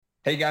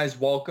Hey guys,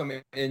 welcome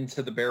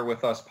into the Bear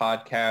With Us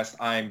podcast.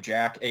 I'm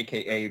Jack,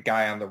 aka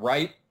Guy on the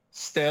right,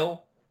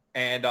 still,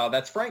 and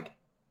that's Frank,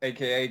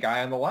 aka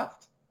Guy on the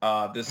left.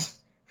 This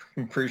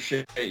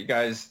appreciate you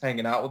guys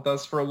hanging out with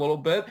us for a little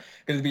bit.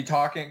 Going to be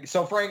talking.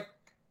 So Frank,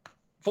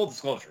 full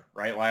disclosure,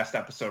 right? Last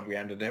episode we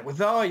ended it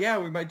with, oh yeah,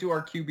 we might do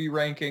our QB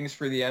rankings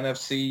for the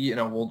NFC.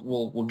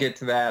 We'll get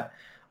to that.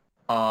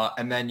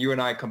 And then you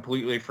and I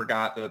completely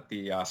forgot that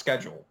the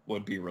schedule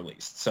would be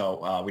released.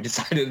 So we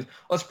decided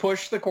let's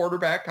push the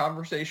quarterback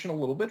conversation a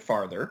little bit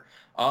farther,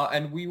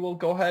 and we will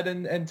go ahead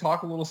and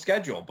talk a little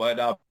schedule.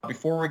 But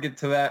before we get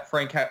to that,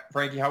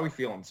 Frankie, how are we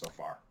feeling so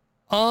far?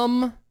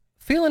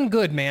 Feeling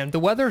good, man. The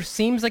weather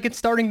seems like it's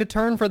starting to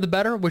turn for the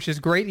better, which is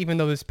great, even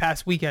though this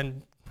past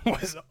weekend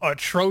was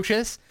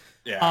atrocious.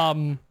 Yeah.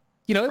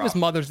 It was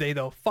Mother's Day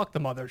though. Fuck the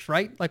mothers,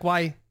 right? Like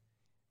why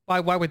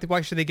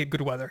should they get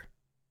good weather?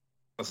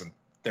 Listen,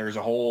 there's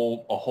a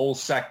whole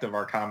sect of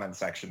our comment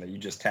section that you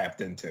just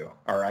tapped into.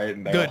 All right.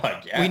 And they're Good.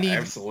 like, yeah,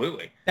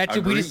 absolutely.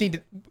 We just need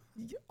to.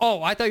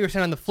 Oh, I thought you were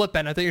saying on the flip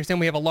end. I thought you were saying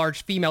we have a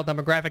large female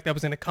demographic that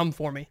was going to come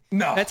for me.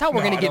 No. That's how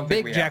we're going to get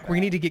big, Jack. We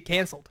need to get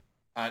canceled.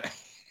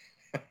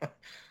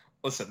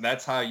 Listen,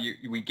 that's how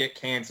we get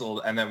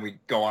canceled, and then we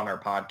go on our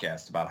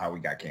podcast about how we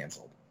got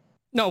canceled.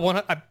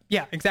 No,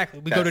 yeah, exactly.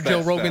 We go to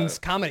Joe Rogan's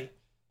comedy.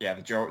 Yeah,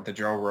 the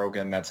Joe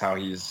Rogan. That's how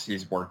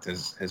he's worked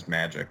his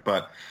magic.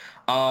 But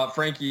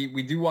Frankie,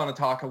 we do want to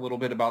talk a little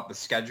bit about the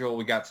schedule.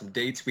 We got some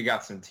dates, we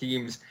got some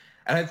teams,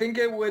 and I think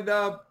it would.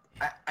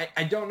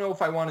 I don't know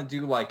if I want to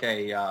do like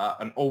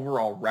an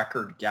overall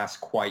record guess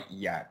quite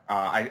yet.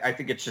 I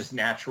think it's just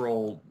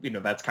natural.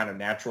 That's kind of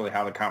naturally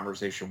how the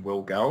conversation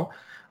will go.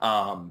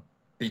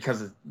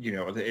 Because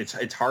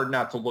it's hard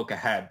not to look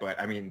ahead, but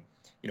I mean,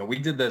 we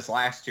did this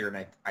last year,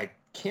 and I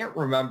can't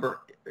remember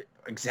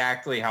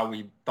exactly how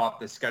we thought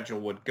the schedule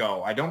would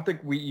go. I don't think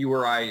you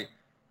or I,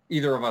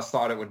 either of us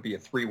thought it would be a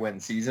 3-win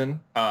season.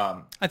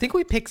 I think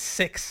we picked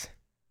 6.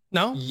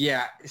 No?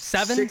 Yeah,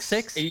 7,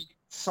 6, 8,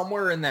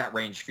 somewhere in that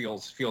range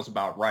feels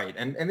about right.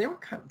 And they were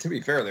to be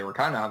fair, they were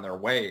kind of on their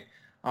way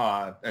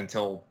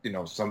until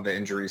some of the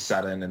injuries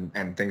set in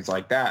and things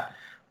like that.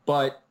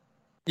 But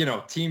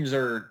teams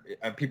are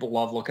people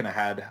love looking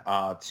ahead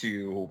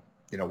to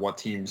what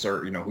teams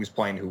are who's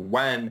playing who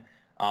when.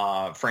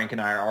 Frank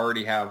and I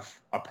already have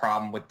a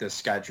problem with this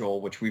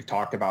schedule, which we've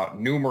talked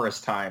about numerous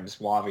times.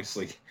 We'll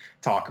obviously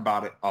talk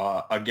about it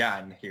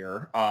again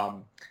here.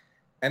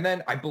 And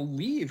then I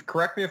believe,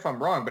 correct me if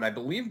I'm wrong, but I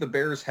believe the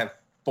Bears have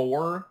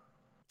 4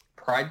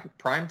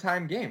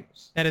 primetime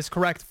games. That is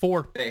correct.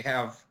 4. They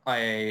have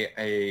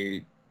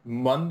a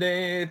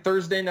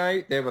Thursday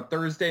night. They have a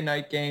Thursday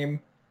night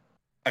game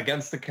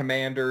against the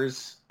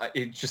Commanders.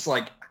 It's just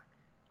like,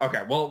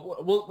 okay,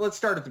 well, let's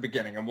start at the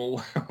beginning and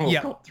we'll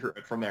go through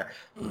it from there.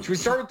 Should we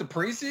start with the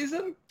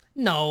preseason?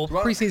 No,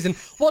 preseason.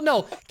 Well,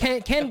 no.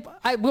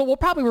 We'll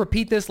probably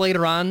repeat this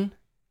later on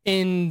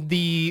in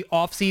the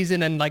off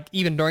season and like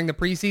even during the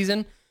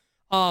preseason.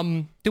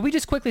 Do we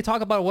just quickly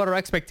talk about what our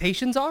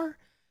expectations are?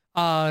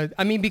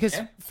 Because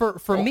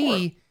for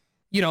me,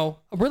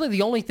 really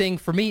the only thing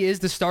for me is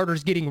the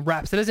starters getting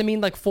reps. That doesn't mean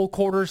like full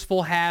quarters,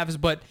 full halves,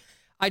 but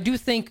I do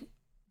think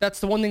that's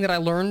the one thing that I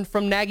learned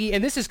from Nagy,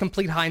 and this is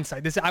complete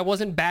hindsight. I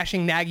wasn't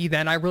bashing Nagy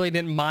then. I really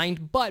didn't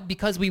mind, but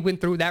because we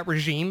went through that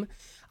regime,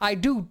 I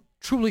do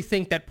truly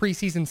think that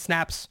preseason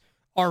snaps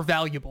are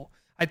valuable.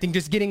 I think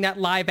just getting that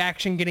live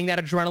action, getting that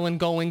adrenaline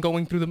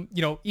going through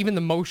the, even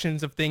the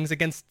motions of things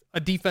against a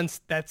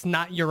defense that's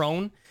not your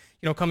own,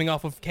 coming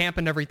off of camp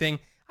and everything.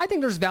 I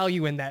think there's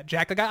value in that,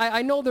 Jack. Like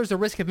I know there's a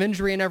risk of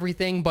injury and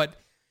everything, but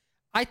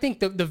I think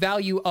the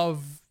value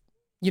of,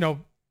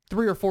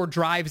 3 or 4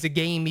 drives a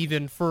game,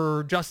 even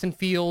for Justin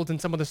Fields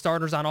and some of the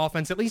starters on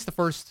offense, at least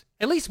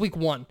week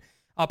 1,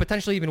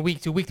 potentially even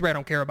week 2, week 3, I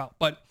don't care about.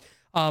 But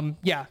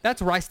yeah,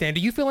 that's where I stand.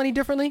 Do you feel any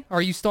differently? Or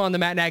are you still on the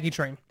Matt Nagy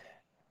train?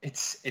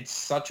 It's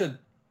such a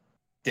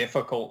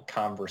difficult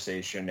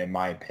conversation, in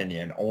my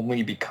opinion,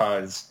 only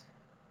because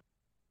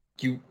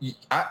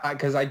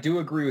because I do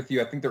agree with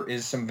you. I think there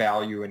is some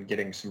value in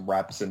getting some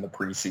reps in the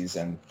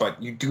preseason,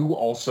 but you do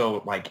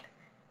also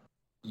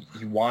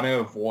you want to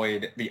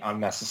avoid the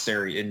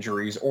unnecessary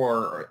injuries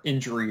or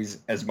injuries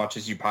as much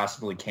as you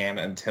possibly can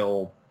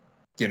until,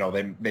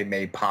 they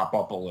may pop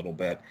up a little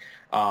bit.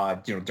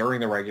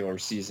 During the regular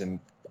season,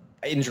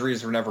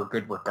 injuries are never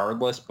good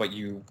regardless, but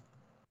you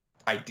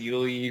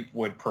ideally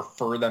would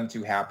prefer them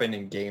to happen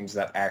in games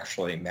that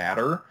actually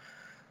matter.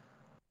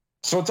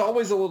 So it's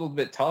always a little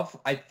bit tough.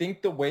 I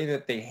think the way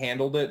that they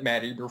handled it,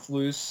 Matt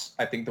Eberflus,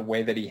 I think the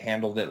way that he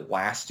handled it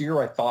last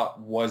year, I thought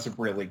was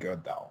really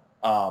good though.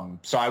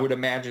 So I would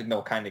imagine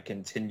they'll kind of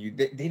continue.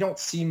 They don't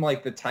seem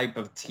like the type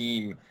of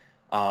team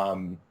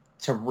to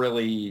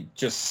really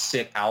just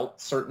sit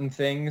out certain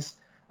things.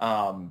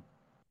 Now,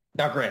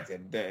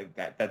 granted,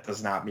 that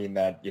does not mean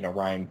that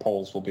Ryan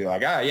Poles will be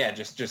like,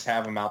 just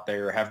have him out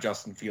there, have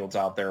Justin Fields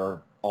out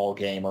there all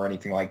game or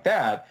anything like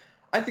that.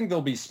 I think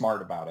they'll be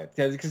smart about it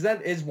because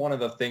that is one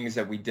of the things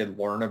that we did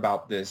learn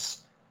about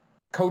this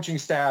coaching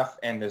staff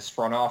and this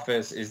front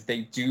office is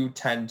they do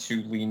tend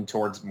to lean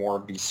towards more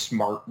of the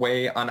smart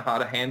way on how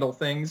to handle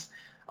things.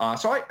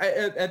 So I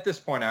at this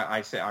point, I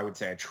would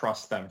say I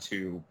trust them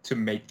to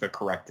make the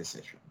correct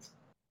decisions.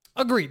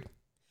 Agreed.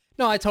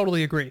 No, I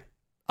totally agree.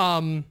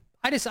 I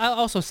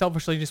also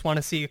selfishly just want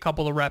to see a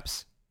couple of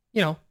reps.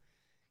 You know,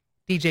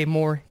 DJ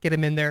Moore, get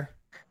him in there.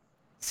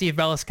 See if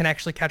Velus can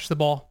actually catch the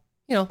ball.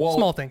 You know,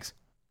 small things.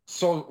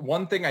 So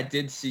one thing I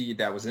did see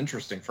that was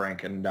interesting,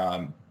 Frank, and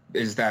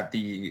is that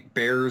the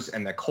Bears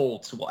and the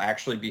Colts will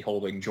actually be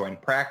holding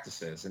joint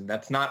practices. And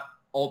that's not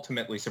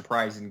ultimately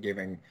surprising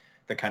given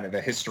the kind of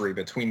the history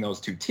between those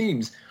two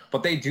teams,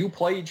 but they do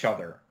play each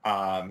other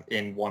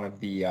in one of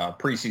the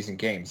preseason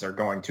games. They're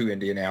going to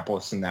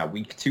Indianapolis in that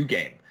week 2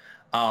 game.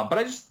 But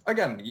I just,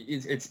 again,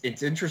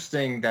 it's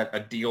interesting that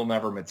a deal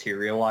never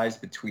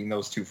materialized between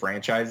those two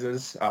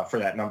franchises for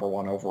that number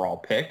 1 overall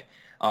pick.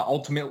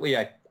 Ultimately,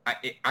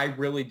 I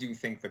really do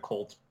think the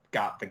Colts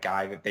got the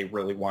guy that they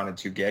really wanted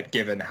to get,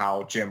 given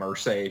how Jim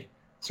Irsay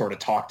sort of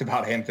talked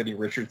about Anthony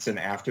Richardson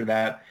after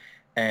that.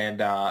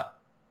 And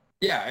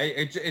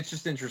it's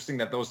just interesting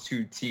that those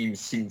two teams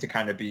seem to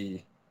kind of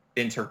be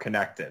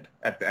interconnected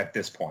at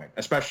this point,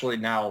 especially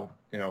now,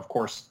 you know, of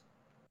course,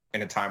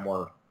 in a time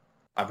where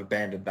I've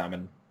abandoned them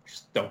and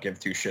just don't give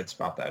 2 shits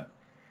about that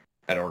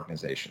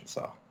organization.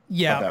 So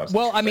yeah,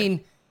 well, I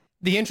mean,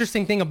 the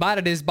interesting thing about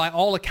it is, by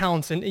all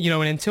accounts, and you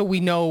know, and until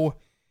we know,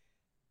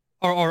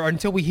 or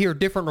until we hear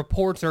different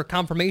reports or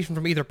confirmation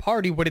from either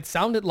party, what it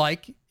sounded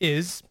like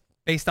is,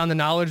 based on the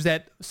knowledge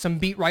that some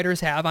beat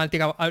writers have, I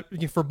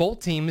think for both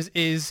teams,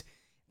 is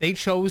they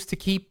chose to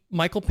keep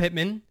Michael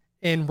Pittman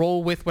and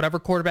roll with whatever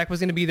quarterback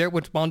was going to be there,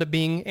 which wound up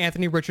being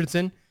Anthony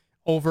Richardson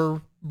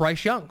over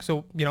Bryce Young.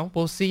 So, you know,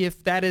 we'll see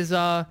if that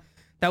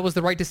was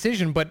the right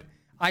decision, but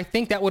I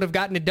think that would have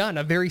gotten it done.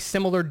 A very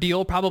similar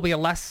deal, probably a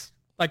less,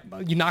 like,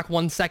 you knock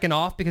 1 second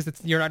off because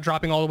you're not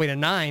dropping all the way to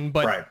 9,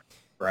 but right.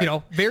 You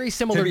know, very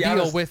similar deal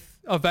honest, with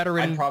a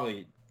veteran.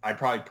 I'd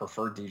probably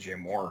prefer DJ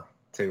Moore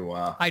to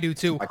I do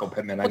too. Michael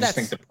Pittman. I just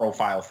think the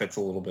profile fits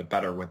a little bit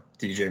better with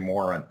DJ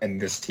Moore and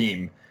this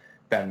team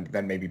than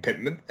maybe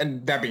Pittman.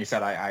 And that being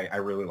said, I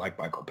really like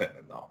Michael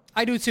Pittman though.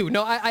 I do too.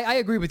 No, I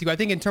agree with you. I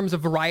think in terms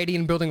of variety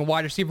and building a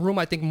wide receiver room,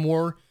 I think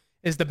Moore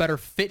is the better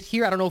fit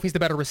here. I don't know if he's the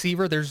better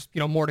receiver. There's, you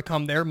know, more to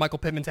come there. Michael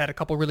Pittman's had a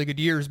couple really good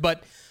years,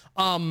 but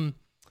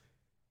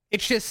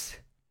it's just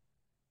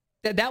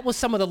that was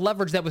some of the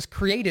leverage that was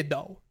created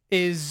though,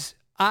 is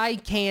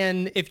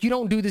if you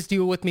don't do this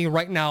deal with me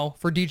right now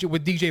with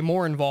DJ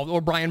Moore involved,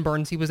 or Brian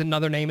Burns, he was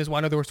another name as well.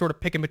 I know they were sort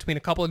of picking between a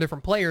couple of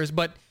different players,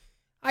 but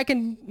I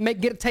can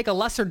take a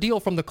lesser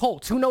deal from the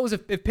Colts. Who knows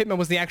if Pittman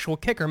was the actual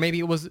kicker? Maybe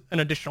it was an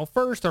additional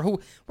first, or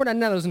we're not in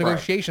those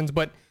negotiations. Right.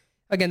 But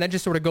again, that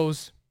just sort of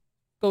goes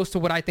to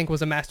what I think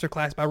was a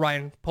masterclass by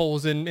Ryan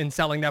Poles in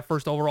selling that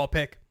first overall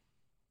pick.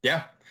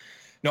 Yeah.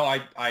 No,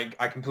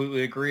 I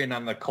completely agree. And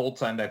on the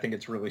Colts end, I think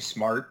it's really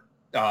smart.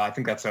 I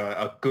think that's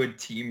a good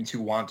team to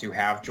want to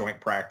have joint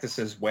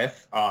practices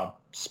with,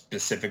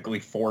 specifically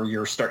for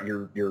your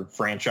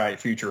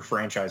future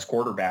franchise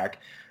quarterback.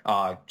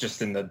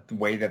 Just in the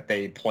way that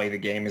they play the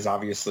game is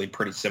obviously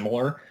pretty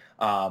similar.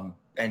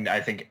 And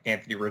I think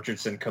Anthony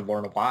Richardson could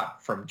learn a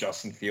lot from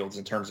Justin Fields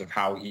in terms of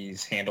how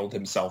he's handled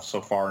himself so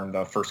far in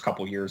the first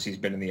couple of years he's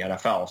been in the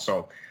NFL.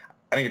 So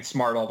I think it's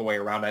smart all the way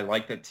around. I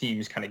like that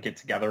teams kind of get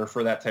together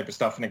for that type of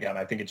stuff. And again,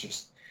 I think it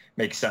just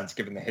makes sense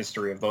given the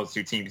history of those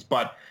two teams.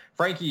 But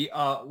Frankie,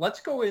 let's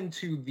go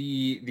into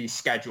the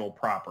schedule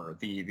proper,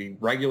 the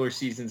regular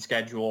season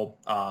schedule,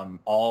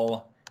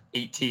 all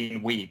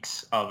 18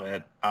 weeks of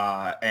it.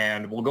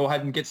 And we'll go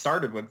ahead and get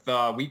started with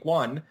week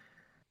 1.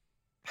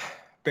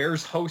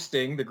 Bears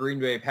hosting the Green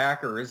Bay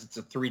Packers. It's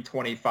a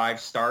 3:25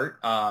 start.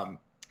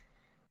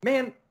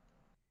 Man,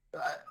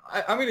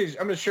 I'm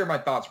gonna share my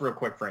thoughts real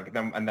quick, Frank,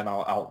 and then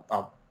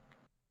I'll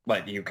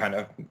let you kind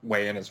of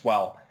weigh in as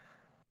well.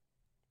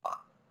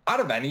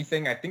 Out of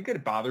anything, I think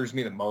it bothers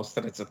me the most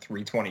that it's a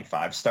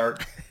 3:25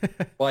 start.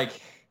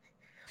 like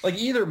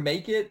either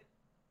make it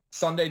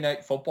Sunday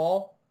Night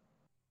Football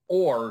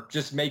or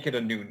just make it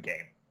a noon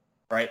game,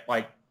 right?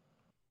 Like,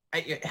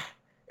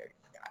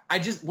 I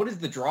just, what is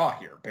the draw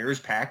here? Bears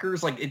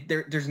Packers? Like,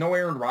 there's no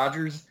Aaron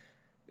Rodgers.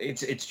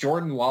 It's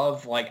Jordan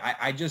Love. Like,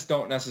 I just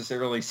don't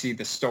necessarily see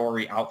the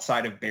story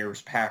outside of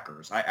Bears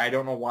Packers. I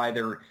don't know why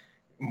they're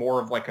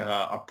more of like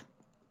a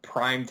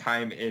prime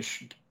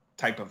time-ish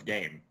type of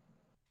game.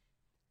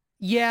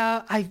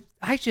 Yeah,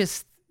 I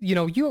just, you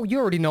know, you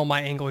already know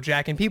my angle,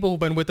 Jack, and people who've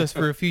been with us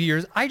for a few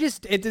years.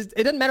 It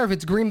doesn't matter if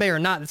it's Green Bay or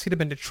not. This could have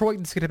been Detroit.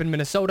 This could have been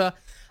Minnesota.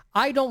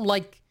 I don't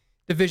like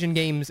division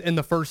games in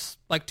the first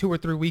like 2 or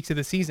 3 weeks of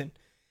the season,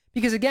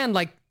 because again,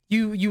 like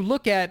you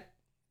look at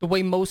the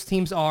way most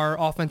teams are,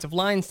 offensive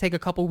lines take a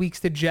couple weeks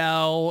to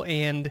gel,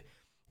 and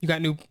you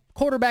got new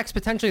quarterbacks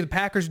potentially. The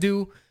Packers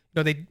do.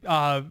 You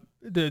know,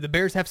 the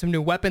Bears have some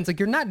new weapons. Like,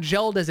 you're not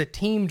gelled as a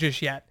team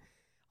just yet.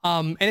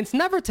 And it's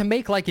never to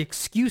make like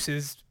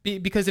excuses,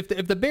 because if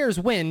the Bears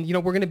win, you know,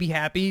 we're going to be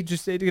happy.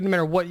 Just, it doesn't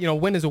matter what, you know,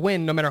 win is a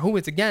win, no matter who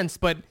it's against.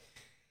 But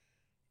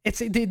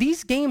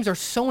These games are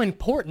so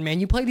important, man.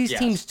 You play these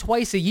teams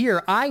twice a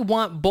year. I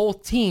want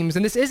both teams,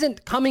 and this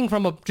isn't coming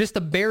from just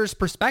a Bears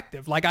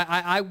perspective. Like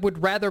I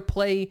would rather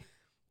play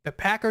the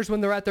Packers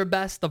when they're at their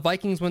best, the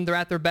Vikings when they're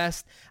at their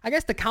best. I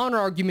guess the counter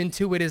argument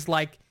to it is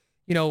like,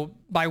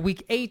 by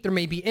week 8 there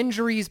may be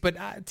injuries,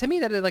 but to me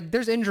that like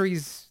there's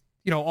injuries,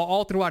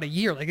 all throughout a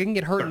year. Like they can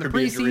get hurt in the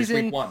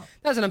preseason.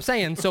 That's what I'm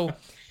saying. So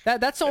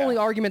that's the only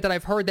argument that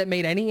I've heard that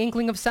made any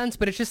inkling of sense.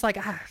 But it's just like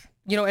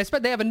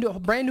they have a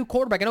brand new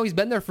quarterback. I know he's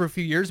been there for a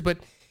few years, but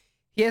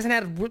he hasn't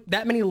had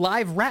that many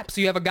live reps.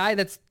 So you have a guy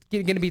that's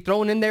going to be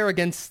thrown in there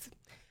against.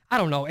 I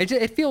don't know.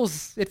 It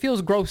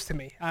feels gross to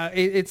me.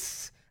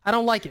 I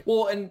don't like it.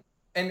 Well,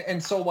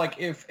 and so like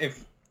if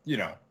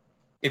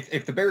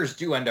the Bears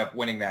do end up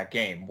winning that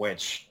game,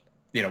 which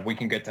we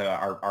can get to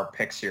our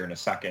picks here in a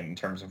second in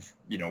terms of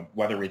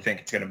whether we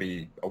think it's going to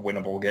be a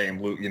winnable game,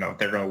 if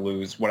they're going to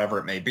lose, whatever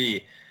it may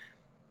be.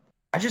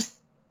 I just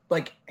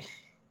like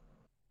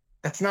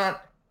that's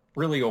not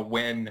really a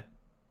win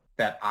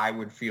that I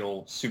would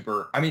feel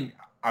super. I mean,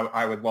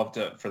 I would love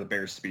for the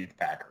Bears to beat the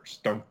Packers.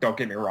 Don't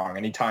get me wrong.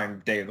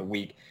 Anytime, day of the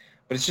week,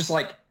 but it's just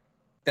like.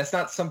 That's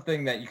not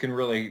something that you can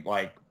really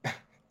like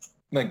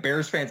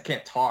Bears fans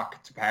can't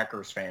talk to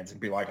Packers fans and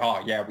be like,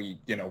 oh yeah, we,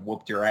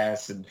 whooped your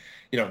ass. And,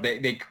 they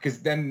because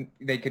then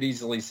they could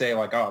easily say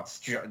like, oh, it's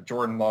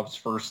Jordan Love's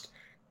first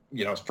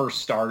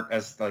start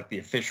as like the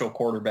official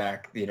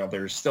quarterback.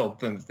 There's still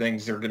things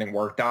that are getting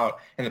worked out,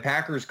 and the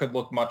Packers could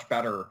look much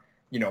better,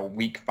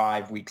 week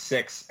 5, week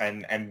 6,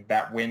 and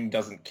that win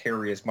doesn't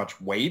carry as much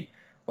weight.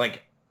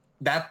 Like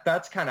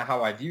that's kind of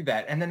how I view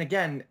that. And then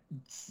again,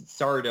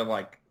 sorry to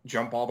like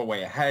jump all the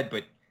way ahead,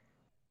 but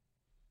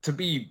to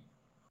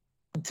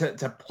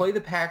play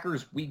the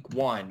Packers week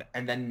 1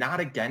 and then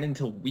not again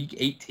until week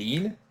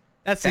 18,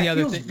 that's the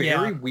other thing. Feels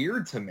very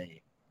weird to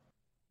me.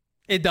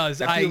 It does.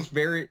 That feels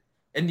very,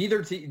 and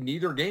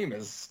neither game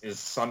is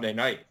Sunday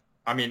night.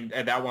 I mean,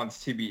 and that one's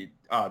to be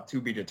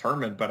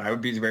determined, but I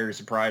would be very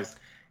surprised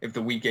if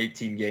the week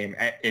 18 game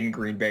in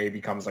Green Bay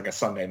becomes like a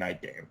Sunday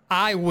night game.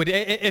 I would,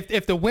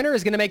 if the winner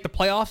is going to make the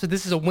playoffs, if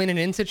this is a win and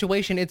in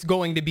situation, it's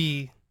going to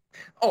be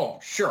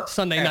sure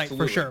Sunday Absolutely.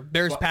 Night for sure.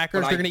 Bears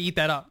Packers, they're going to eat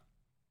that up.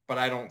 But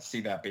I don't see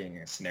that being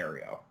a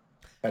scenario.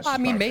 I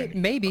mean,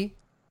 maybe.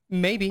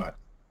 But,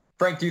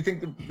 Frank, do you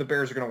think the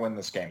Bears are going to win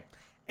this game?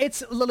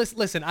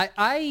 Listen,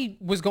 I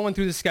was going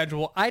through the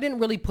schedule. I didn't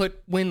really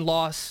put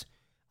win-loss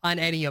on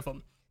any of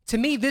them. To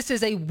me, this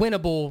is a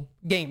winnable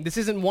game. This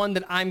isn't one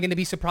that I'm going to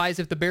be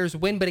surprised if the Bears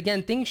win. But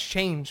again, things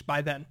change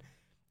by then.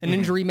 An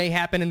injury may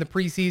happen in the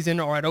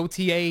preseason or at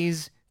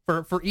OTAs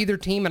for either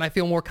team, and I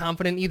feel more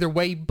confident either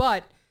way.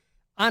 But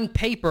on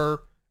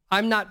paper,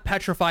 I'm not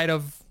petrified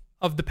of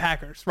the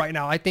Packers right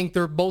now. I think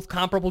they're both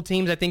comparable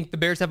teams. I think the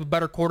Bears have a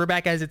better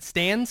quarterback as it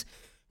stands.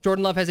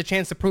 Jordan Love has a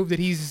chance to prove that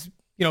he's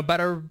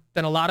better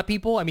than a lot of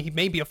people. I mean, he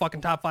may be a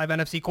fucking top 5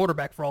 NFC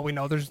quarterback for all we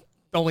know. There's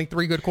only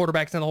 3 good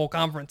quarterbacks in the whole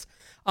conference.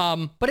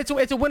 But it's a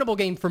winnable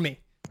game for me.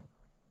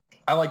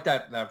 I like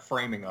that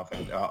framing of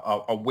it,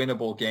 a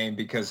winnable game,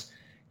 because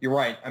you're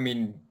right. I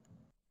mean,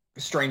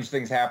 strange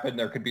things happen.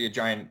 There could be a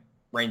giant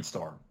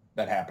rainstorm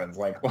that happens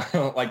like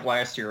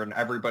last year, and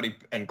everybody,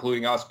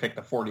 including us, picked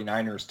the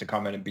 49ers to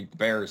come in and beat the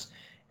Bears.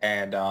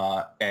 And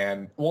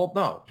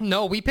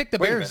no, we picked the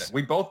Bears.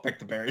 We both picked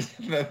the Bears.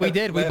 We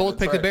did. We both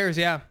picked the Bears.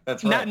 Yeah,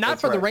 that's right.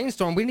 Not for the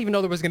rainstorm. We didn't even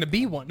know there was going to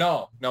be one.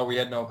 No, we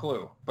had no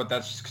clue. But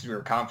that's just because we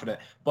were confident.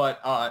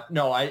 But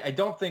no, I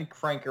don't think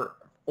Frank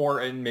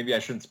and maybe I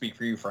shouldn't speak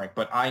for you, Frank,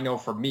 but I know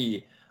for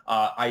me,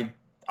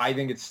 I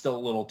think it's still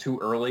a little too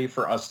early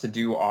for us to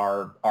do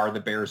are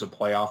the Bears a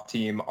playoff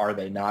team? Are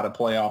they not a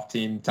playoff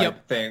team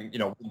type thing?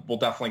 We'll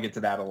definitely get to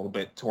that a little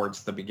bit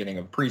towards the beginning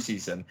of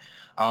preseason.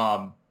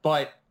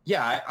 But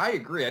yeah, I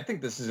agree. I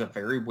think this is a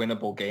very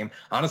winnable game.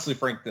 Honestly,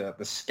 Frank, the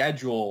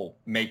schedule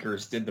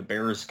makers did the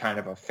Bears kind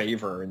of a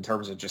favor in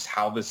terms of just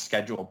how this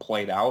schedule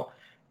played out.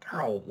 There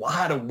are a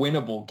lot of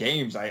winnable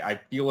games. I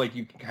feel like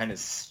you can kind of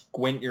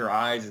squint your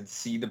eyes and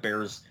see the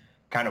Bears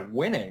kind of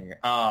winning.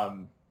 I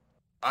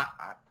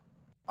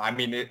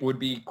mean, it would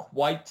be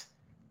quite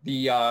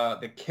the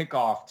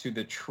kickoff to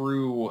the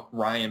true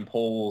Ryan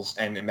Poles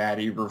and Matt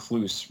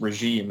Eberflus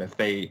regime if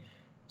they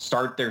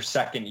start their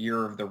second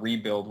year of the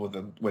rebuild with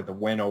a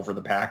win over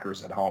the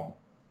Packers at home.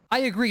 I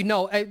agree.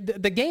 No,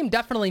 the game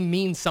definitely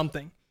means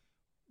something,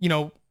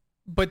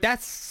 but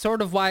that's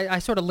sort of why I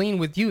sort of lean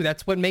with you.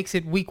 That's what makes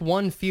it week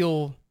 1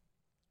 feel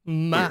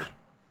There's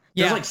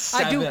like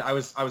 7. I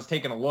was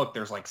taking a look.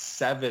 There's like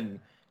 7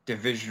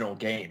 divisional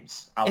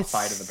games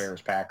outside of the Bears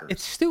Packers.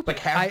 It's stupid. Like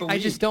half the league. I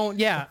just don't.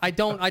 Yeah, I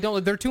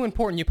don't. They're too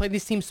important. You play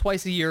these teams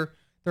twice a year.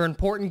 They're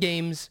important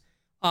games.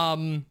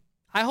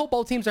 I hope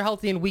both teams are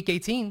healthy in week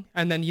 18,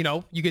 and then,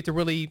 you get to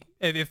really,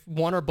 if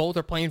one or both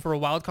are playing for a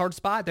wild card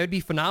spot, that'd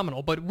be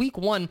phenomenal. But week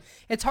 1,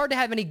 it's hard to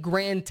have any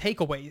grand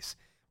takeaways,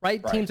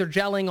 right? Teams are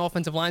gelling,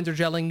 offensive lines are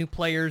gelling, new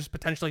players,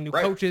 potentially new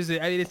coaches.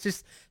 It's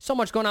just so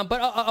much going on. But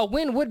a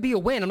win would be a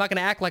win. I'm not going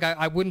to act like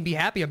I wouldn't be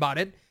happy about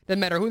it. Doesn't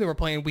matter who they were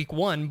playing week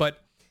 1,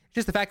 but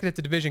just the fact that it's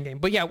a division game.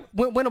 But yeah,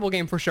 winnable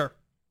game for sure.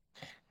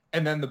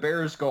 And then the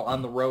Bears go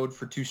on the road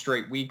for 2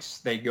 straight weeks.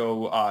 They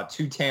go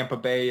to Tampa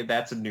Bay.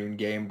 That's a noon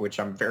game, which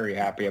I'm very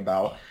happy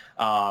about.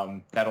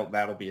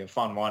 That'll be a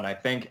fun one, I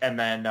think. And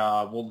then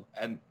I'll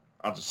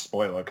just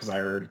spoil it because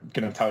I'm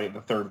going to tell you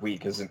the third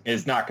week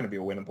is not going to be a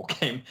winnable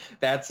game.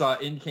 That's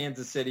in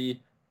Kansas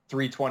City,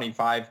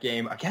 3:25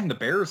 game. Again, the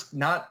Bears you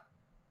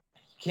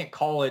can't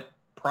call it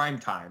prime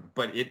time,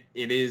 but it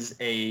is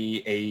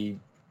a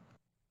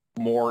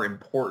more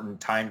important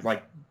time.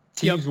 Like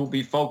teams will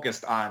be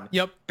focused on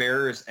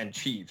Bears and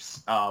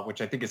Chiefs,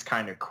 which I think is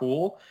kind of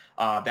cool.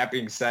 That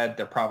being said,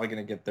 they're probably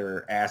going to get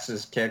their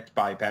asses kicked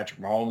by Patrick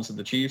Mahomes and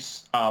the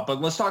Chiefs.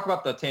 But let's talk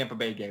about the Tampa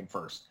Bay game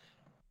first.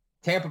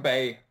 Tampa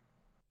Bay,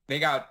 they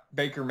got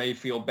Baker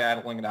Mayfield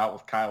battling it out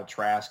with Kyle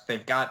Trask.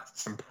 They've got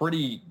some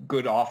pretty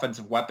good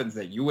offensive weapons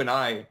that you and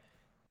I,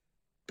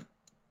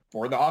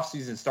 for the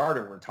offseason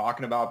starter, we're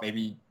talking about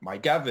maybe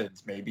Mike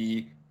Evans,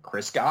 maybe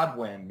Chris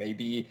Godwin,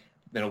 maybe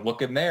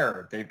looking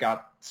there. They've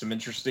got some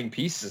interesting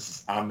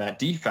pieces on that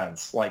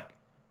defense. Like,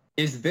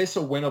 is this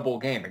a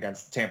winnable game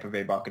against the Tampa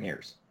Bay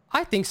Buccaneers?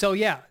 I think so,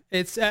 yeah.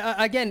 It's,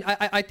 again,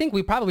 I think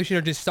we probably should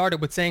have just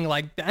started with saying,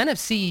 like, the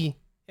NFC,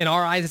 in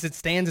our eyes as it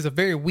stands, is a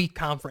very weak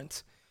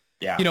conference.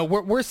 Yeah. You know,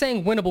 we're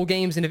saying winnable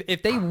games, and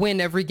if they win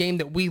every game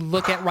that we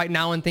look at right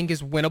now and think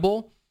is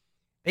winnable,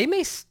 they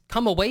may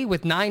come away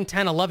with 9,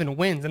 10, 11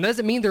 wins. And that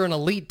doesn't mean they're an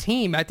elite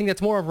team. I think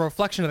that's more of a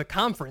reflection of the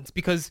conference,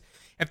 because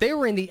if they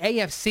were in the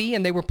AFC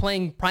and they were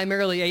playing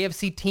primarily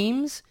AFC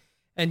teams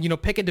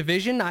and, pick a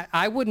division,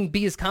 I wouldn't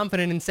be as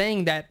confident in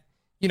saying that,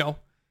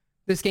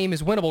 this game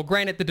is winnable.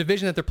 Granted, the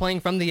division that they're playing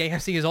from, the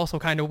AFC, is also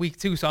kind of weak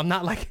too. So I'm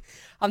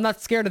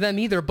not scared of them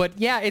either. But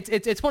yeah,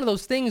 it's one of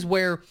those things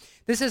where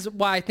this is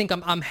why I think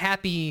I'm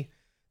happy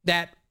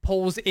that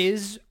Poles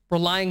is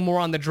relying more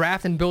on the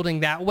draft and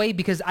building that way,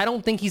 because I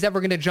don't think he's ever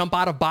going to jump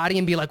out of body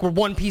and be like, we're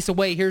one piece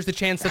away. Here's the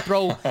chance to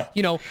throw,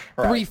 right.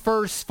 3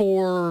 firsts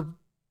for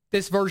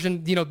this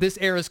version, this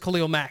era's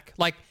Khalil Mack.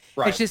 Like,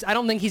 right. It's just, I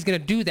don't think he's going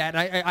to do that.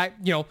 I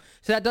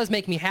so that does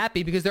make me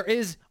happy, because there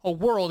is a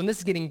world, and this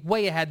is getting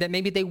way ahead, that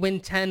maybe they win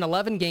 10,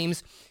 11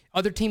 games,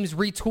 other teams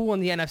retool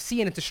in the NFC,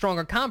 and it's a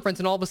stronger conference,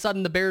 and all of a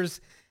sudden the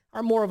Bears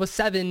are more of a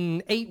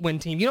 7, 8 win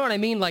team. You know what I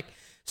mean? Like,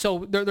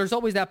 so there's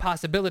always that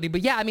possibility.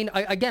 But yeah, I mean,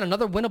 again,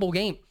 another winnable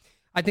game.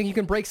 I think you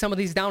can break some of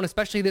these down,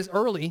 especially this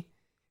early,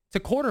 to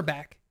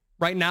quarterback.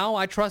 Right now,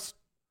 I trust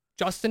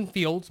Justin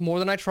Fields more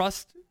than I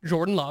trust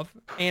Jordan Love,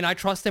 and I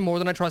trust him more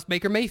than I trust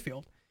Baker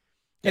Mayfield.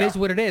 It is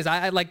what it is.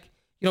 I like,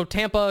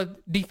 Tampa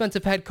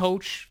defensive head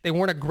coach. They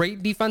weren't a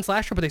great defense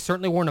last year, but they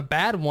certainly weren't a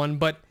bad one.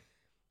 But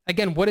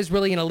again, what is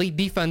really an elite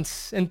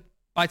defense? And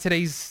by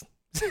today's,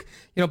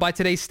 by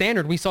today's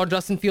standard, we saw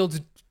Justin Fields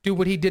do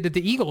what he did to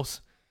the Eagles.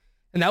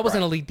 And that was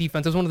an elite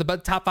defense. It was one of the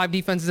top 5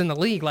 defenses in the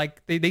league.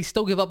 Like, they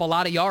still give up a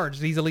lot of yards,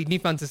 these elite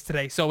defenses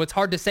today. So it's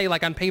hard to say,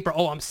 like, on paper,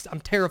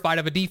 I'm terrified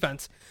of a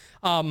defense.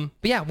 But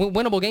yeah,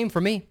 winnable game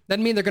for me.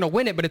 Doesn't mean they're going to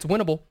win it, but it's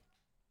winnable.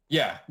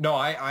 Yeah, no,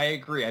 I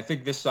agree. I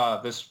think this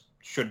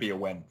should be a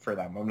win for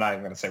them. I'm not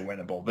even going to say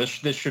winnable.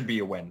 This should be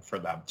a win for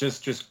them.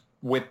 Just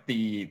with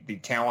the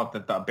talent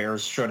that the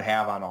Bears should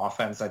have on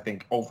offense, I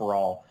think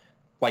overall,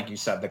 like you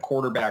said, the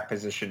quarterback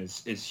position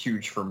is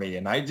huge for me.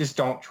 And I just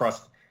don't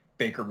trust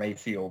Baker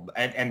Mayfield.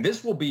 And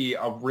this will be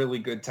a really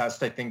good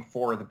test, I think,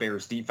 for the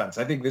Bears defense.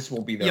 I think this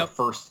will be their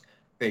first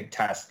big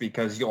test,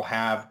 because you'll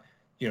have,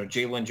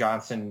 Jalen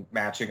Johnson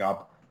matching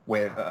up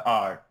with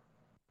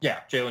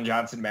Jalen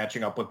Johnson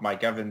matching up with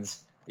Mike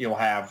Evans. You'll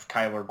have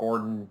Kyler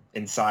Gordon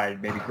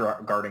inside, maybe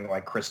guarding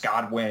like Chris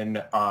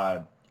Godwin,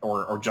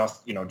 or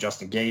just,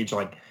 Justin Gage.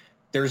 Like,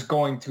 there's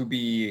going to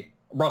be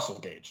Russell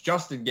Gage.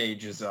 Justin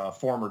Gage is a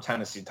former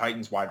Tennessee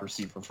Titans wide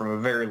receiver from a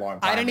very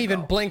long time I didn't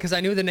even blink because I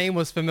knew the name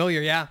was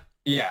familiar.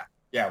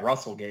 Yeah,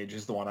 Russell Gage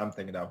is the one I'm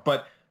thinking of.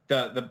 But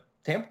the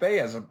Tampa Bay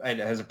has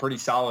a pretty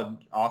solid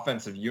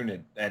offensive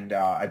unit, and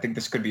I think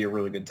this could be a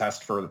really good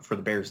test for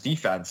the Bears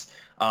defense.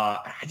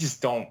 I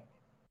just don't.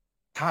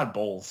 Todd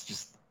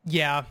Bowles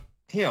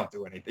he don't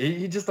do anything.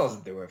 He just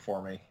doesn't do it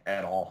for me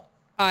at all.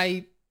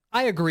 I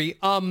agree.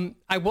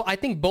 I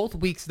think both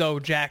weeks though,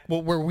 Jack,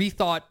 where we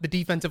thought the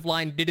defensive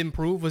line did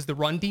improve was the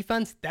run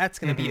defense. That's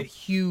going to be a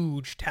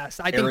huge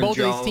test. I think both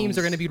of these teams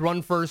are going to be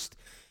run first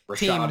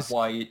teams.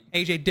 White,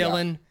 AJ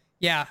Dillon.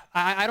 Yeah.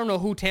 I don't know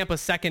who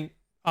Tampa's second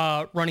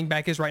running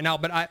back is right now,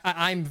 but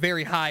I'm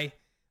very high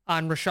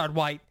on Rachaad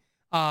White.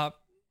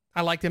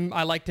 I liked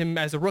him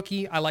as a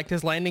rookie. I liked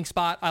his landing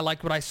spot. I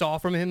liked what I saw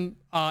from him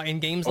in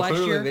games last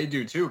year. They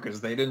do too, because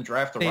they didn't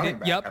draft a running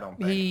back. Yep, I don't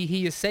think.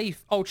 He is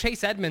safe. Oh,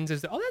 Chase Edmonds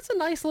is. That's a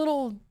nice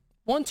little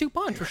 1-2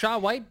 punch. Rachaad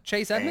White,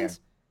 Chase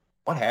Edmonds.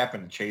 What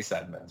happened to Chase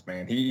Edmonds,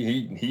 man?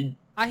 He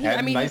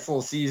had a nice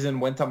little season.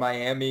 Went to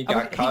Miami,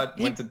 got cut.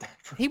 Went to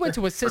Denver. He went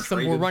to a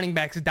system where running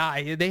backs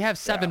die. They have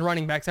 7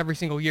 running backs every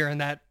single year in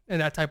that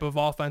type of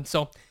offense.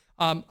 So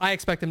I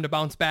expect him to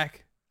bounce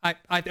back. Or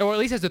at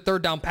least as a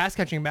third down pass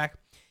catching back.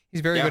 He's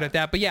very good at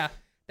that. But yeah,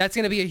 that's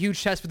going to be a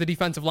huge test for the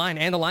defensive line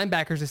and the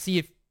linebackers to see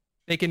if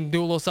they can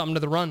do a little something to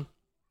the run.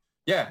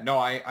 Yeah, no,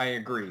 I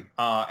agree.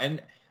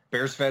 And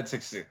Bears have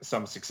had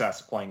some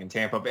success playing in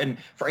Tampa. And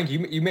Frank,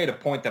 you made a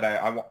point that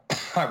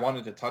I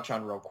wanted to touch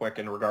on real quick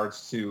in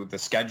regards to the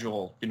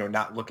schedule,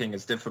 not looking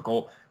as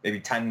difficult. Maybe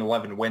 10,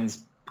 11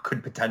 wins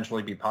could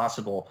potentially be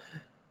possible.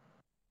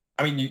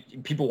 I mean,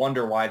 people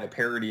wonder why the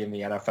parity in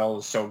the NFL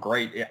is so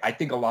great. I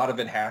think a lot of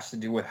it has to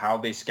do with how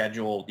they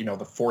schedule,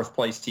 the fourth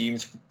place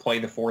teams play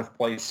the fourth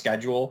place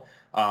schedule.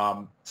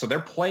 So they're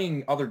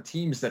playing other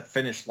teams that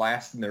finished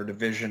last in their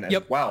division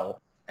as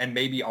well, and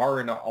maybe are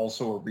in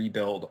also a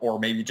rebuild, or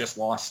maybe just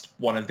lost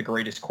one of the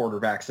greatest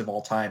quarterbacks of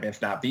all time,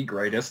 if not the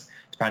greatest,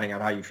 depending on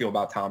how you feel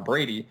about Tom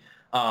Brady.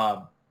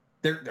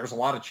 There's a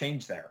lot of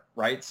change there,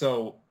 right?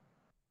 So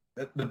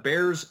the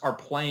Bears are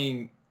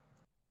playing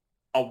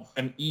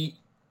an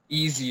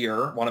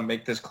easier, want to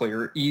make this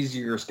clear,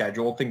 easier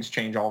schedule. Things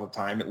change all the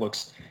time. It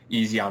looks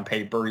easy on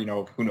paper.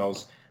 Who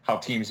knows how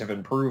teams have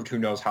improved? Who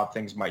knows how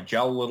things might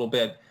gel a little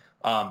bit?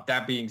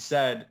 That being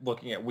said,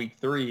 looking at week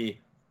 3,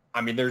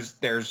 I mean, there's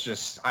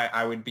just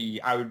I would be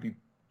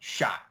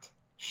shocked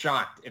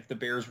if the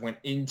Bears went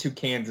into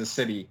Kansas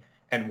City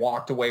and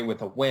walked away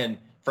with a win.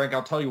 Frank,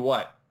 I'll tell you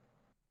what,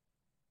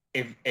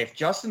 if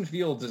Justin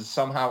Fields is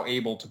somehow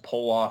able to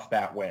pull off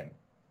that win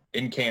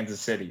in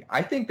Kansas City,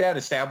 I think that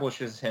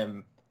establishes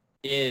him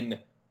in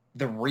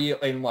the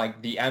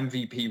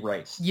MVP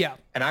race. Yeah.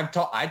 And I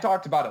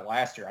talked about it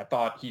last year. I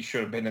thought he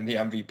should have been in the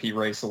MVP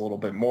race a little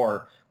bit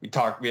more. We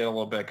had a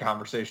little bit of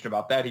conversation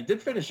about that. He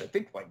did finish, I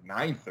think, like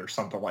 9th or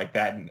something like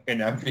that in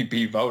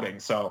MVP voting.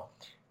 So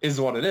is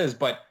what it is.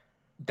 But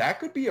that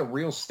could be a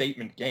real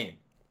statement game.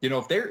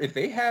 If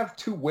they have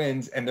 2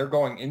 wins and they're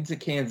going into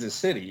Kansas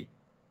City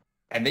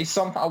and they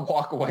somehow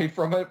walk away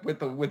from it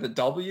with a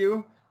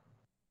W,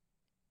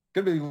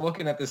 going to be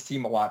looking at this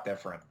team a lot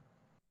different.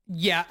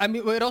 Yeah, I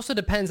mean, it also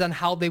depends on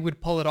how they would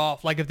pull it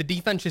off. Like if the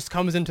defense just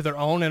comes into their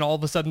own and all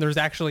of a sudden there's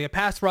actually a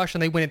pass rush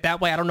and they win it that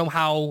way, I don't know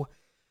how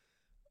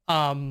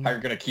you're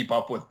going to keep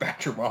up with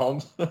Patrick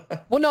Mahomes.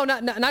 Well, no,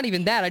 not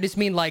even that. I just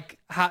mean like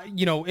how,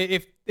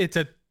 if it's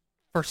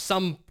for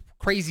some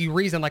crazy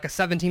reason, like a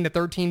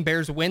 17-13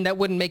 Bears win, that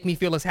wouldn't make me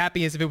feel as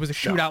happy as if it was a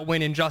shootout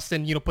win and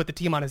Justin, put the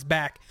team on his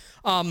back.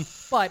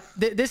 But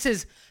this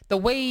is the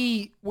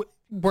way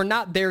we're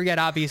not there yet,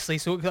 obviously.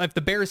 So if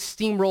the Bears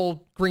steamroll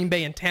Green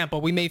Bay and Tampa,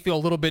 we may feel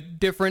a little bit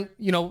different,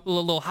 a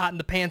little hot in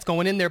the pants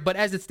going in there. But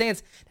as it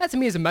stands, that to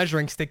me is a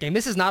measuring stick game.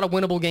 This is not a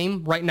winnable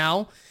game right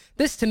now.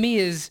 This to me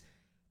is,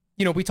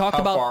 we talked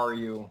about how far are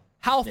you?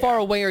 How far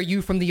away are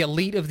you from the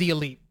elite of the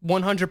elite?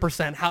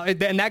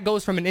 100%. And that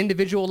goes from an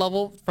individual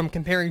level, from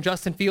comparing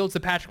Justin Fields to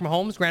Patrick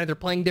Mahomes. Granted, they're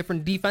playing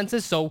different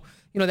defenses, so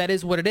that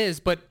is what it is.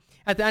 But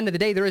at the end of the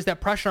day, there is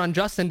that pressure on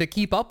Justin to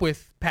keep up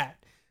with Pat,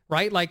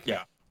 right?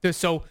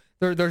 So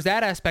there's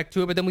that aspect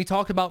to it. But then we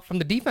talked about from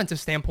the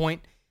defensive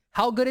standpoint,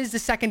 how good is the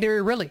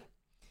secondary really?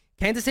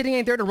 Kansas City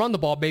ain't there to run the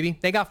ball, baby.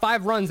 They got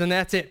 5 runs and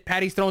that's it.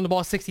 Patty's throwing the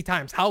ball 60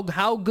 times. How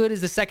good is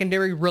the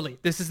secondary really?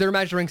 This is their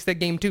measuring stick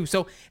game too.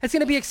 So it's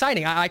going to be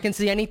exciting. I can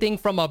see anything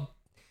from a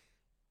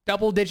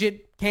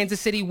double-digit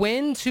Kansas City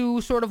win to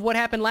sort of what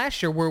happened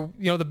last year where,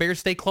 the Bears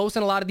stay close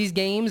in a lot of these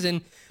games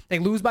and they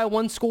lose by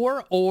 1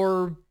 score,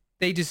 or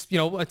they just,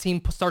 a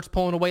team starts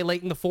pulling away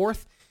late in the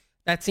 4th.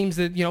 That seems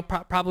to,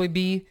 probably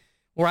be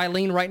where I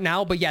lean right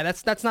now. But yeah,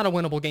 that's not a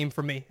winnable game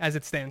for me as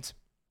it stands.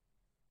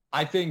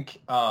 I think,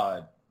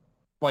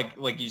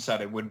 like you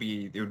said, it would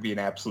be an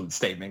absolute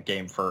statement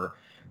game for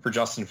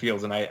Justin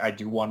Fields. And I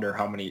do wonder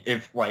how many,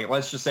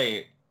 let's just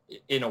say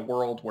in a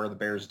world where the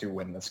Bears do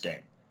win this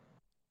game,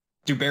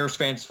 do Bears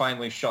fans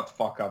finally shut the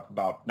fuck up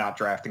about not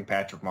drafting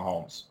Patrick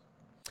Mahomes?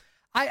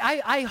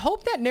 I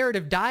hope that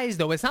narrative dies,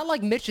 though. It's not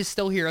like Mitch is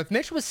still here. If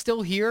Mitch was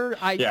still here,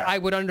 I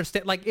would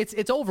understand. Like,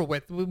 it's over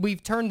with.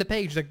 We've turned the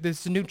page. Like, this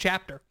is a new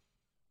chapter.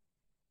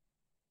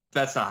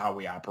 That's not how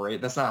we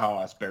operate. That's not how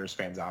us Bears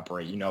fans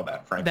operate. You know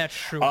that, Frank. That's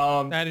true.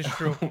 That is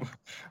true.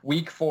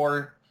 Week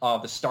 4,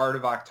 the start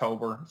of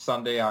October,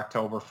 Sunday,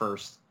 October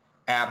 1st,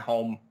 at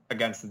home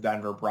against the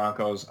Denver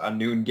Broncos, a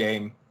noon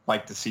game.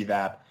 Like to see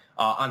that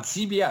on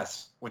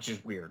CBS, which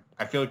is weird.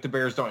 I feel like the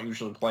Bears don't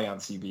usually play on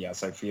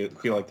CBS. I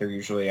feel like they're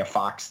usually a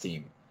Fox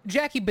team.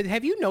 Jackie, but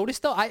have you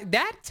noticed though?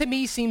 That to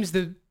me seems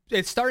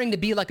it's starting to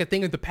be like a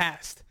thing of the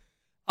past.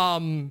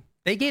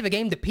 They gave a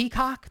game to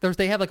Peacock.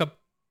 They have like a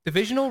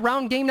divisional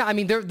round game now. I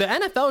mean, the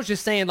NFL is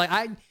just saying,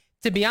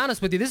 to be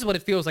honest with you, this is what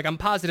it feels like. I'm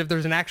positive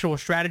there's an actual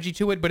strategy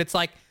to it, but it's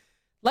like,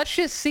 let's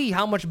just see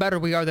how much better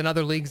we are than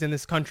other leagues in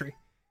this country.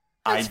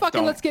 Let's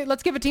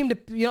give a team to,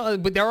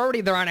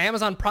 they're on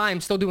Amazon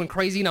Prime still doing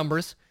crazy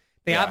numbers.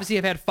 They obviously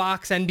have had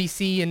Fox,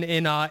 NBC, and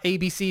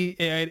ABC,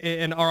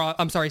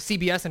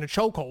 CBS in a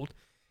chokehold.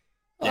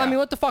 Yeah. I mean,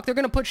 what the fuck? They're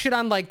going to put shit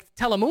on like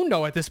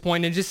Telemundo at this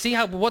point and just see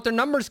what their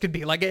numbers could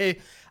be. Like,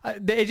 it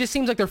just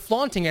seems like they're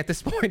flaunting at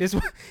this point is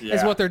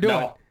what they're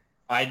doing. No,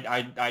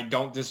 I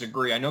don't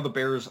disagree. I know the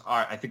Bears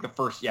are, I think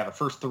the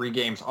first 3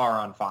 games are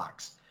on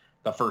Fox,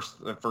 the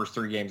first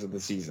 3 games of the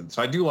season.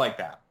 So I do like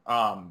that.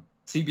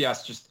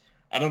 CBS just,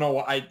 I don't know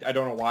why. I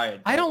don't know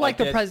why. I don't like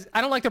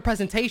their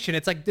presentation.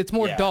 It's like, it's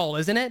more dull,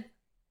 isn't it?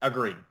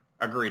 Agreed.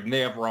 Agreed. And they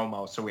have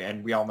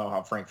Romo, we all know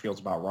how Frank feels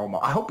about Romo.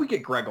 I hope we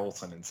get Greg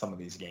Olsen in some of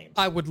these games.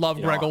 I would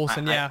love Greg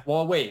Olsen, yeah.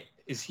 Well, wait,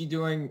 is he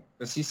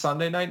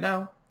Sunday night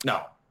now?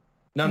 No.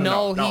 No.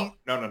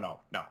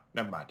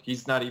 Never mind.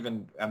 He's not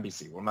even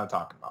NBC. What am I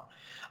talking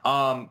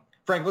about?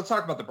 Frank, let's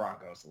talk about the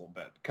Broncos a little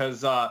bit,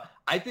 because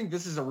I think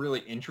this is a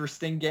really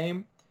interesting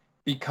game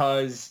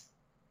because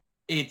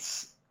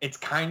it's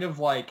kind of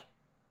like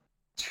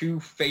two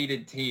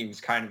fated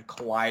teams kind of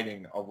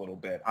colliding a little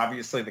bit.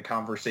 Obviously, the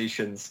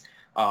conversations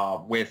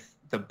with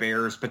the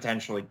Bears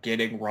potentially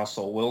getting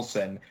Russell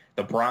Wilson,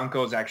 the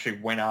Broncos actually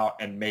went out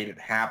and made it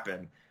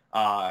happen.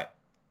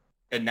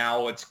 And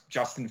now it's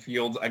Justin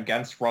Fields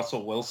against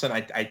Russell Wilson.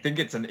 I think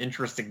it's an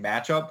interesting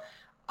matchup.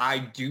 I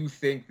do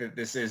think that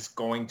this is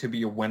going to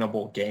be a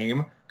winnable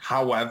game.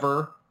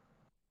 However,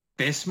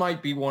 this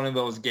might be one of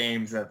those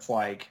games that's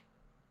like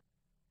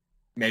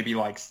maybe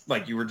like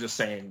you were just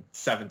saying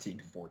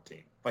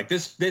 17-14. Like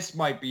this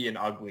might be an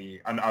ugly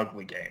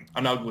game,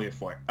 an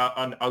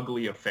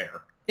ugly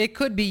affair. It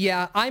could be,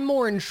 yeah. I'm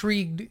more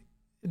intrigued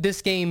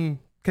this game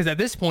because at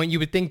this point you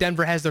would think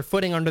Denver has their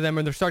footing under them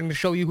and they're starting to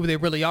show you who they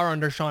really are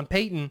under Sean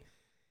Payton.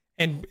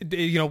 And,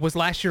 was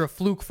last year a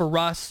fluke for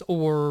Russ,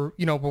 or,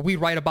 were we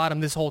right about him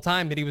this whole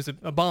time that he was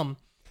a bum?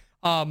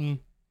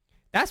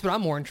 That's what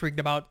I'm more intrigued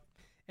about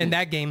in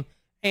that game.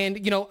 And,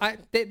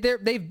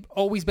 they've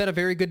always been a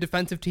very good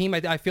defensive team.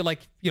 I feel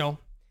like, the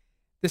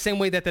same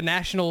way that the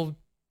national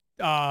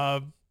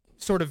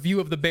sort of view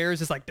of the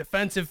Bears is like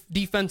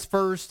defense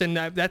first. And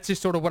that's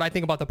just sort of what I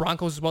think about the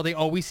Broncos as well. They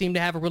always seem to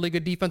have a really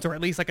good defense, or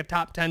at least like a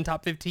top 10,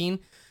 top 15.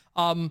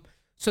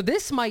 So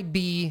this might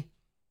be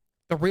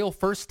the real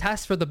first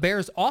test for the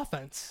Bears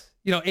offense,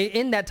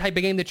 in that type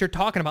of game that you're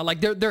talking about.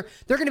 Like they're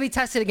going to be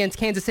tested against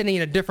Kansas City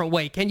in a different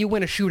way. Can you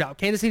win a shootout?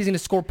 Kansas City's going to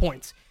score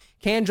points.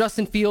 Can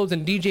Justin Fields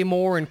and DJ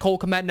Moore and Cole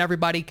Kmet and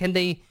everybody, can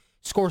they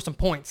score some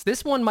points?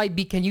 This one might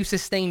be, can you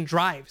sustain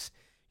drives?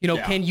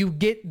 Can you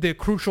get the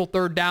crucial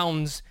third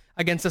downs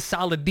against a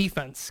solid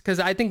defense? Because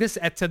I think this,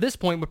 to this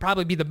point, would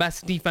probably be the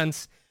best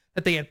defense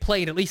that they had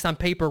played, at least on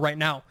paper right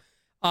now.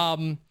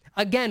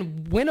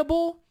 Again,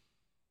 winnable,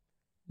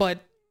 but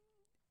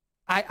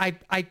I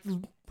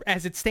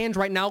as it stands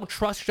right now,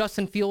 trust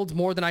Justin Fields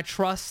more than I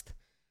trust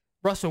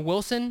Russell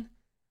Wilson.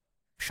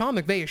 Sean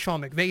McVay is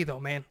Sean McVay,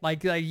 though, man.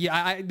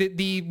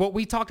 What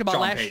we talked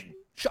about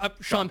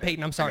Sean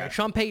Payton. I'm sorry. Okay.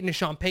 Sean Payton is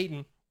Sean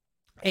Payton.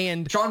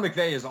 And Sean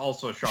McVay is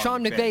also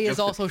Sean McVay. McVay is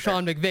also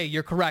Sean McVay.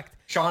 You're correct.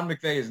 Sean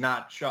McVay is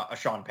not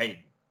Sean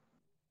Payton.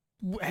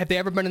 Have they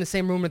ever been in the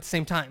same room at the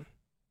same time?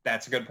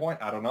 That's a good point.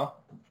 I don't know.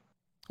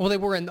 Well, they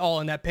were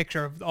all in that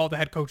picture of all the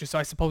head coaches, so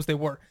I suppose they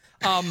were.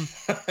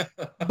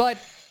 But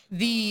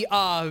the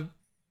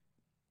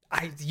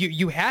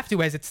you have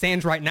to, as it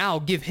stands right now,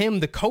 give him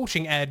the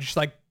coaching edge,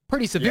 like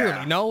pretty severely.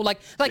 Yeah. No, like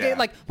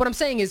what I'm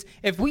saying is,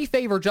 if we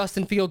favor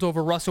Justin Fields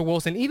over Russell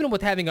Wilson, even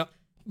with having a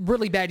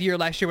really bad year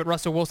last year with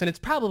Russell Wilson, it's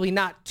probably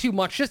not too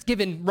much, just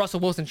given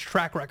Russell Wilson's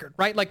track record,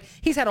 right? Like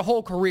he's had a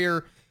whole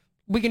career.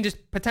 We can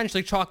just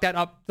potentially chalk that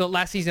up, the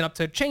last season, up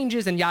to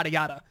changes and yada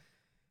yada.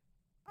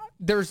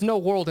 There's no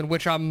world in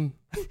which I'm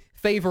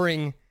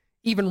favoring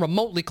even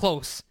remotely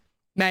close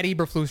Matt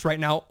Eberflus right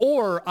now,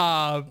 or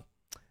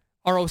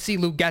ROC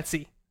Luke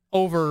Getsy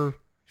over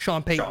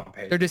Sean Payton.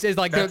 There just is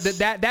like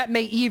that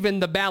may even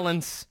the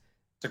balance,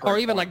 or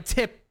even point. Like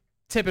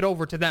tip it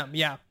over to them.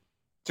 Yeah.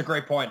 It's a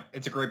great point.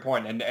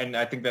 And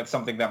I think that's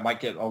something that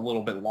might get a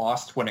little bit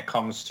lost when it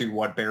comes to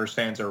what Bears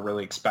fans are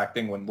really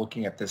expecting when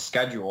looking at this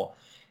schedule.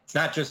 It's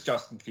not just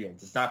Justin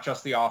Fields. It's not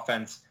just the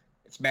offense.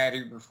 It's Matt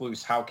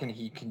Eberflus. How can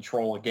he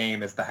control a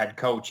game as the head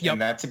coach? Yep.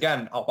 And that's,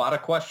 again, a lot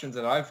of questions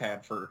that I've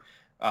had for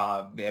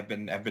they have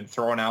been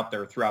thrown out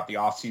there throughout the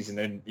offseason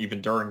and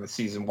even during the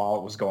season while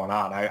it was going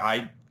on.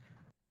 A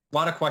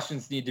lot of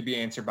questions need to be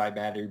answered by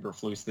Matt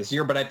Eberflus this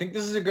year, but I think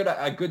this is a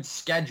good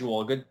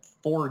schedule, a good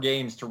 4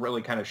 games to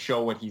really kind of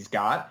show what he's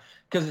got,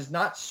 because it's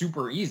not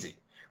super easy,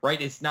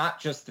 right? It's not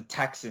just the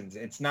Texans.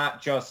 It's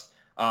not just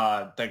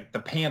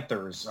the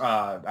Panthers.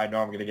 I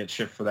know I'm going to get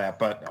shit for that,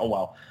 but oh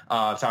well.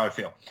 That's how I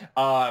feel.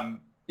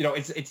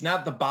 It's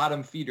not the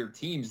bottom feeder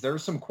teams.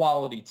 There's some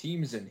quality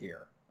teams in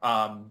here.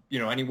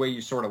 Any way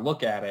you sort of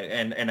look at it.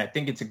 And I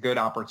think it's a good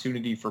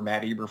opportunity for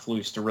Matt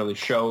Eberflus to really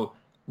show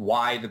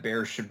why the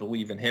Bears should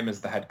believe in him as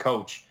the head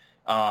coach.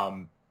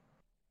 Part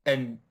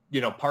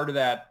of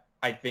that,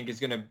 I think, is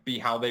going to be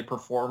how they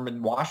perform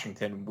in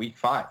Washington in Week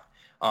 5.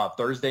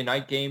 Thursday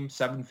night game,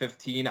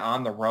 7:15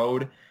 on the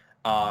road.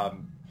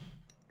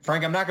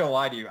 Frank, I'm not going to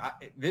lie to you.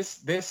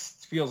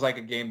 This feels like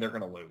a game they're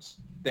going to lose.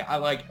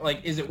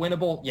 Is it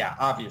winnable? Yeah,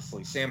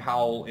 obviously. Sam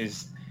Howell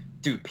is...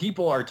 Dude,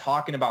 people are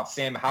talking about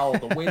Sam Howell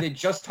the way they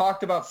just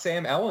talked about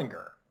Sam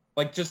Ehlinger.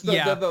 Like, just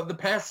the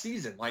past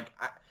season. Like,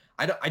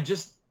 I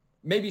just...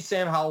 Maybe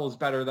Sam Howell is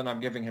better than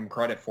I'm giving him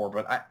credit for,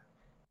 but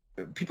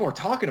people are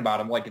talking about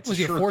him like it's a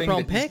sure thing. Was he a 4th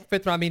round pick?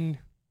 5th round? I mean...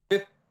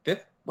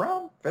 Fifth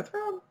round?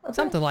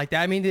 Something like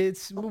that. I mean,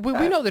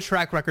 we know the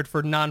track record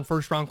for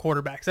non-first round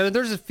quarterbacks.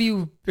 There's a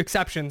few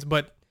exceptions,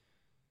 but...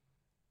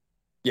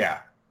 Yeah.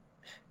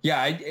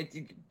 Yeah,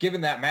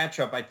 given that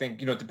matchup, I think,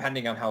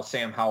 depending on how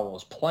Sam Howell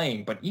is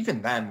playing, but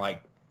even then,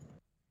 like,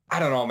 I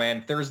don't know,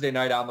 man, Thursday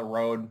night on the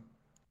road,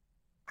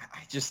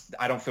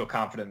 I don't feel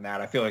confident in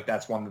that. I feel like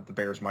that's one that the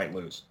Bears might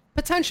lose.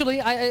 Potentially.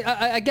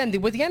 Again,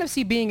 with the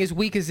NFC being as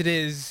weak as it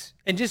is,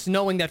 and just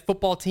knowing that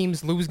football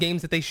teams lose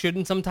games that they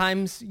shouldn't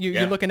sometimes,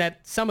 you're looking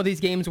at some of these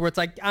games where it's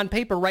like, on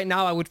paper right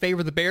now, I would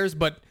favor the Bears,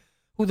 but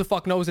who the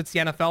fuck knows? It's the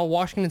NFL.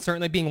 Washington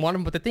certainly being one of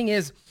them. But the thing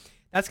is,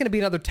 that's going to be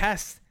another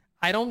test.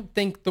 I don't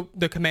think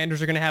the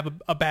Commanders are going to have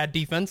a bad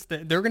defense.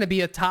 They're going to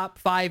be a top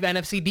 5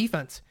 NFC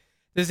defense.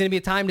 There's going to be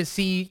a time to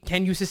see,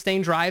 can you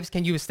sustain drives?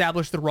 Can you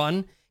establish the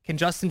run? Can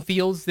Justin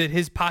Fields, that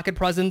his pocket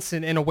presence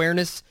and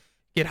awareness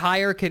get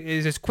higher?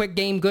 Is his quick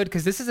game good?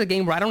 Because this is a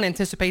game where I don't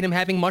anticipate him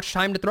having much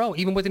time to throw,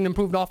 even with an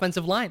improved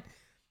offensive line.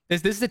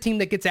 This is a team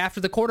that gets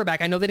after the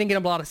quarterback. I know they didn't get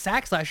him a lot of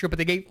sacks last year, but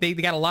they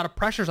got a lot of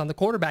pressures on the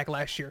quarterback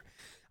last year.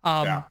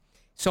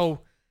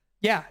 So,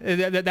 yeah,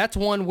 that's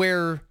one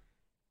where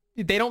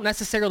they don't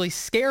necessarily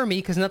scare me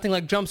because nothing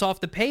like jumps off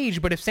the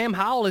page. But if Sam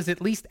Howell is at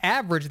least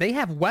average, they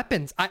have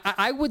weapons.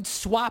 I would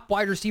swap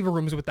wide receiver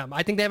rooms with them.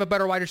 I think they have a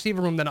better wide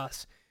receiver room than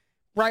us.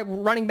 Right,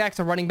 running backs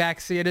are running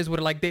backs. It is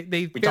what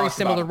they very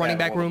similar running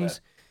back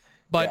rooms.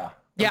 But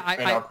in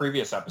our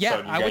previous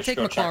episode, I would take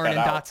McLaurin and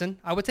Dotson.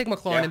 I would take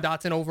McLaurin and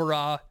Dotson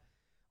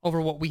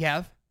over what we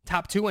have.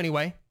 Top 2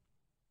 anyway.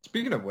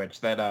 Speaking of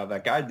which,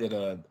 that guy did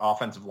an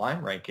offensive line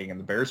ranking, and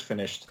the Bears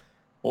finished,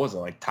 what was it,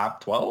 like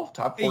top 12,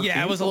 top 14?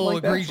 Yeah, it was a little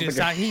egregious.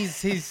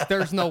 He's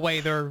there's no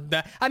way they're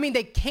that. I mean,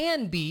 they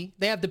can be.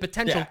 They have the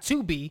potential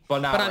to be.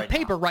 But on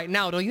paper right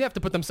now, you have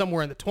to put them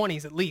somewhere in the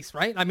 20s at least,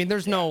 right? I mean,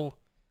 there's no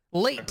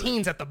late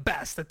teens at the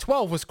best. The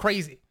 12 was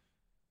crazy.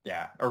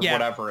 Yeah,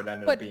 whatever it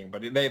ended up being.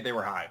 But they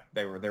were high.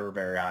 They were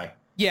very high.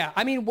 Yeah,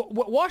 I mean,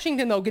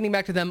 Washington, though, getting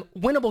back to them,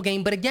 winnable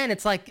game. But again,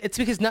 it's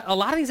because a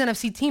lot of these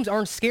NFC teams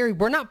aren't scary.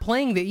 We're not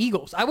playing the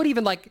Eagles. I would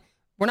even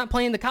we're not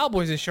playing the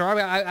Cowboys this year.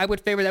 I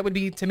would favor that would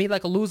be, to me,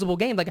 like a losable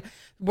game. Like,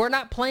 we're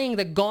not playing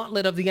the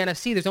gauntlet of the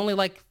NFC. There's only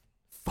like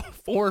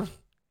 4,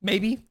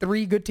 maybe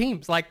 3 good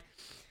teams.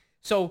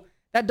 So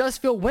that does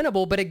feel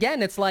winnable. But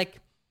again, it's like,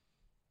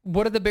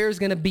 what are the Bears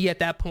going to be at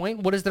that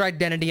point? What is their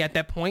identity at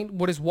that point?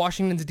 What is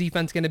Washington's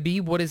defense going to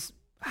be? What is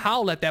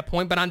Howell at that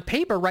point? But on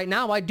paper right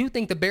now, I do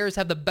think the Bears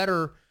have the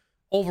better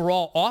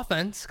overall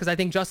offense because I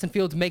think Justin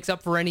Fields makes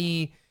up for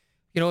any,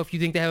 if you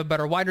think they have a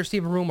better wide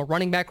receiver room, a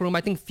running back room,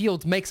 I think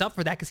Fields makes up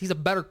for that because he's a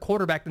better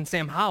quarterback than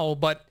Sam Howell.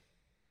 But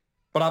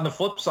on the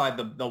flip side,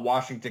 the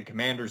Washington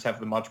Commanders have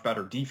the much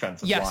better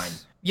defensive line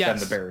than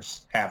the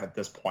Bears have at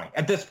this point.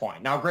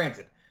 Now,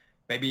 granted,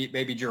 maybe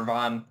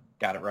Gervon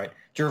got it right.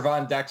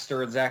 Gervon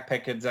Dexter and Zach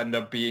Pickens end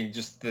up being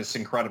just this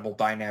incredible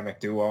dynamic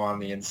duo on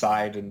the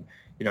inside, and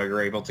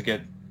you're able to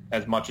get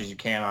as much as you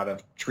can out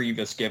of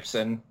Trevis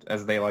Gibson,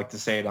 as they like to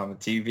say it on the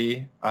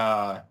TV.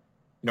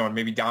 And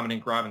maybe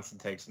Dominic Robinson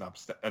takes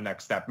a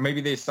next step.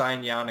 Maybe they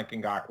sign Yannick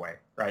Ngakoue,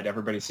 right?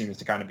 Everybody seems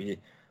to kind of be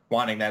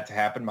wanting that to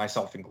happen,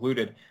 myself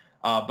included.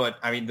 But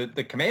I mean,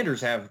 the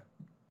Commanders have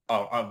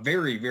a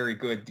very, very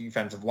good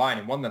defensive line,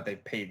 and one that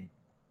they've paid,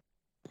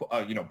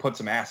 put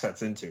some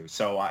assets into.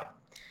 So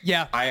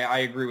I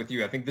agree with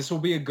you. I think this will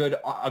be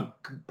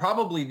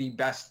probably the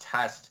best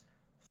test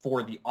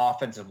for the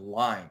offensive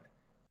line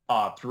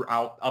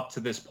throughout up to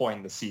this point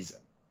in the season.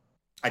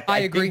 I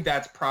agree. Think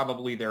that's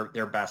probably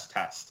their best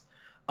test.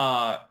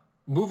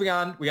 Moving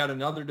on, we got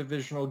another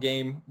divisional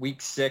game,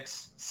 week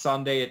 6,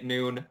 Sunday at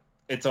noon.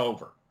 It's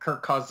over.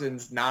 Kirk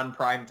Cousins,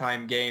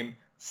 non-primetime game,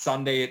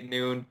 Sunday at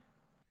noon.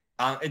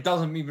 It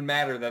doesn't even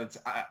matter that it's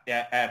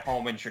at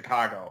home in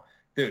Chicago.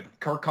 Dude,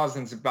 Kirk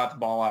Cousins is about to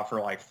ball out for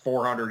like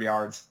 400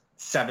 yards,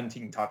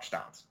 17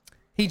 touchdowns.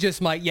 He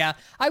just might, yeah.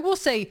 I will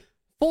say,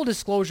 full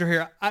disclosure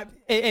here,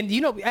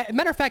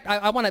 matter of fact,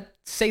 I want to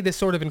say this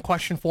sort of in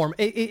question form.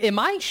 Am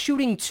I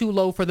shooting too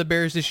low for the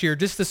Bears this year,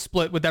 just to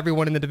split with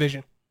everyone in the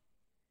division?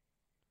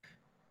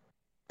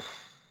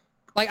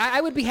 Like,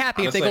 I would be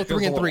happy if they go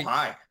 3-3.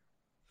 High.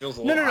 Feels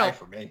a little high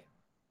for me.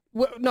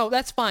 No,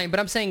 that's fine. But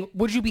I'm saying,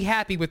 would you be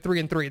happy with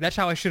 3-3? That's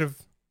how I should have.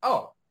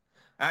 Oh,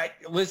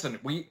 listen,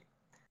 we've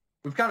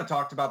kind of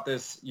talked about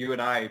this, you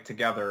and I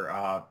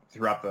together,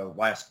 throughout the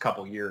last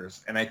couple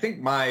years. And I think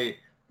my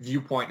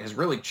viewpoint has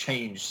really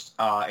changed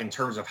in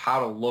terms of how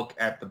to look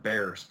at the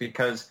Bears,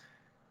 because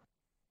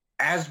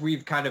as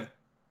we've kind of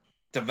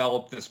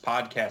developed this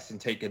podcast and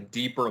taken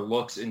deeper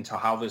looks into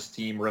how this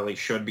team really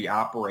should be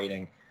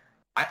operating,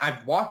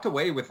 I've walked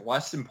away with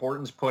less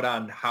importance put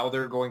on how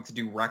they're going to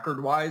do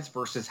record-wise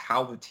versus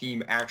how the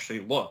team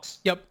actually looks.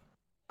 Yep.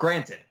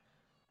 Granted,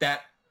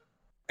 that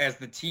as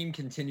the team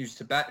continues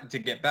to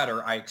get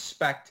better, I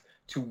expect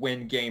to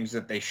win games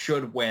that they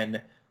should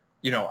win.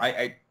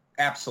 I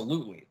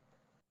absolutely.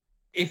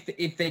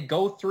 If they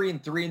go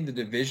 3-3 in the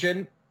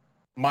division,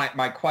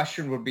 my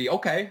question would be,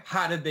 okay,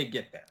 how did they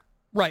get there?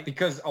 Right.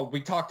 Because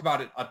we talked about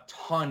it a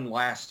ton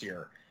last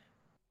year.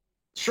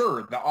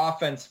 Sure, the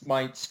offense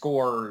might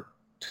score,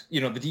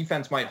 the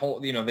defense might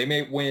hold, they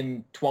may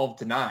win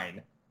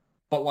 12-9,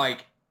 but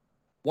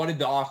what did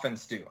the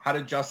offense do? How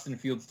did Justin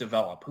Fields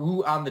develop?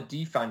 Who on the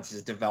defense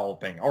is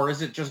developing? Or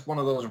is it just one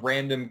of those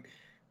random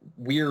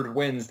weird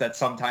wins that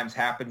sometimes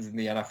happens in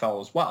the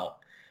NFL as well?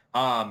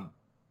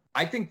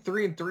 I think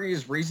 3-3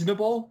 is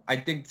reasonable. I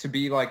think to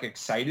be like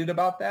excited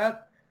about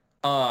that.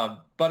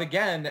 But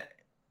again,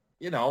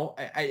 you know,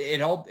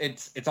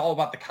 it's all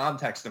about the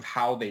context of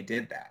how they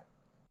did that.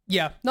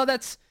 Yeah, no,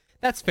 that's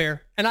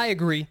fair, and I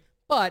agree.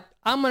 But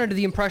I'm under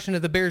the impression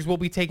that the Bears will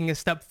be taking a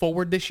step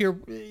forward this year.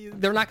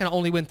 They're not going to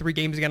only win 3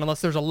 games again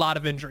unless there's a lot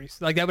of injuries.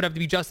 Like that would have to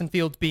be Justin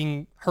Fields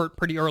being hurt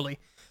pretty early.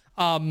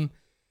 And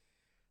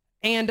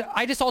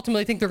I just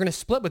ultimately think they're going to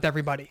split with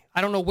everybody. I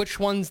don't know which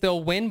ones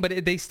they'll win,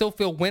 but they still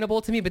feel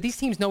winnable to me. But these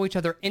teams know each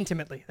other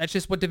intimately. That's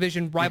just what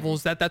division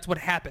rivals, that's what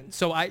happens.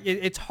 So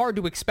it's hard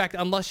to expect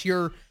unless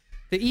you're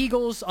the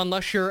Eagles,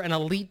 unless you're an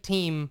elite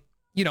team,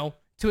 you know,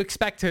 to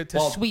expect to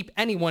sweep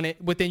anyone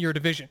within your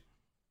division.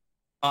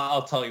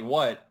 I'll tell you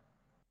what,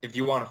 if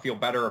you want to feel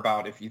better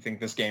about if you think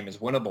this game is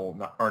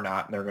winnable or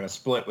not, and they're going to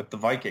split with the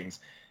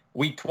Vikings,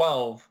 Week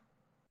 12,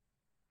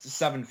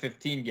 it's a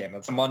 7:15 game.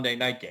 That's a Monday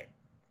night game.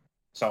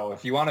 So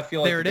if you want to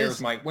feel like the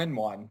Bears might win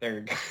one, there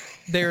you go.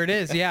 There it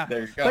is, yeah.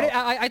 There you go. But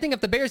I think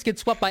if the Bears get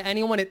swept by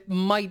anyone, it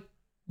might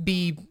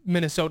be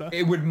Minnesota.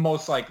 It would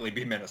most likely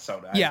be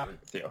Minnesota. I agree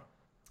with you.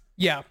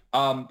 Yeah.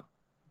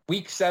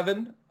 Week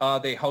 7,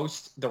 they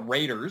host the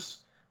Raiders.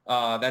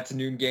 That's a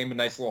noon game, a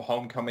nice little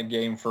homecoming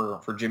game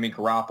for Jimmy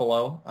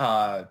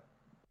Garoppolo.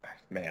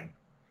 Man,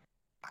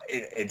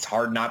 it's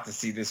hard not to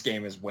see this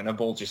game as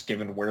winnable, just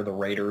given where the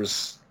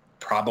Raiders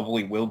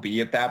probably will be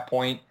at that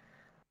point.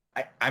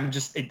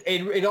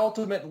 It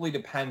ultimately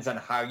depends on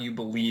how you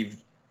believe,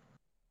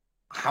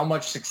 how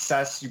much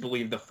success you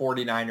believe the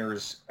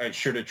 49ers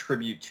should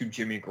attribute to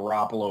Jimmy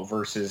Garoppolo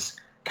versus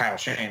Kyle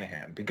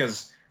Shanahan.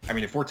 Because, I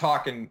mean, if we're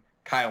talking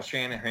Kyle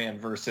Shanahan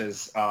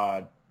versus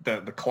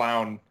the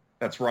clown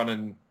that's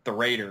running the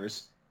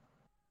Raiders,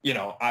 you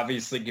know,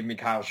 obviously give me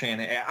Kyle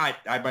Shanahan.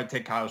 I might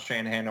take Kyle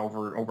Shanahan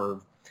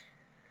over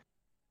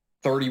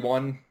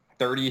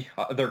 30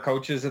 other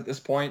coaches at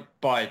this point,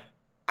 but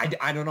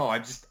I don't know.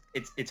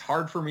 It's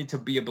hard for me to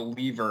be a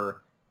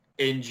believer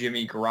in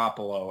Jimmy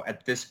Garoppolo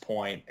at this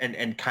point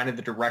and kind of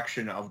the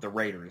direction of the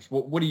Raiders.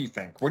 What do you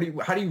think?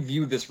 How do you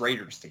view this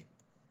Raiders team?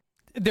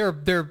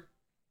 They're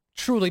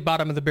truly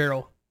bottom of the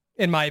barrel,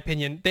 in my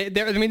opinion.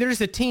 They're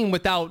just a team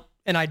without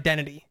an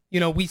identity. You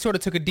know, we sort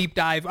of took a deep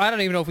dive. I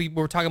don't even know if we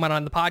were talking about it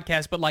on the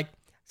podcast, but like,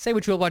 say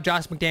what you will about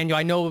Josh McDaniel.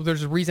 I know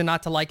there's a reason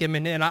not to like him,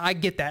 and I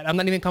get that. I'm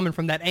not even coming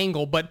from that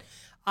angle, but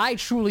I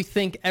truly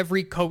think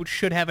every coach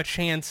should have a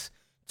chance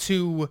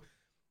to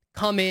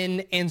come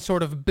in and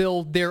sort of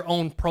build their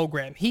own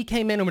program. He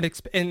came in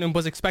and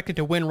was expected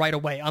to win right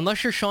away.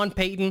 Unless you're Sean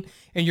Payton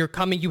and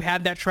you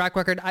have that track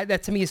record,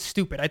 that to me is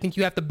stupid. I think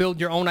you have to build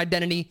your own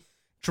identity,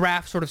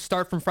 draft, sort of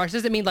start from fresh.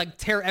 Doesn't mean like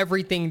tear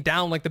everything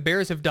down like the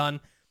Bears have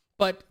done,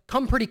 but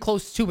come pretty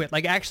close to it.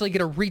 Like actually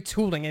get a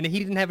retooling, and he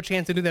didn't have a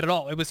chance to do that at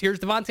all. It was, here's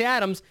Devontae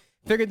Adams,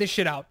 figured this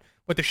shit out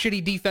with a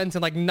shitty defense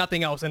and like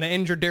nothing else, and an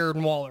injured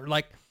Darren Waller.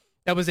 Like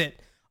that was it.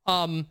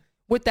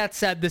 With that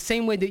said, the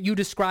same way that you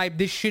described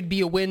this should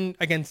be a win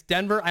against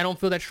Denver, I don't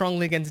feel that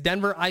strongly against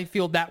Denver. I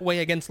feel that way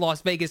against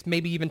Las Vegas,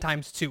 maybe even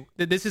times 2.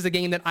 That this is a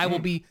game that I will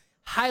be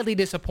highly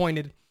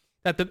disappointed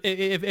that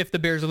if the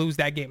Bears lose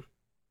that game.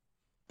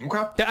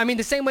 Okay. I mean,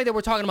 the same way that we're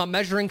talking about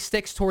measuring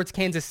sticks towards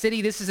Kansas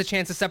City, this is a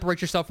chance to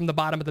separate yourself from the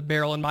bottom of the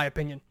barrel, in my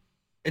opinion.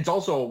 It's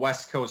also a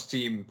West Coast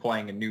team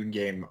playing a noon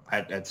game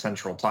at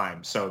Central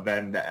Time. So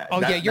then,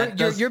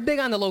 you're big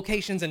on the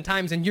locations and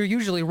times, and you're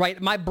usually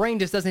right. My brain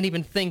just doesn't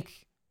even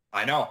think.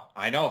 I know,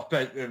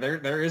 but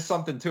there is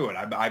something to it.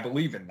 I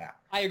believe in that.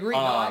 I agree.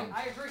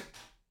 I agree.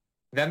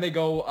 Then they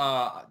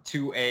go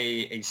to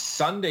a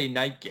Sunday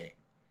night game,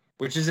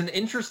 which is an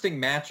interesting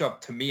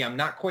matchup to me. I'm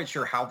not quite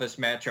sure how this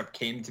matchup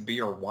came to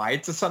be or why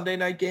it's a Sunday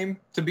night game,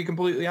 to be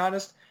completely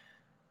honest.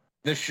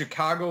 The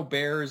Chicago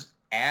Bears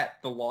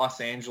at the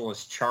Los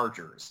Angeles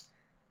Chargers.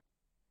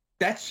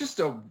 That's just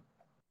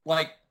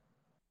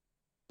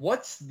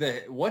what's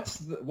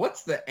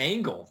the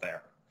angle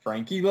there,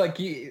 Frankie? Like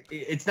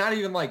it's not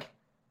even like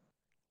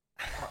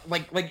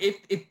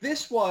if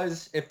this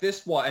was,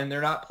 and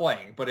they're not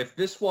playing, but if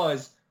this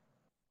was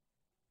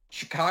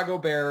Chicago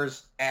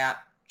Bears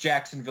at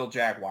Jacksonville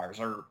Jaguars,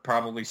 or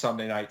probably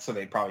Sunday night, so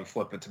they'd probably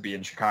flip it to be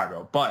in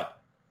Chicago, but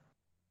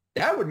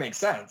that would make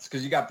sense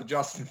because you got the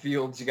Justin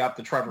Fields, you got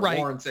the Trevor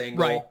Lawrence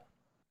angle. Right.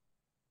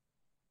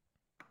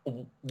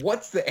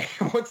 What's the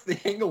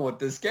angle with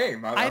this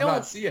game? I'm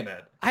not seeing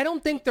it. I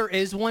don't think there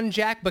is one,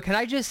 Jack, but can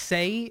I just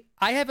say,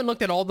 I haven't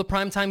looked at all the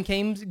primetime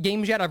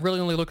games yet. I've really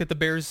only looked at the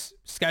Bears'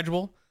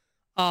 schedule.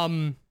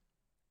 I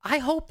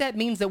hope that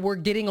means that we're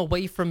getting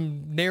away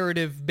from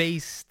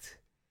narrative-based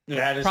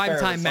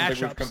primetime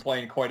matchups. We've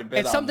complained quite a bit.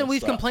 It's something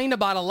we've complained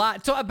about a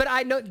lot. So, but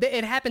I know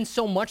it happens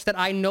so much that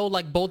I know,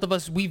 like both of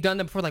us, we've done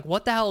them before. Like,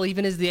 what the hell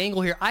even is the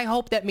angle here? I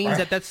hope that means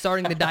that that's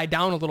starting to die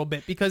down a little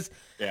bit, because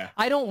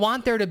I don't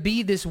want there to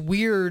be this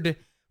weird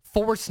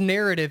forced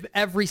narrative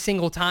every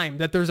single time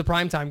that there's a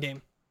primetime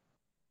game.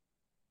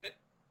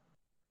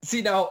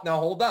 See, now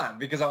hold on,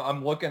 because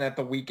I'm looking at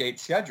the Week 8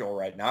 schedule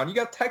right now, and you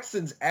got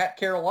Texans at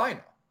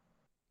Carolina.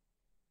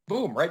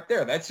 Boom, right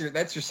there. That's your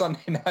Sunday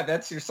night.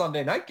 That's your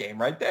Sunday night game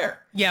right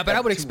there. Yeah, but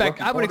I would expect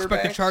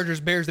the Chargers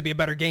Bears to be a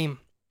better game.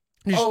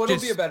 It'll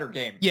be a better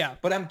game. Yeah,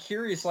 but I'm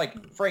curious,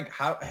 like, Frank,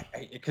 how?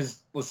 Because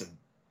listen,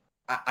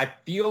 I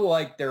feel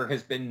like there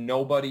has been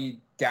nobody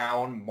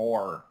down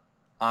more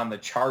on the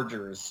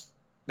Chargers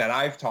that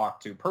I've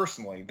talked to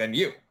personally than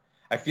you.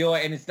 I feel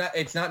like, and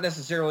it's not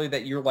necessarily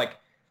that you're like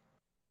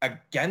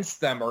against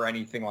them or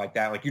anything like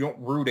that. Like, you don't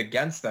root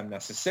against them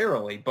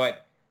necessarily,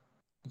 but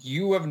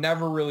you have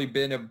never really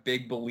been a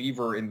big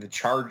believer in the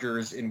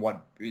Chargers, in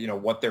what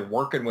they're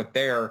working with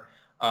there.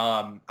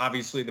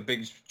 Obviously the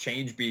big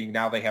change being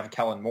now they have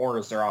Kellen Moore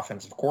as their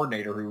offensive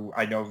coordinator, who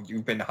I know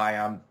you've been high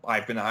on.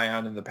 I've been high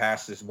on in the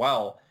past as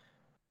well.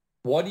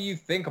 What do you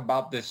think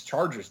about this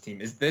Chargers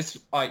team? Is this,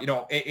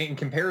 in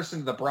comparison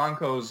to the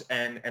Broncos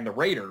and the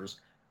Raiders,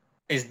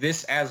 is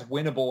this as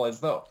winnable as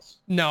those?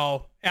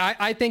 No,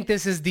 I think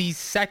this is the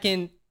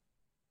second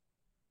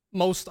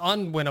most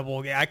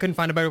unwinnable. Yeah, I couldn't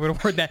find a better way to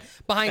word that,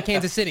 behind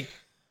Kansas City.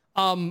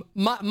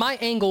 My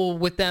angle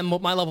with them,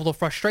 my level of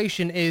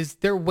frustration is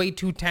they're way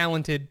too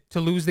talented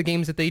to lose the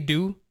games that they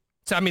do.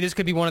 So, I mean, this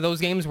could be one of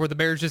those games where the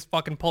Bears just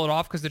fucking pull it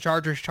off because the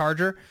Chargers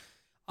charger.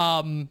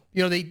 All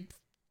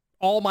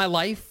my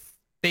life,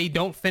 they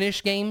don't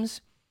finish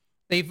games.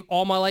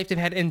 All my life, they've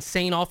had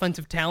insane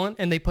offensive talent,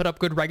 and they put up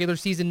good regular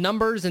season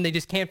numbers, and they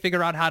just can't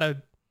figure out how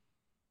to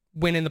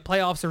win in the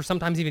playoffs, or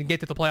sometimes even get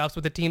to the playoffs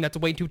with a team that's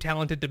way too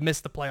talented to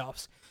miss the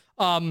playoffs.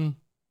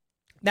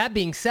 That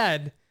being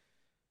said,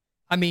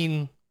 I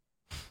mean,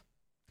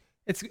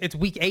 it's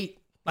week 8.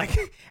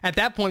 Like, at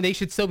that point, they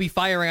should still be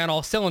firing on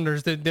all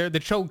cylinders.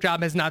 The choke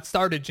job has not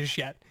started just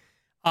yet.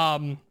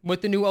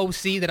 With the new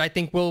OC that I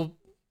think will,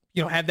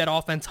 have that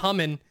offense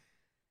humming.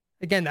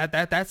 Again,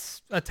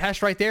 that's a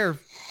test right there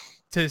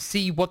to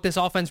see what this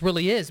offense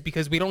really is,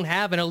 because we don't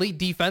have an elite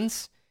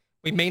defense.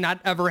 We may not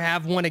ever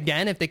have one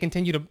again if they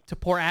continue to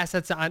pour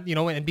assets on,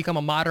 and become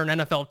a modern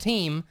NFL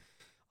team.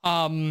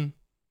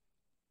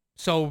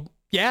 So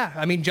yeah,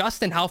 I mean,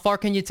 Justin, how far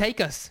can you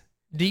take us?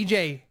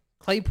 DJ,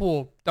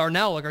 Claypool,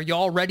 Darnell, like, are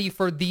y'all ready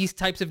for these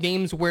types of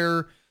games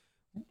where,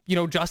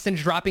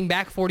 Justin's dropping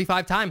back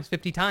 45 times,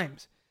 50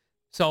 times?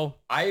 So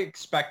I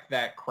expect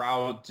that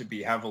crowd to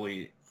be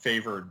heavily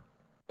favored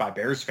by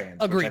Bears fans,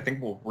 Agreed. Which I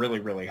think will really,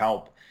 really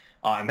help.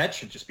 And that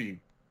should just be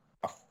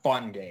a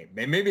fun game.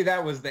 Maybe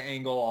that was the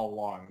angle all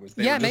along, was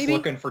they were just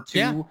looking for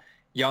two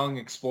young,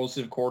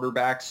 explosive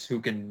quarterbacks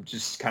who can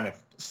just kind of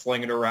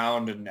sling it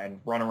around and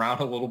run around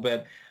a little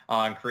bit,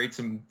 and create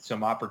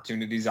some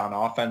opportunities on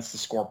offense to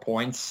score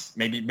points.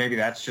 Maybe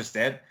that's just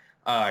it.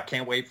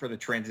 Can't wait for the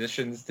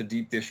transitions to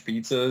deep dish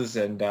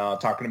pizzas and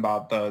talking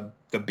about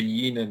the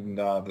Bean and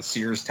the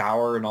Sears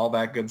Tower and all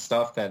that good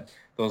stuff that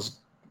those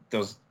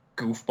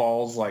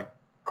goofballs like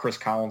Chris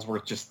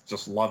Collinsworth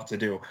just love to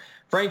do.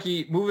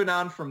 Frankie, moving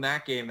on from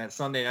that game, that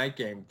Sunday night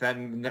game,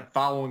 then the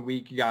following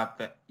week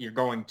you're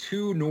going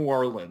to New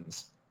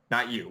Orleans.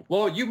 Not you.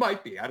 Well, you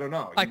might be. I don't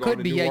know. I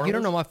could be. Yeah, you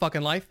don't know my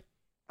fucking life.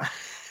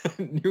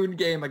 Noon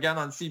game again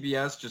on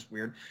CBS. Just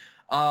weird.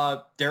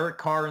 Derek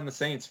Carr and the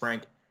Saints,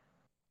 Frank.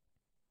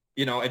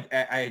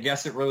 I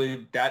guess it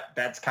really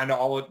that's kind of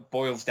all it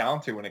boils down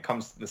to when it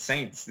comes to the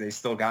Saints. They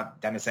still got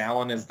Dennis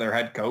Allen as their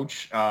head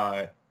coach.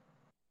 I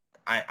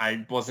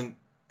wasn't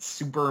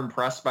super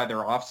impressed by their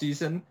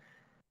offseason.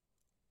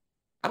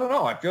 I don't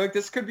know. I feel like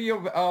this could be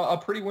a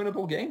pretty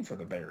winnable game for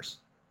the Bears.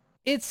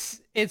 It's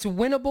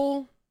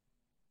winnable,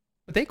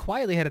 but they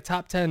quietly had a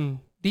top 10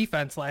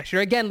 defense last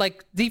year. Again,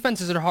 like,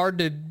 defenses are hard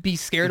to be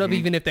scared of,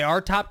 even if they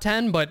are top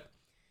 10, but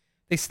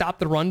they stopped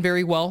the run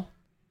very well.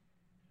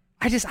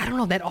 I don't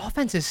know. That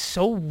offense is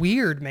so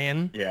weird,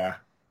 man. Yeah.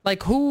 Like,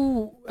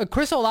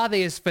 Chris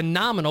Olave is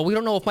phenomenal. We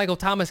don't know if Michael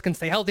Thomas can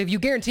stay healthy. If you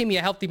guarantee me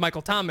a healthy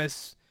Michael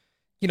Thomas,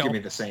 give me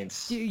the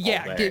Saints.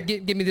 Yeah,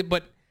 give me the,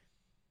 but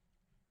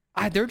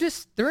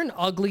they're an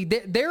ugly,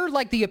 they're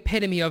like the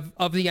epitome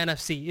of the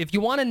NFC. If you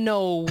want to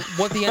know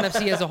what the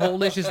NFC as a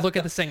whole is, just look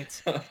at the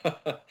Saints.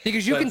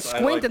 Because you can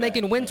squint and they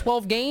can win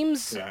 12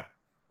 games,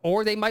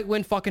 or they might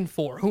win fucking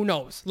 4. Who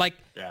knows? Like,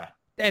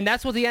 and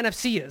that's what the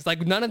NFC is.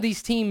 Like, none of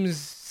these teams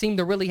seem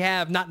to really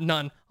have, not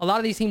none, a lot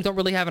of these teams don't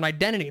really have an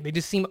identity. They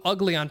just seem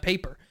ugly on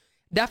paper.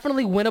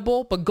 Definitely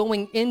winnable, but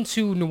going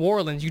into New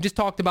Orleans, you just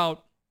talked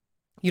about,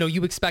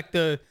 you expect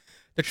the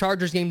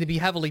Chargers game to be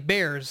heavily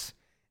Bears.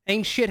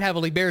 Ain't shit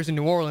heavily Bears in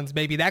New Orleans,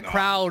 baby. That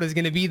crowd is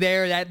going to be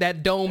there.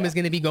 That dome is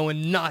going to be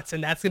going nuts.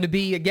 And that's going to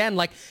be, again,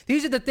 like,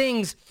 these are the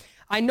things.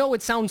 I know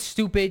it sounds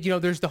stupid.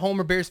 There's the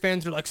Homer Bears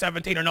fans who are like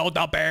 17-0,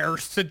 the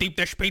Bears, the deep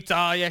dish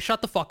pizza. Yeah,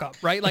 shut the fuck up,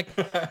 right? Like,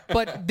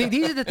 but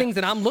these are the things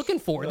that I'm looking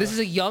for. This is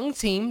a young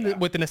team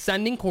with an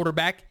ascending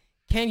quarterback.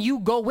 Can you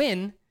go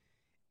in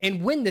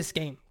and win this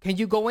game? Can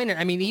you go in? And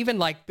I mean, even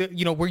like,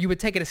 where you would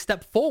take it a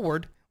step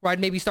forward, where I'd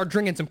maybe start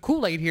drinking some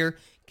Kool-Aid here.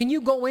 Can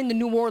you go into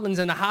New Orleans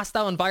in a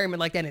hostile environment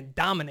like that and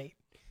dominate,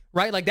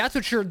 right? Like, that's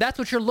what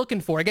you're looking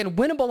for. Again,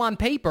 winnable on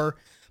paper,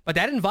 but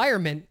that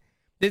environment,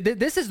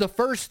 This is the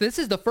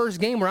first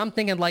game where I'm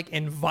thinking like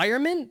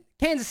environment.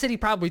 Kansas City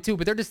probably too,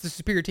 but they're just the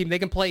superior team. They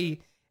can play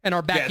in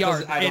our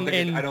backyard. I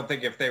don't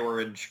think if they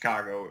were in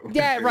Chicago, it would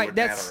matter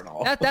at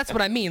all. That's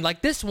what I mean.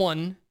 Like this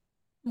one,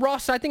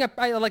 roster. I think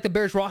I like the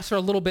Bears roster a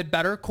little bit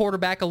better.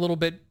 Quarterback a little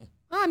bit,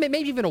 maybe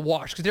even a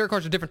wash because Derek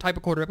Carr's a different type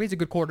of quarterback. He's a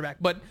good quarterback,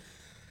 but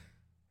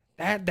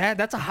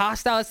that's a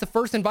hostile. It's the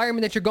first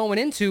environment that you're going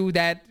into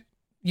that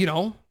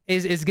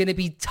is going to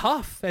be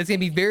tough. It's going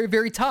to be very,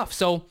 very tough.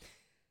 So.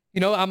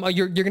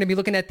 You're going to be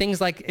looking at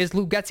things like, is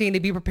Luke Getsy going to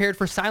be prepared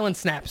for silent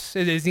snaps?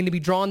 Is he going to be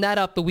drawing that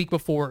up the week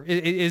before?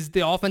 Is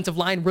the offensive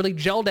line really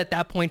gelled at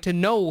that point to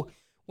know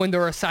when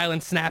there are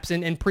silent snaps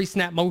and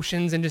pre-snap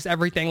motions and just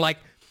everything? Like,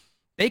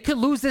 they could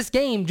lose this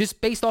game just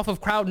based off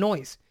of crowd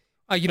noise,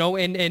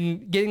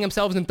 and getting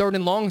themselves in 3rd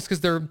and longs because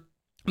they're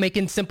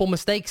making simple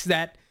mistakes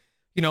that,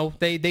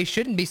 they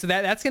shouldn't be. So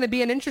that's going to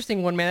be an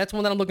interesting one, man. That's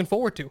one that I'm looking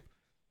forward to.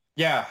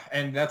 Yeah,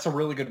 and that's a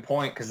really good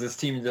point because this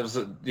team does,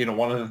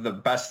 one of the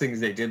best things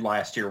they did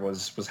last year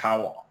was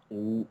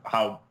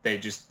how they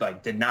just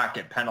did not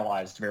get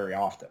penalized very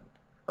often,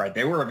 right?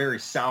 They were a very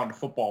sound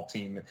football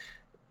team.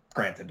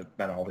 Granted,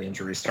 then all the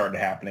injuries started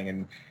happening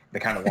and they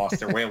kind of lost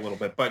their way a little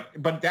bit.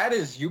 But that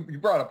is, you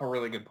brought up a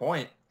really good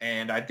point,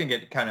 and I think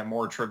it kind of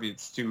more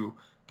attributes to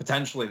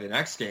potentially the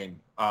next game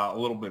a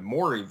little bit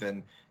more,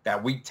 even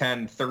that Week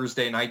 10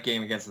 Thursday night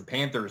game against the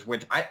Panthers,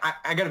 which I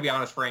got to be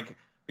honest, Frank.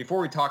 Before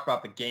we talk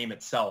about the game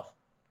itself,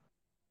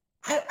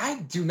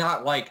 I do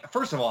not like,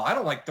 first of all, I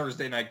don't like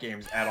Thursday night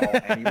games at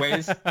all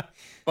anyways,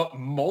 but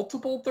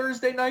multiple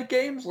Thursday night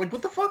games? Like,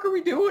 what the fuck are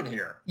we doing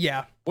here?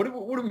 Yeah. What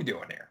are we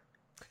doing here?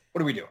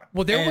 What are we doing?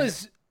 Well,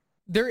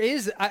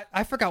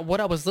 I forgot what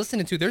I was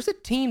listening to. There's a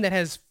team that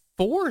has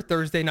 4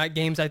 Thursday night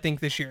games, I think,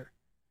 this year.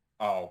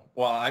 Oh,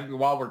 well,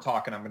 while we're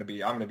talking, I'm gonna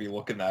be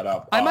looking that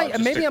up.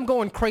 I'm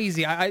going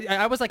crazy.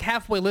 I was like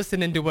halfway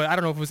listening to it. I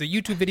don't know if it was a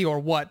YouTube video or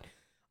what.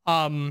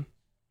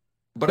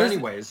 But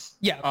anyways,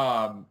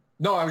 yeah.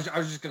 No, I was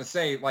just gonna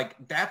say, like,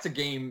 that's a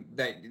game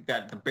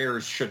that the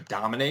Bears should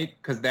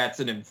dominate because that's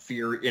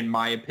in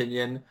my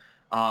opinion,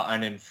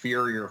 an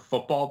inferior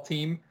football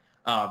team.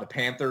 The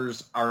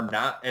Panthers are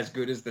not as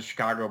good as the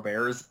Chicago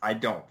Bears, I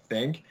don't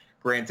think.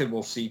 Granted,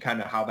 we'll see kind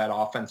of how that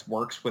offense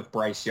works with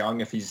Bryce Young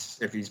if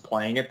he's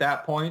playing at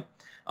that point,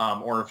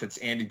 or if it's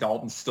Andy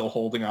Dalton still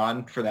holding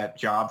on for that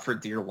job for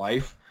dear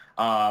life,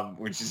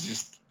 which is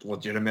just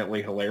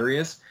legitimately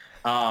hilarious.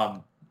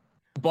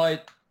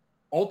 But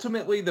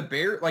ultimately, the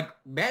Bears, like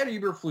Matt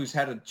Eberflus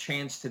had a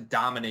chance to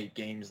dominate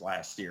games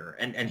last year,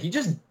 and he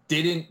just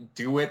didn't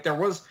do it.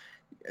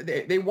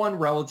 They won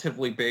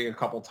relatively big a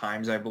couple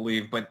times, I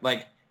believe, but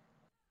like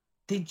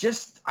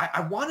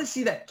I want to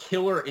see that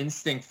killer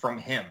instinct from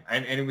him,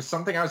 and it was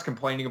something I was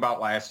complaining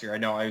about last year. I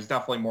know it was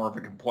definitely more of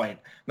a complaint.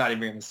 Not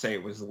even going to say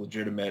it was a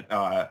legitimate,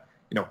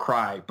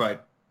 cry,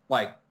 but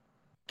like,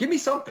 give me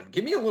something,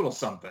 give me a little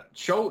something.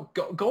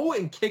 Go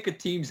and kick a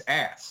team's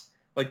ass.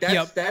 Like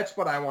that's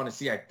what I want to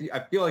see. I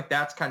feel like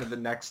that's kind of the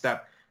next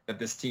step that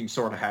this team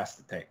sort of has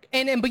to take.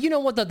 But you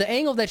know what, the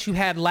angle that you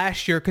had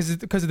last year because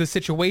of the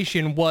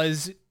situation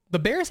was the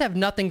Bears have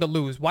nothing to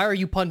lose. Why are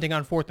you punting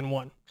on 4th and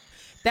 1?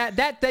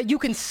 That you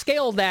can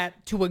scale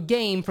that to a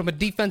game from a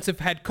defensive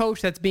head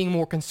coach that's being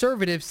more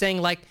conservative,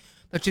 saying like,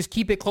 let's just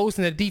keep it close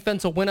and the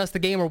defense will win us the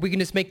game, or we can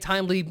just make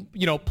timely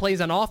plays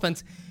on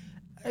offense.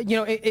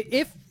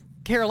 If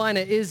Carolina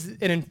is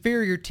an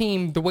inferior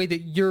team the way that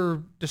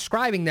you're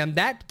describing them,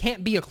 that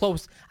can't be a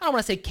close, I don't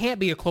want to say can't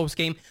be a close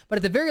game, but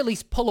at the very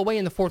least pull away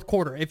in the 4th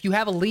quarter. If you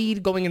have a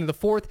lead going into the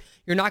 4th,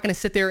 you're not going to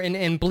sit there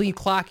and bleed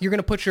clock. You're going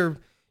to put your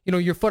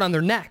foot on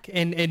their neck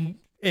and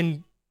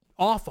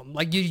off them.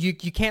 Like you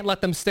can't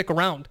let them stick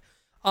around.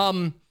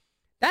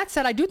 That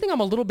said, I do think I'm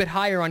a little bit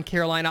higher on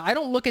Carolina. I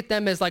don't look at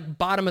them as like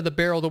bottom of the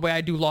barrel the way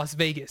I do Las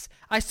Vegas.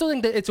 I still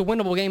think that it's a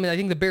winnable game, and I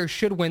think the Bears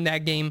should win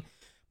that game,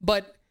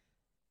 but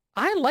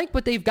I like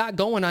what they've got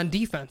going on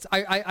defense.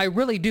 I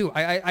really do.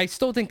 I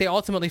still think they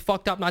ultimately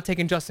fucked up not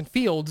taking Justin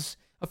Fields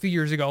a few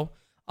years ago.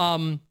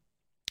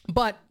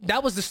 But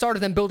that was the start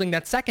of them building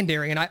that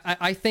secondary. And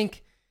I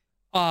think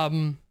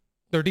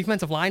their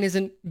defensive line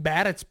isn't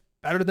bad. It's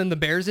better than the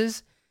Bears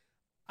is.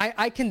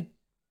 I can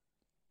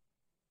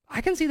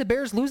see the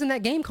Bears losing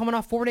that game coming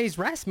off 4 days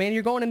rest, man.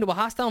 You're going into a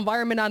hostile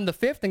environment on the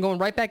 5th and going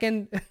right back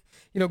in,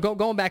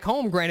 going back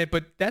home, granted,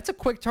 but that's a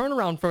quick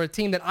turnaround for a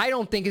team that I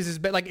don't think is as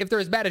bad. Like, if they're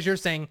as bad as you're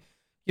saying,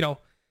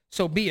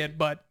 so be it.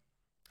 But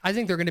I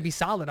think they're going to be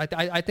solid.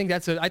 I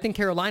think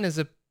Carolina's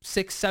a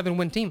 6-7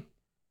 win team.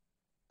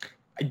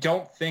 I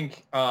don't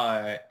think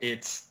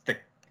it's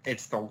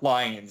the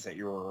Lions that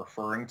you were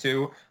referring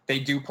to. They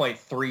do play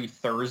 3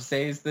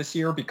 Thursdays this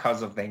year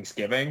because of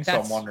Thanksgiving.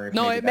 So I'm wondering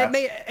if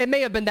it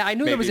may have been that. I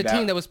knew there was a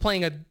team that was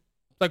playing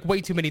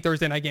way too many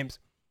Thursday night games.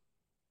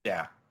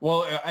 Yeah.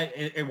 Well,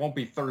 it won't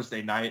be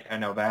Thursday night. I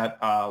know that.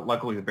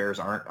 Luckily, the Bears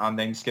aren't on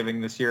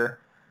Thanksgiving this year,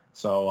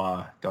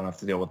 so don't have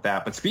to deal with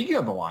that. But speaking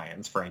of the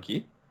Lions,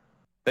 Frankie,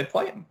 they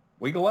play them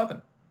Week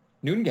 11,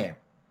 noon game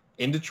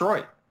in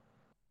Detroit.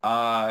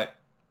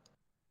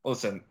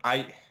 Listen,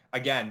 I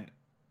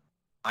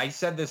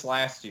said this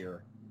last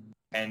year.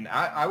 And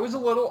I was a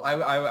little,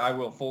 I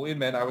will fully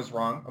admit I was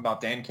wrong about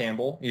Dan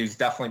Campbell. He's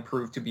definitely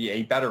proved to be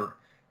a better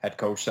head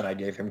coach than I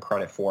gave him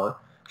credit for.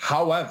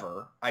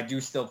 However, I do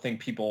still think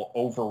people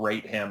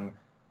overrate him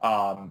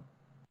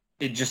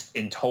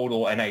in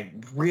total. And I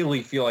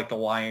really feel like the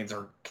Lions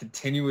are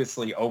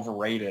continuously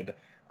overrated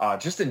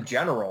just in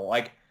general.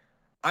 Like,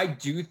 I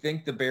do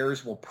think the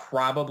Bears will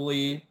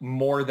probably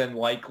more than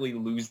likely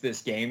lose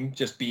this game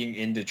just being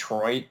in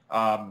Detroit.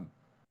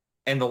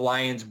 And the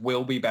Lions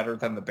will be better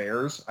than the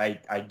Bears.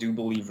 I do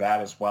believe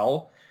that as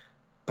well.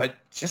 But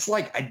just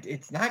like,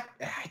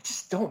 I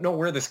just don't know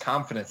where this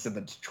confidence in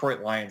the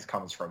Detroit Lions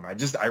comes from.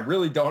 I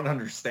really don't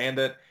understand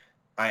it.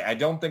 I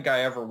don't think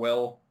I ever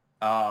will.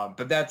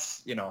 But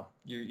that's,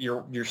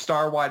 your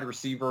star wide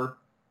receiver.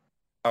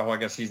 Oh, I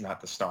guess he's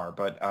not the star,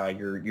 but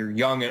your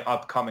young and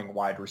upcoming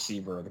wide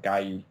receiver, the guy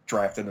you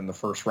drafted in the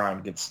first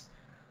round, gets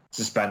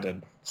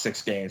suspended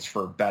 6 games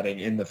for betting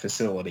in the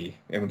facility,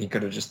 and when he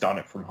could have just done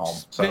it from home.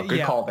 So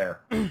good call there.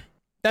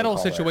 That whole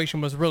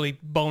situation was really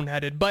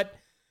boneheaded. But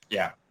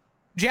yeah,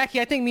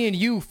 Jackie, I think me and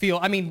you feel.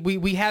 I mean,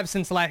 we have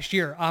since last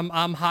year.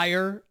 I'm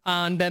higher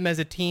on them as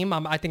a team.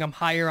 I think I'm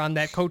higher on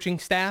that coaching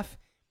staff.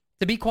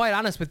 To be quite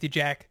honest with you,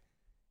 Jack,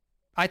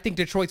 I think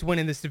Detroit's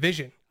winning this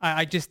division.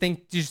 I just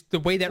think just the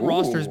way that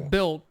roster's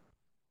built.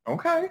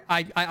 Okay.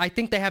 I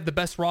think they have the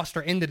best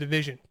roster in the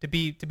division. To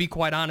be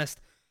quite honest.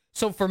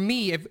 So for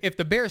me, if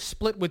the Bears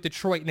split with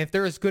Detroit, and if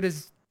they're as good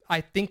as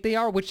I think they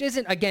are, which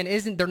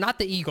they're not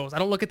the Eagles. I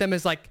don't look at them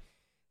as like,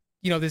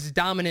 this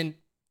dominant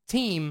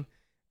team.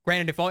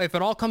 Granted, if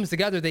it all comes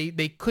together,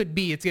 they could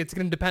be. It's going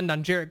to depend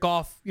on Jared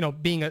Goff,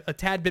 being a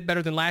tad bit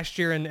better than last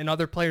year and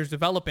other players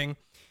developing.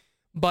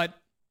 But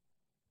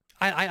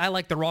I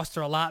like the roster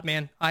a lot,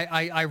 man.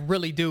 I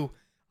really do.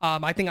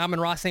 I think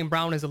Amon-Ra St.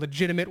 Brown is a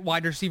legitimate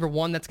wide receiver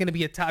one. That's going to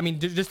be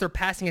just their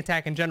passing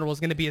attack in general is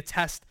going to be a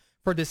test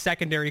for this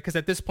secondary, because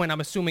at this point,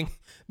 I'm assuming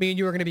me and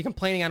you are going to be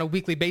complaining on a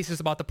weekly basis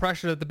about the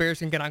pressure that the Bears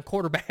can get on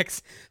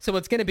quarterbacks. So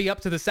it's going to be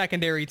up to the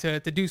secondary to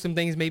do some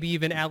things, maybe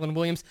even Alan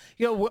Williams.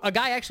 A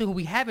guy actually who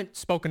we haven't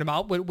spoken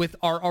about with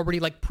our already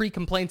like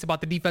pre-complaints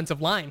about the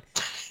defensive line.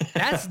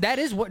 That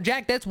is what,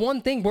 Jack, that's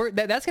one thing where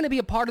that's going to be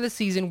a part of the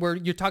season where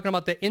you're talking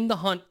about the in the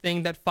hunt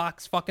thing that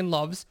Fox fucking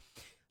loves.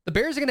 The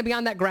Bears are going to be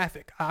on that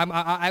graphic.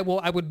 I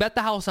would bet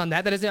the house on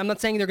that. That is, I'm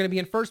not saying they're going to be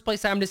in first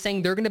place. I'm just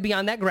saying they're going to be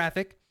on that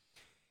graphic.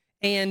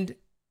 And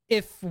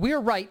if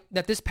we're right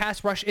that this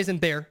pass rush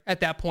isn't there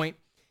at that point,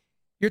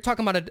 you're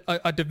talking about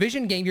a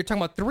division game. You're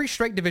talking about 3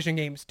 straight division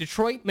games.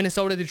 Detroit,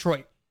 Minnesota,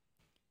 Detroit.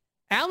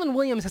 Alan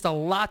Williams has a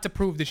lot to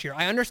prove this year.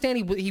 I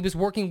understand he was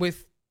working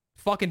with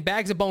fucking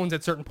bags of bones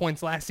at certain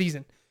points last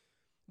season.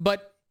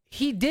 But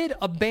he did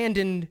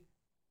abandon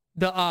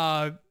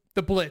the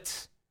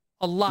blitz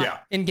a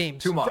lot in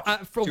games. Too much.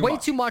 Way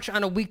too much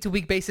on a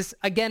week-to-week basis.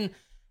 Again,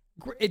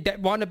 that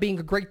wound up being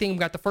a great thing. We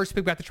got the first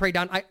pick, we got the trade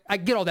down. I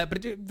get all that,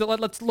 but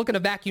let's look at a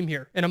vacuum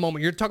here in a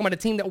moment. You're talking about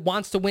a team that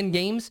wants to win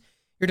games.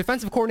 Your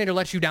defensive coordinator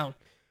lets you down.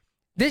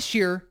 This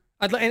year,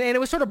 and it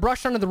was sort of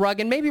brushed under the rug,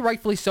 and maybe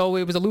rightfully so.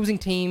 It was a losing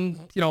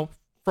team,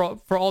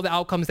 for all the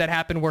outcomes that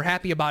happened. We're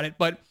happy about it,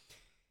 but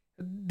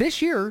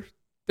this year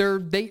they're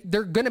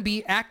going to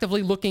be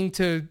actively looking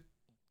to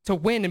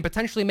win and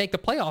potentially make the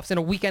playoffs in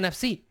a weak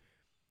NFC.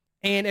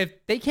 And if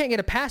they can't get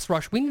a pass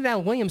rush, we need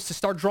Alan Williams to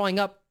start drawing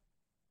up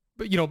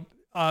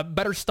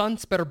better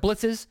stunts, better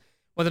blitzes,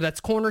 whether that's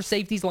corners,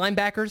 safeties,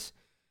 linebackers.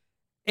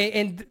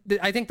 And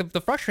I think the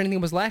frustrating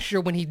thing was last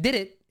year when he did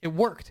it, it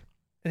worked.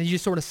 And he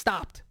just sort of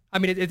stopped. I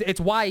mean, it's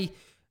why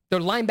the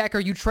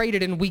linebacker you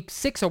traded in week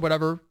 6 or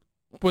whatever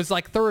was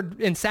like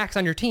 3rd in sacks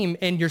on your team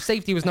and your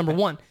safety was number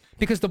 1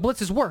 because the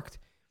blitzes worked.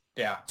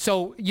 Yeah.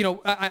 So,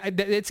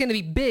 it's going to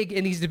be big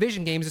in these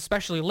division games,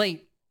 especially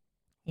late.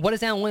 What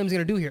is Alan Williams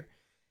going to do here?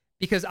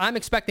 Because I'm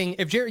expecting,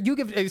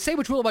 say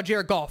what you will about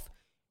Jared Goff,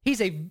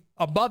 he's a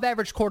above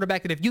average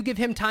quarterback that if you give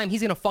him time,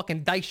 he's going to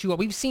fucking dice you up.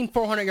 We've seen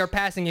 400-yard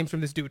passing games from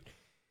this dude.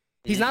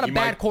 He's not a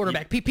bad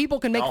quarterback. People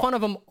can make fun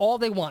of him all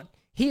they want.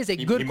 He is a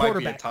good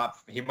quarterback.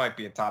 He might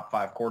be a top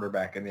 5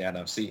 quarterback in the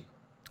NFC.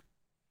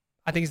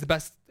 I think he's the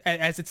best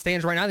as it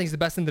stands right now. I think he's the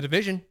best in the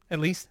division, at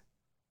least.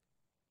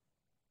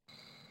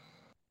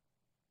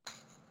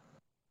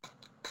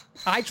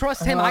 I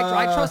trust him.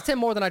 I trust him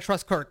more than I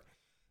trust Kirk.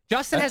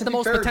 Justin has the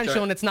most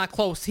potential, and it's not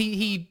close.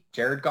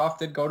 Jared Goff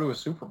did go to a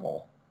Super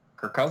Bowl.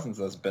 Kirk Cousins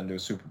has been to a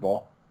Super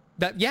Bowl.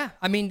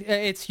 I mean,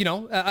 it's,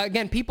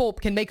 again, people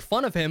can make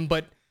fun of him,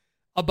 but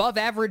above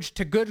average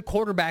to good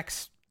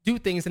quarterbacks do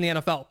things in the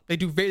NFL. They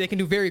can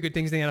do very good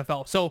things in the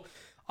NFL. So,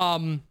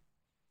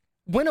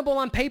 winnable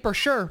on paper,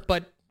 sure,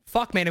 but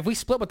fuck, man, if we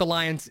split with the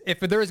Lions,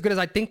 if they're as good as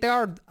I think they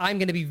are, I'm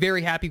going to be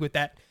very happy with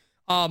that.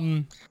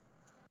 But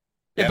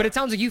it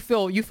sounds like you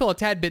feel a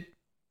tad bit,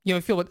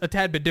 a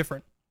tad bit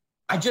different.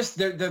 They're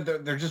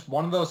just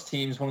one of those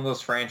teams, one of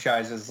those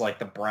franchises like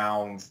the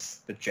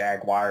Browns, the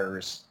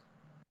Jaguars.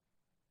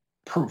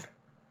 Prove it.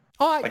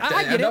 Oh,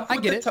 I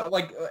get it.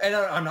 And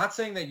I'm not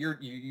saying that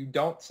you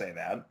don't say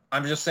that.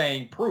 I'm just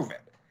saying prove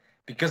it.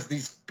 because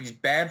these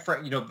bad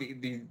friends,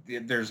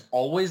 there's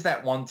always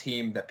that one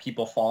team that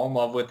people fall in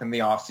love with in the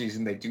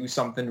offseason. They do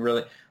something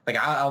really like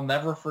I'll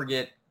never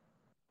forget.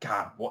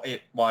 God, well,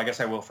 I guess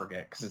I will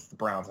forget because it's the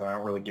Browns, and I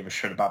don't really give a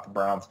shit about the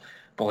Browns.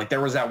 But like,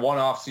 there was that one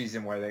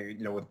offseason where they,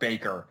 with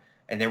Baker,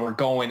 and they were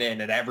going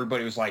in, and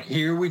everybody was like,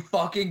 "Here we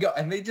fucking go,"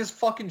 and they just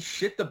fucking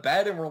shit the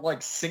bed, and were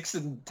like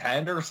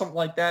 6-10 or something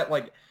like that.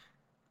 Like,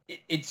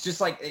 it's just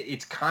like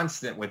it's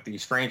constant with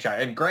these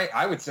franchise. And great,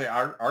 I would say,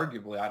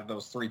 arguably, out of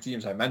those three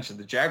teams I mentioned,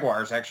 the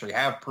Jaguars actually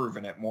have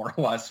proven it more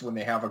or less when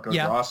they have a good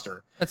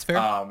roster. That's fair.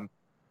 And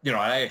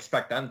I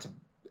expect them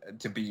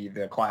to be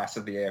the class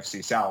of the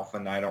AFC South,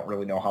 and I don't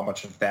really know how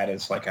much of that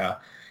is like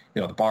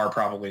the bar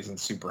probably isn't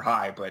super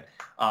high, but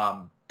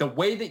the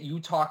way that you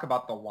talk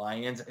about the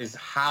Lions is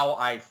how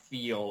I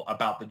feel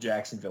about the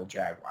Jacksonville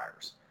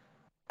Jaguars.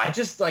 I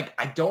just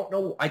I don't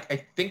know. I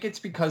think it's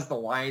because the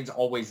Lions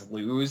always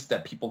lose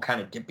that people kind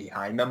of get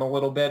behind them a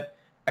little bit.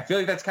 I feel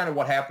like that's kind of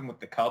what happened with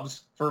the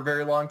Cubs for a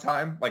very long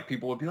time. Like,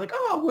 people would be like,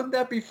 "Oh, wouldn't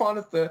that be fun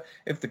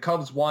if the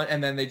Cubs won?"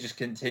 And then they just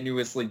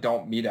continuously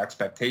don't meet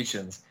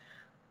expectations.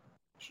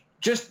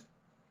 Just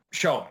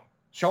show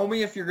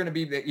me if you're going to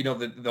be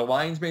the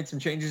Lions made some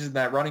changes in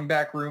that running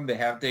back room. They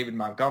have David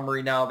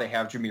Montgomery now. They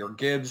have Jahmyr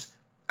Gibbs.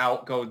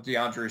 Out go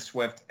DeAndre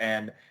Swift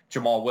and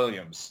Jamal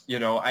Williams.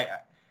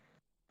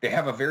 They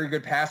have a very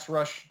good pass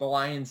rush. The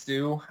Lions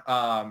do.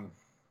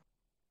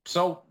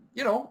 So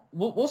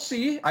we'll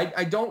see.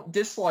 I don't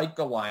dislike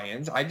the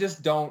Lions. I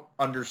just don't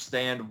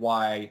understand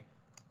why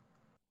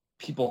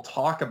people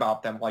talk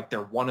about them like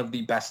they're one of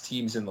the best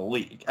teams in the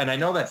league. And I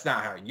know that's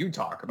not how you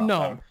talk about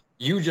them.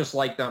 You just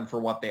like them for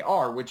what they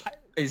are, which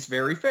is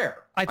very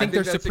fair. I think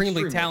they're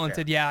supremely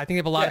talented. Fair. Yeah, I think they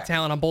have a lot of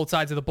talent on both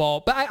sides of the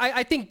ball. But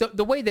I think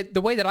the way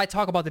that I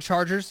talk about the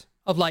Chargers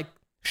of like,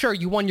 sure,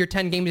 you won your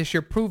 10 games this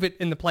year, prove it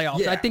in the playoffs.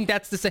 Yeah. I think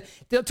that's the same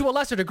to a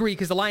lesser degree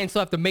because the Lions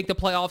still have to make the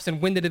playoffs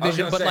and win the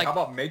division. But how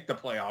about make the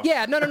playoffs?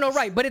 Yeah, no,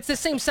 right. But it's the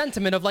same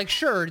sentiment of like,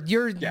 sure,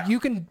 you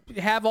can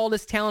have all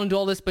this talent and do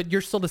all this, but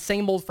you're still the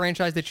same old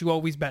franchise that you've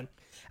always been.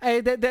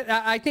 I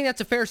think that's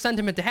a fair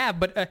sentiment to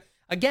have. But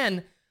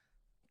again,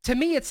 to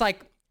me, it's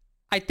like,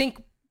 I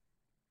think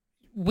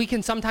we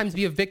can sometimes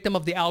be a victim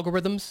of the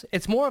algorithms.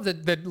 It's more of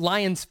the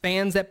Lions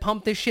fans that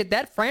pump this shit.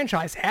 That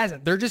franchise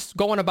hasn't. They're just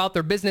going about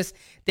their business.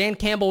 Dan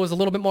Campbell was a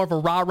little bit more of a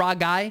rah-rah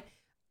guy.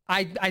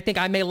 I think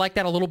I may like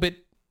that a little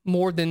bit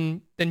more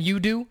than you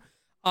do.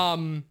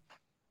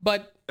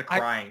 But the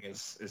crying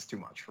is too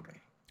much for me.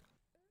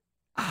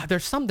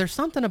 There's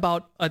something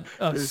about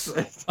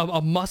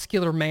a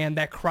muscular man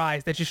that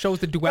cries that just shows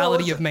the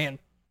duality of man.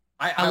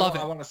 I love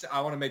it. I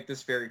want to make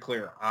this very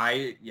clear.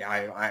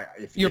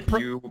 If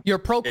you're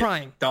pro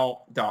crying. Don't.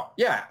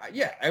 Yeah,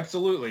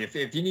 absolutely.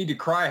 If you need to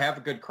cry, have a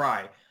good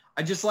cry.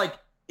 I just like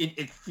it.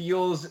 It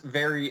feels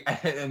very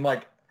and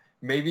like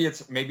maybe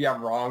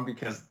I'm wrong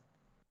because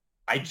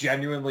I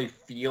genuinely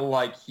feel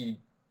like he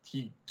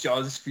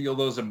does feel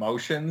those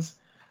emotions,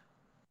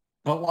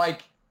 but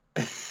like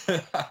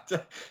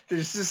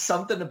there's just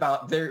something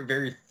about very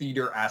very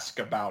theater-esque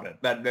about it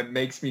that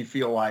makes me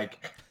feel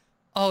like.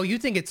 Oh, you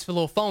think it's a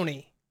little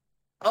phony?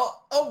 Oh,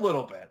 a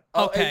little bit.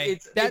 Okay,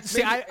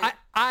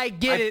 I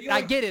get it.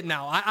 I get it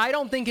now. I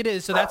don't think it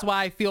is, so that's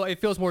why I feel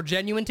it feels more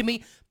genuine to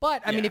me.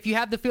 But I mean, if you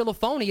have the feel of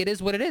phony, it is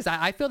what it is.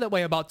 I feel that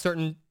way about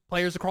certain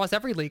players across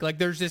every league. Like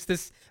there's just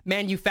this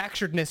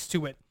manufacturedness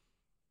to it.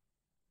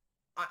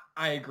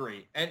 I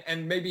agree,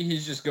 and maybe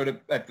he's just good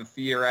at the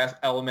theater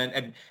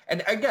element.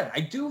 And again, I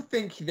do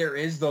think there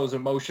is those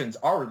emotions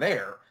are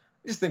there.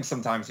 I just think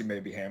sometimes he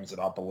maybe hams it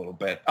up a little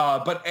bit.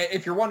 But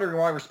if you're wondering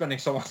why we're spending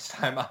so much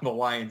time on the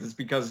Lions, it's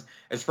because,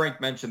 as Frank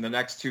mentioned, the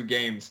next two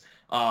games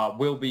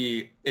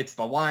it's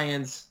the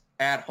Lions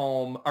at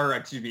home, or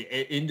excuse me,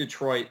 in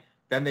Detroit.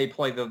 Then they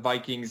play the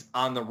Vikings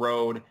on the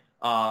road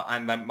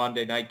on that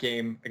Monday night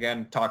game.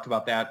 Again, talked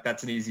about that.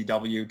 That's an easy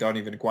W. Don't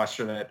even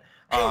question it.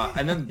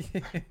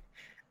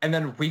 And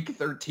then week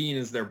 13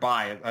 is their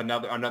bye,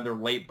 another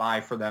late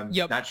bye for them.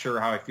 Yep. Not sure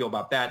how I feel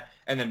about that.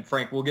 And then,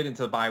 Frank, we'll get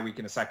into the bye week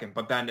in a second,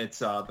 but then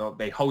it's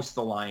they host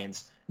the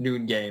Lions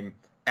noon game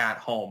at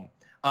home.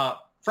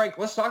 Frank,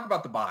 let's talk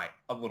about the bye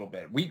a little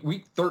bit.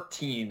 Week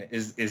 13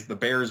 is the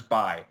Bears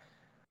bye.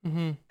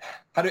 Mm-hmm.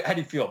 How do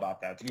you feel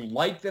about that? Do you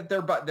like that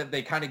that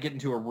they kind of get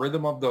into a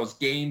rhythm of those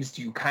games?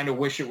 Do you kind of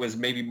wish it was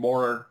maybe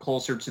more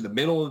closer to the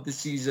middle of the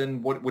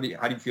season?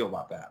 How do you feel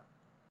about that?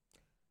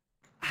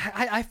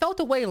 I felt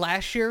the way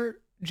last year,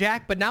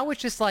 Jack, but now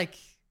it's just like,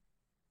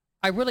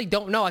 I really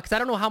don't know, because I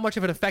don't know how much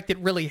of an effect it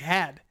really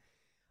had.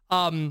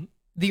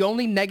 The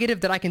only negative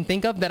that I can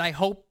think of that I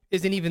hope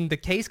isn't even the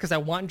case, because I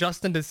want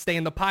Justin to stay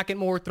in the pocket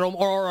more, throw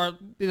more, or not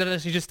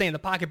necessarily just stay in the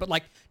pocket, but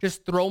like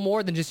just throw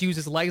more than just use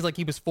his legs like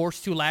he was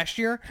forced to last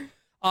year.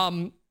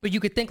 But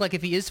you could think like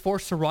if he is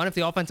forced to run, if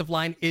the offensive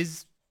line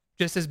is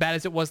just as bad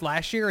as it was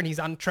last year and he's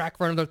on track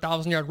for another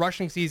 1,000-yard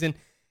rushing season,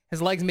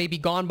 his legs may be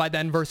gone by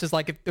then versus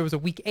like if there was a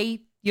week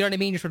 8, you know what I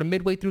mean? You're sort of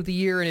midway through the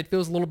year and it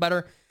feels a little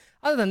better.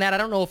 Other than that, I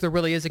don't know if there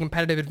really is a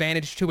competitive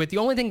advantage to it. The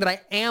only thing that I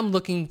am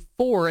looking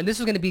for, and this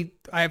is going to be,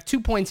 I have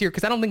 2 points here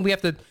because I don't think we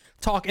have to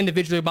talk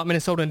individually about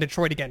Minnesota and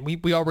Detroit again.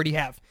 We already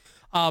have.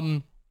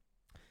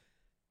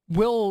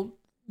 Will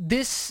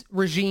this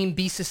regime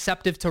be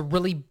susceptible to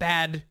really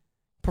bad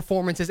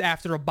performances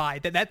after a bye?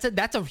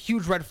 That's a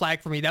huge red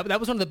flag for me. That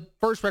was one of the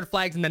first red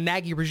flags in the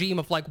Nagy regime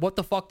of like, what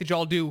the fuck did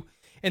y'all do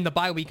in the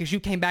bye week? Because you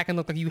came back and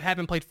looked like you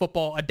haven't played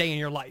football a day in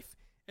your life.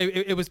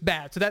 It was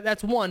bad. So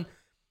that's one.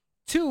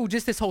 Two,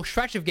 just this whole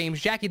stretch of games.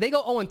 Jackie, they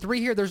go 0-3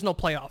 here. There's no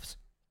playoffs.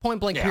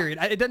 Point blank, period.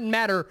 It doesn't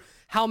matter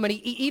how many,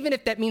 even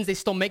if that means they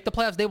still make the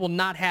playoffs, they will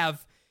not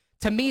have.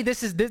 To me,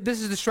 this is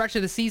the stretch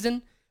of the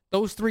season.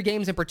 Those 3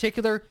 games in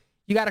particular,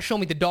 you got to show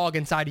me the dog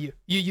inside of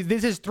you.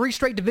 This is 3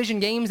 straight division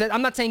games. That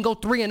I'm not saying go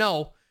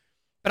 3-0,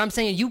 but I'm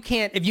saying you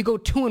can't. If you go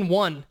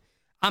 2-1,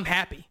 I'm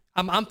happy.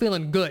 I'm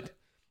feeling good.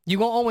 You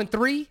go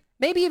 0-3,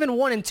 maybe even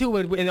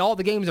 1-2, and all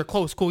the games are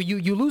close. Cool.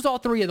 You lose all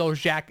 3 of those,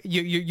 Jack.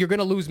 You're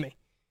gonna lose me.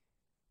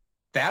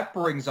 That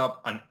brings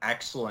up an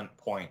excellent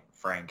point,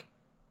 Frank.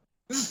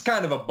 This is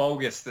kind of a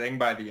bogus thing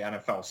by the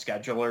NFL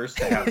schedulers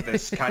to have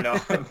this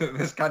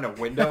kind of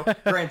window.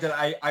 Granted,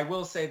 I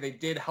will say they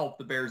did help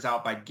the Bears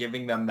out by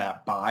giving them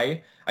that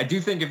bye. I do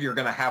think if you're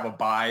going to have a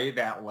bye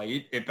that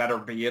late, it better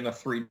be in a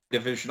 3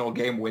 divisional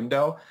game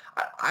window.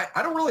 I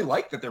don't really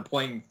like that they're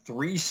playing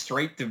 3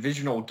 straight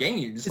divisional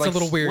games. It's a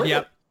little weird,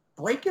 yeah.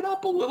 Break it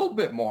up a little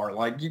bit more.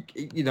 Like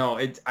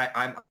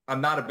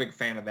I'm not a big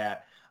fan of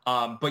that.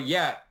 But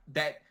yeah,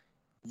 that.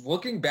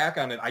 Looking back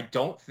on it, I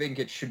don't think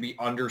it should be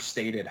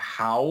understated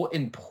how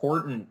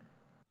important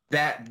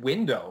that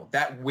window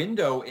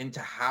into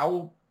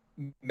how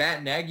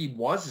Matt Nagy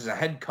was as a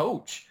head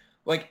coach.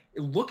 Like,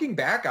 looking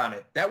back on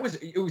it,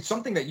 it was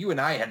something that you and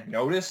I had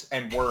noticed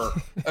and were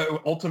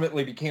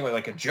ultimately became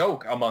like a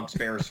joke amongst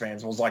Bears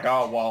fans. It was like,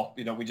 oh, well,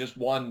 we just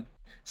won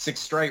 6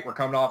 straight. We're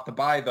coming off the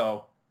bye,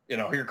 though.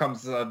 Here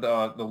comes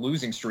the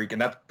losing streak.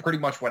 And that's pretty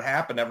much what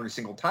happened every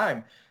single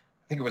time.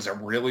 I think it was a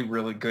really,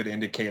 really good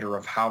indicator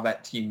of how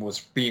that team was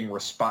being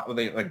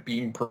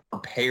being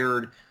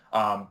prepared,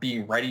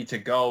 being ready to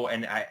go,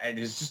 and it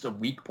is just a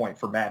weak point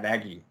for Matt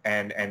Nagy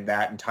and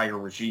that entire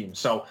regime.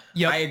 So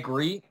I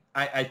agree.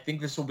 I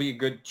think this will be a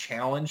good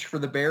challenge for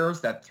the Bears.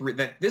 That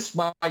this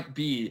might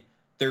be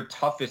their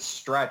toughest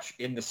stretch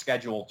in the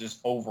schedule,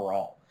 just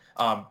overall.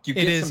 You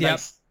get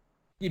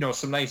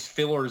some nice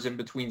fillers in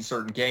between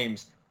certain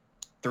games.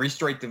 3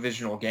 straight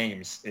divisional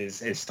games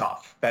is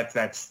tough.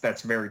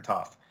 That's very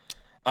tough.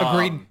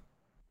 Agreed.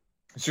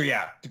 So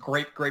yeah,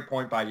 great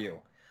point by you.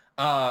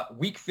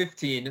 Week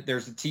 15,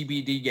 there's a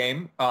TBD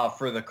game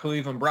for the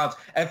Cleveland Browns.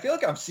 And I feel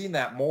like I've seen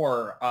that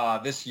more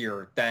this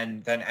year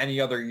than any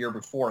other year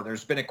before.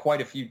 There's been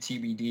quite a few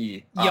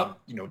TBD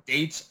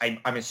dates.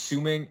 I'm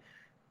assuming.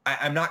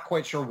 I'm not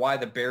quite sure why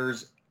the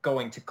Bears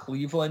going to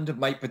Cleveland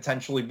might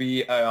potentially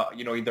be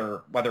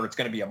either whether it's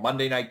going to be a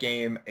Monday night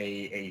game,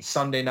 a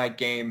Sunday night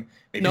game.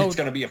 Maybe it's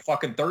going to be a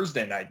fucking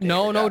Thursday night game.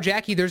 No,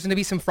 Jackie, there's going to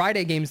be some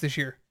Friday games this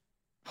year.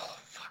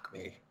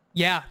 Me.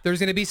 Yeah, there's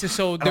going to be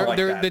so the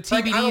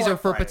TBDs are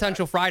for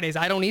potential Fridays.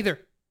 I don't either.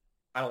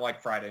 I don't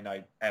like Friday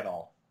night at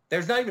all.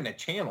 There's not even a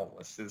channel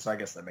listed, so I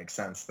guess that makes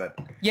sense.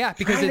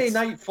 Because Friday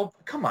night football.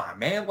 Come on,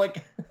 man!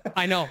 Like,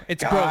 I know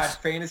it's God, gross.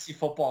 Fantasy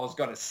football is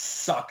going to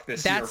suck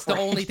this year. That's the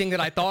only thing that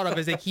I thought of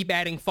is they keep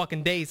adding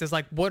fucking days. It's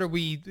like, what are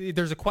we?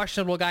 There's a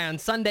questionable guy on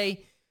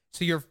Sunday,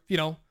 so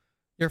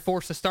you're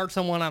forced to start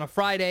someone on a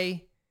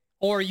Friday.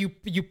 Or you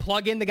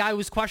plug in the guy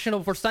who's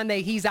questionable for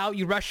Sunday, he's out,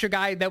 you rush your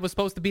guy that was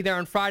supposed to be there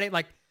on Friday.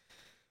 Like,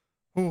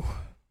 ooh,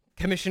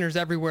 commissioners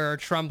everywhere are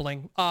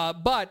trembling.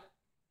 But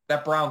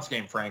that Browns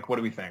game, Frank, what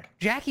do we think?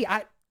 Jackie,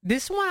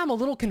 this one I'm a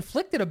little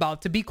conflicted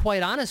about, to be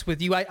quite honest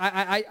with you.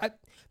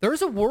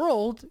 There's a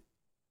world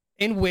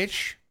in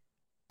which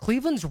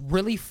Cleveland's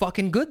really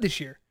fucking good this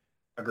year.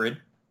 Agreed.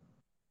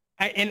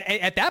 And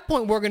at that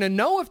point, we're going to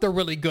know if they're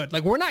really good.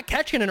 Like, we're not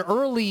catching an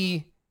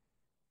early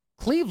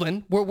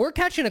Cleveland. We're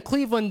catching a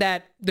Cleveland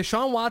that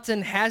Deshaun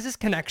Watson has his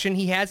connection.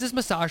 He has his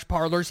massage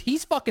parlors.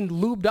 He's fucking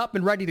lubed up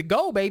and ready to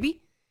go,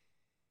 baby.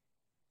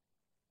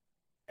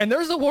 And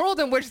there's a world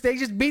in which they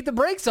just beat the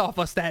brakes off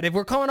us. That if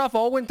we're coming off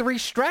 0-3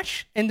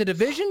 stretch in the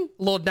division,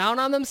 a little down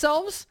on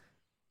themselves.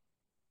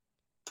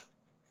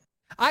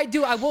 I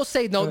will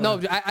say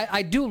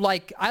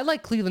I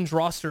like Cleveland's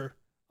roster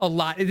a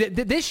lot.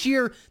 This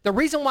year, the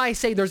reason why I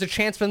say there's a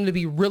chance for them to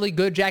be really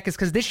good, Jack, is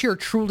because this year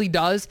truly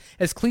does,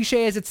 as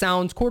cliche as it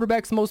sounds,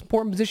 quarterback's the most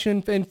important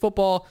position in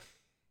football.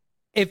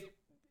 If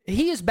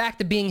he is back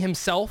to being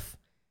himself,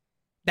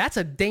 that's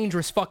a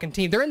dangerous fucking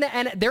team. They're in the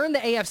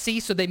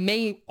AFC, so they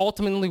may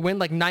ultimately win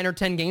like 9 or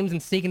 10 games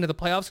and sneak into the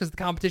playoffs because the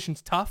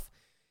competition's tough.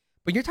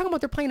 But you're talking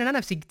about they're playing an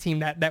NFC team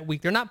that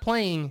week. They're not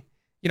playing,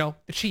 the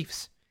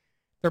Chiefs.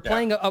 They're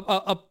playing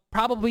a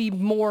probably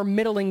more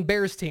middling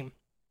Bears team.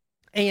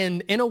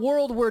 And in a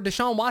world where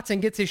Deshaun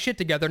Watson gets his shit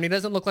together and he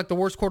doesn't look like the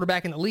worst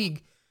quarterback in the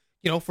league,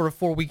 for a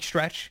 4-week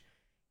stretch,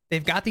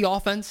 they've got the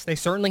offense. They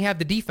certainly have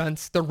the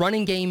defense. The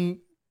running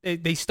game,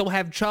 they still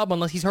have Chubb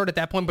unless he's hurt at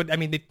that point. But,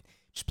 they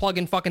just plug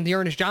in fucking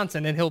Dearness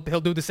Johnson and he'll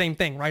do the same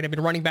thing, right?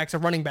 Running backs are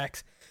running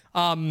backs.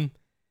 I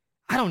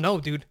don't know,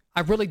 dude.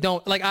 I really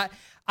don't. Like,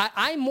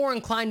 I'm more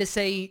inclined to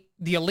say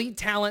the elite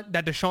talent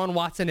that Deshaun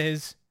Watson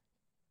is,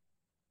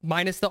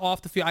 minus the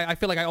off the field. I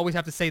feel like I always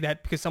have to say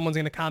that because someone's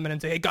going to comment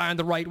and say, "Hey, guy on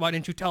the right, why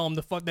didn't you tell him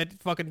that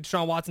fucking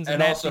Deshaun Watson's a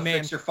nasty man?" And also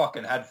fix your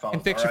fucking headphones.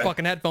 And fix your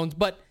fucking headphones.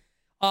 But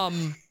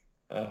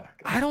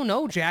I don't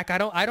know, Jack. I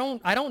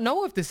don't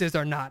know if this is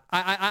or not.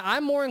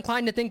 I'm more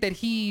inclined to think that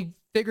he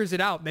figures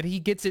it out, that he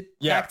gets it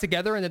back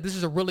together, and that this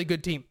is a really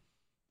good team.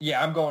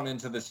 Yeah, I'm going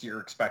into this year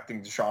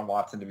expecting Deshaun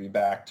Watson to be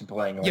back to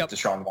playing like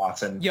Deshaun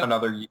Watson.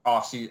 Another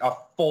a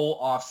full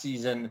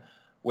offseason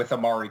with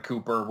Amari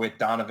Cooper, with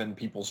Donovan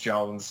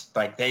Peoples-Jones.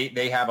 Like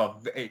they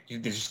have they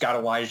just got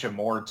Elijah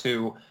Moore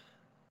too.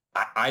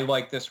 I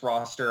like this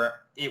roster.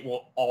 It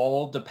will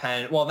all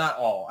depend. Well, not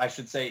all. I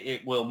should say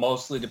it will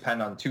mostly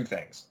depend on two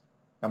things.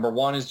 Number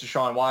one is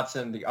Deshaun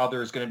Watson. The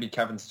other is going to be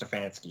Kevin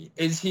Stefanski.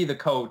 Is he the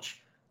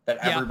coach that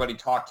everybody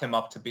talked him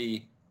up to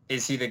be?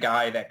 Is he the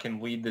guy that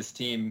can lead this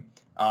team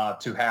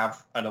to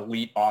have an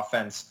elite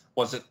offense?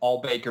 Was it all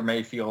Baker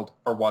Mayfield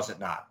or was it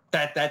not?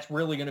 That's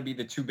really going to be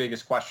the two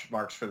biggest question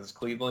marks for this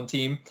Cleveland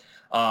team.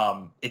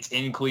 It's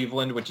in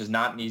Cleveland, which is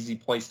not an easy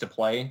place to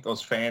play.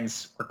 Those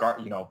fans,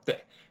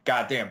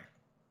 goddamn,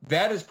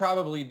 that is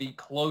probably the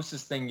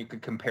closest thing you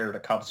could compare to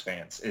Cubs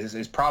fans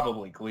is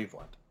probably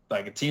Cleveland.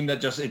 Like a team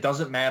that just, it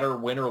doesn't matter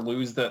win or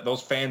lose,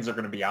 those fans are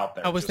going to be out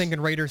there. I was thinking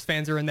Raiders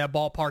fans are in that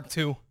ballpark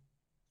too.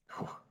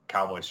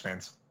 Cowboys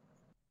fans.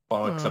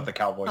 Well, except the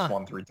Cowboys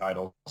won 3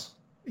 titles.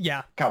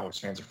 Yeah. Cowboys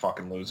fans are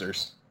fucking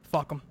losers.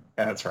 Fuck them.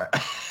 Yeah, that's right.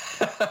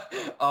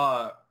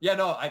 I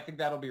think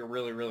that'll be a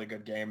really, really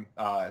good game.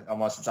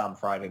 Unless it's on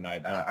Friday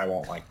night. I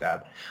won't like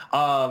that.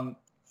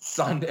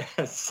 Sunday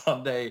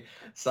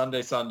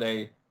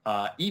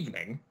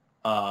evening,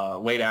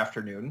 late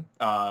afternoon,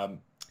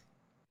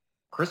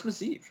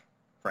 Christmas Eve,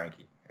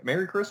 Frankie.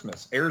 Merry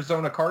Christmas.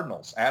 Arizona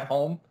Cardinals at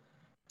home.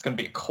 It's going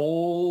to be a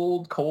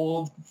cold,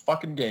 cold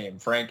fucking game,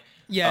 Frank.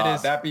 Yeah, it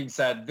is. That being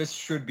said, this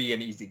should be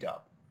an easy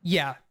dub.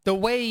 Yeah, the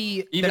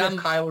way... Even if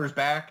Kyler's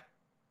back?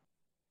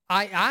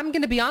 I'm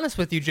going to be honest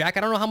with you, Jack.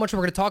 I don't know how much we're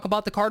going to talk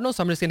about the Cardinals,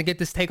 so I'm just going to get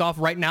this take off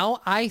right now.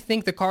 I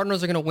think the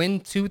Cardinals are going to win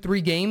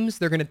 2-3 games.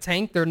 They're going to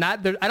tank. I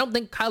don't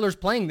think Kyler's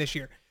playing this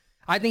year.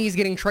 I think he's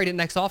getting traded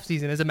next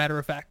offseason, as a matter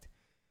of fact.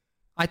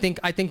 I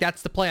think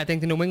that's the play. I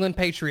think the New England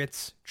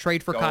Patriots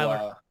trade for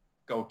Kyler.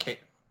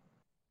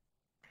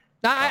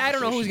 I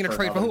don't know who's going to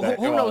trade for.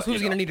 Who knows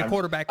who's going to need a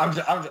quarterback? I'm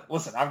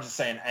just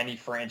saying any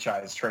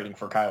franchise trading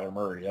for Kyler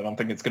Murray. I don't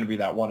think it's going to be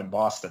that one in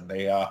Boston.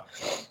 They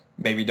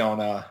maybe don't.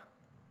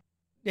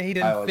 Yeah, he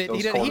didn't fit.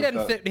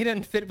 He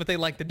didn't fit what they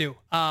like to do.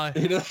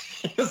 He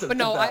doesn't but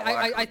no,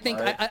 I think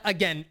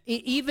again,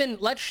 even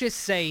let's just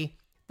say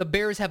the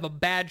Bears have a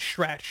bad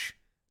stretch.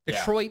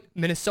 Detroit,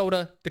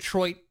 Minnesota,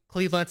 Detroit,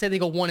 Cleveland. Let's say they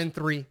go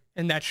 1-3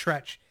 in that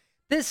stretch.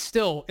 This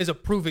still is a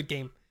prove it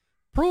game.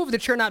 Prove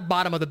that you're not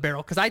bottom of the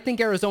barrel, because I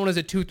think Arizona's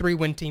a 2-3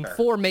 win team. Fair.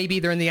 4,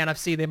 maybe they're in the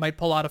NFC. They might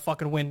pull out a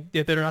fucking win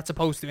if they're not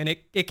supposed to, and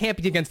it can't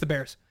be against the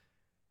Bears.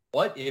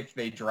 What if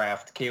they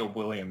draft Caleb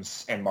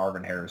Williams and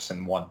Marvin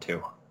Harrison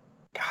 1-2?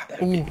 God,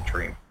 that'd be a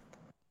dream.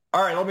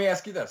 All right, let me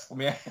ask you this. Let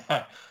me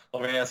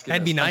ask you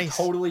That'd be nice.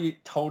 A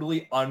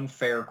totally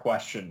unfair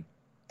question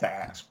to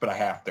ask, but I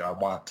have to. I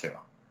want to.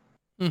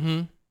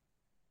 Mm-hmm.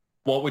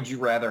 What would you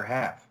rather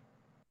have?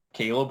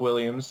 Caleb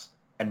Williams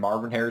and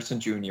Marvin Harrison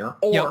Jr.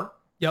 or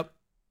Yep.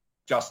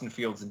 Justin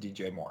Fields and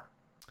DJ Moore?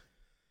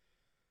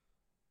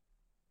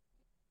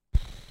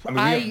 I mean,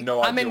 we have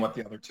no idea what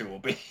the other two will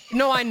be.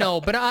 No, I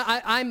know, but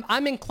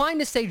I'm inclined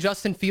to say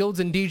Justin Fields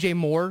and DJ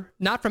Moore,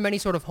 not from any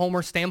sort of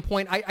homer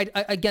standpoint.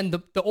 Again,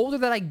 the older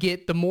that I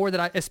get, the more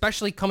that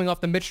especially coming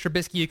off the Mitch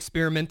Trubisky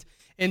experiment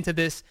into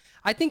this,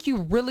 I think you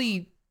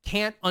really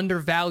can't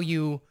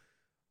undervalue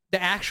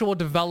the actual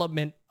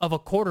development of a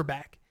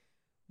quarterback.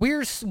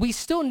 We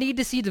still need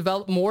to see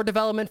more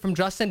development from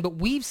Justin, but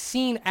we've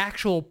seen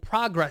actual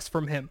progress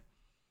from him.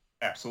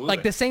 Absolutely.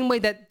 Like the same way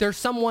that there's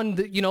someone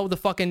that, the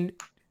fucking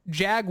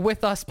Jag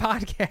With Us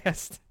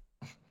podcast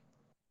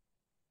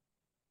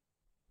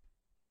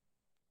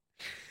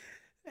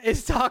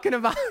is talking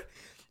about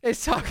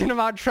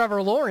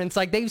Trevor Lawrence.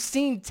 Like they've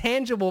seen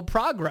tangible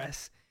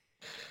progress.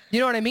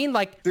 You know what I mean?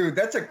 Like, dude,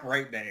 that's a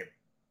great name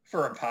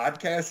for a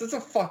podcast. It's a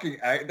fucking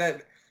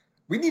that.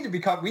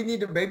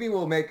 Maybe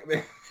we'll make...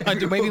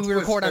 Maybe we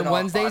record on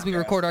Wednesdays. Podcast. We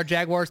record our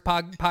Jaguars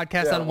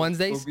podcast on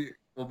Wednesdays.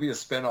 We'll be a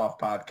spin-off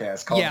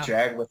podcast called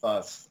Jag With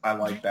Us. I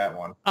like that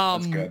one.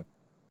 That's good.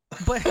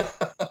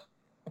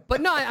 But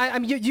no,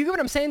 you get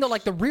what I'm saying, though?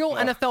 Like the real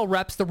NFL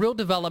reps, the real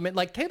development,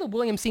 like Caleb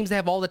Williams seems to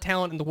have all the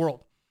talent in the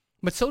world,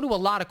 but so do a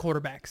lot of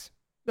quarterbacks.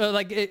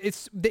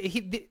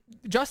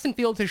 Justin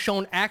Fields has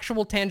shown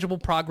actual tangible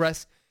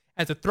progress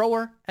as a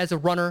thrower, as a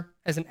runner,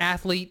 as an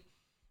athlete.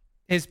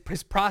 His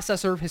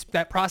processor,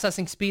 that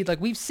processing speed,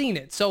 like we've seen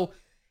it. So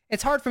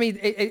it's hard for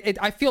me.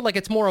 I feel like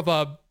it's more of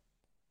a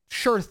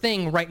sure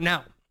thing right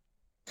now.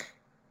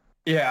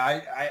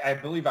 Yeah, I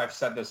believe I've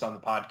said this on the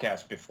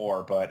podcast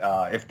before, but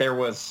if there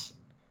was,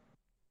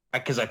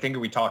 because I think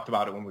we talked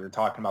about it when we were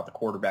talking about the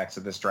quarterbacks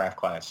of this draft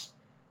class,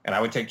 and I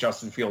would take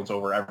Justin Fields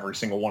over every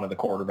single one of the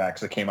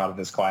quarterbacks that came out of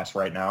this class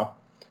right now.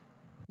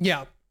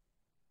 Yeah.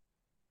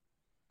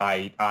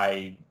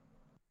 I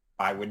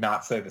would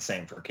not say the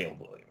same for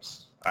Caleb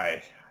Williams.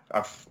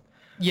 I've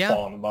Yeah.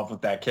 fallen in love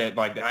with that kid.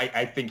 Like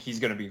I think he's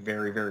going to be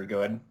very, very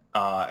good.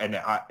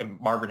 And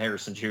Marvin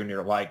Harrison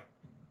Jr. Like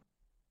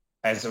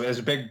as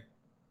a big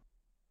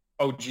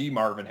OG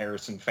Marvin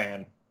Harrison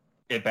fan,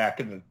 back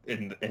in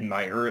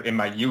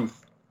my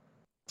youth,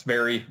 it's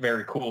very,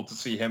 very cool to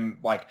see him,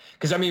 like,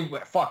 because I mean,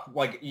 fuck,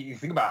 like you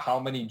think about how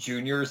many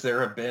juniors there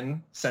have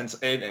been since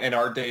in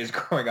our days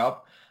growing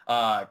up.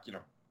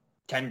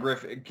 Ken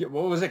Griffey,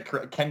 what was it?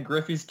 Ken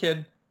Griffey's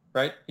kid,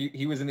 right?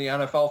 He was in the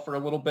NFL for a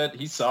little bit.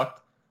 He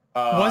sucked.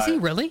 Was he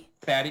really?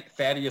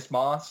 Thaddeus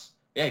Moss.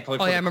 Yeah, he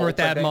played for I remember Colts,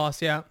 Thad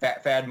Moss, yeah.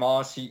 Thad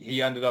Moss,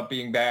 he ended up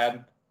being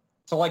bad.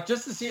 So, like,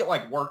 just to see it,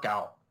 like, work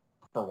out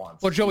for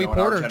once. Well, Joey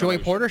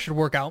Porter should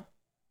work out.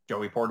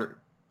 Joey Porter.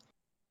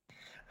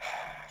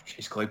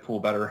 Chase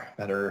Claypool better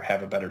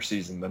have a better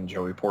season than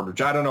Joey Porter.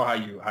 I don't know how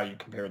you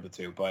compare the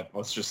two, but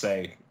let's just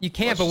say you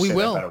can't, but we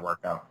will. Better work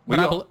out.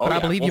 I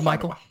believe you,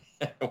 Michael.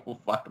 We'll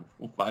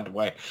find a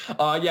way.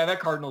 Yeah, that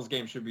Cardinals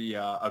game should be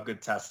a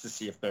good test to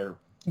see if they're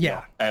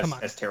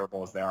as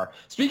terrible as they are.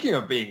 Speaking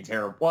of being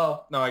terrible,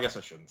 well, no, I guess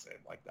I shouldn't say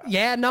it like that.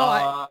 Yeah,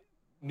 no.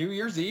 New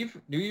Year's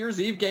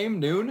Eve game,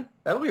 noon.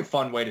 That'll be a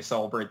fun way to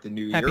celebrate the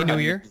new year. Happy New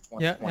Year.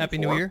 Yeah, Happy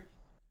New Year.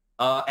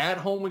 At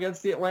home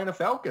against the Atlanta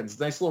Falcons.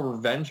 Nice little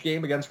revenge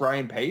game against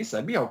Ryan Pace.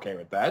 I'd be okay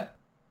with that.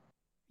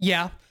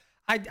 Yeah.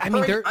 I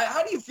mean,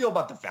 how do you feel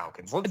about the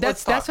Falcons?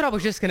 That's what I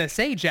was just going to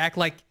say, Jack.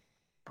 Like,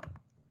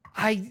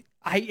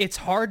 it's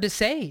hard to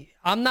say.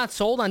 I'm not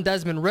sold on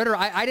Desmond Ridder.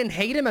 I didn't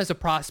hate him as a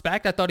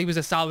prospect. I thought he was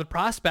a solid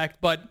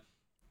prospect, but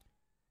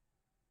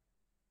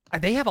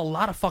they have a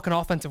lot of fucking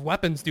offensive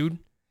weapons, dude.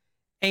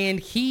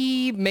 And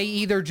he may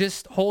either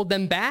just hold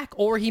them back,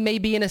 or he may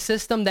be in a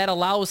system that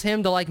allows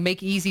him to like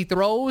make easy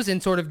throws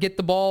and sort of get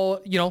the ball,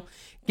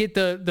 get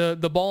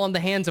the ball in the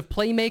hands of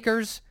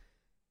playmakers.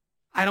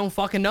 I don't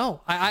fucking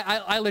know.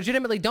 I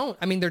legitimately don't.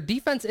 I mean, their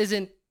defense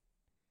isn't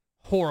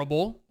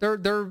horrible.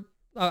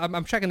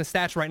 I'm checking the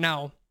stats right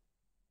now.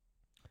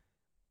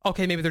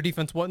 Okay, maybe their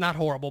defense was not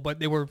horrible, but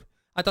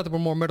I thought they were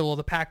more middle of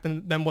the pack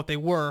than what they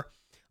were.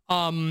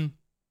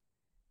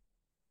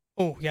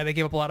 Oh, yeah, they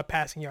gave up a lot of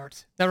passing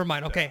yards. Never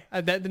mind. Okay,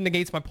 that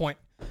negates my point.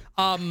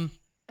 But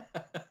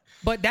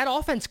that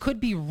offense could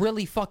be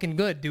really fucking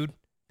good, dude.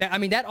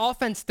 That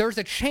offense, there's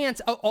a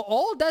chance.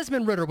 All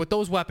Desmond Ridder with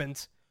those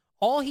weapons,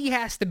 all he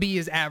has to be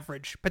is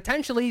average,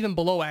 potentially even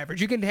below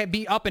average. You can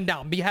be up and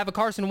down, have a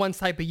Carson Wentz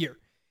type of year.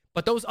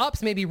 But those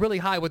ups may be really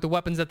high with the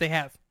weapons that they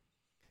have.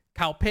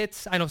 Kyle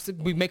Pitts, I know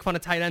we make fun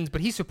of tight ends,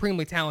 but he's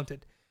supremely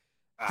talented.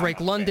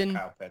 Drake London.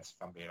 Kyle Pitts,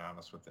 if I'm being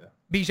honest with you.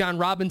 Bijan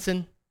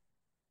Robinson.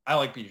 I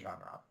like Bijan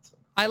Robinson.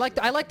 I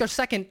like their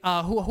second.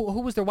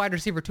 Who was their wide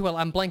receiver too?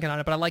 I'm blanking on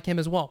it, but I like him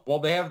as well. Well,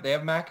 they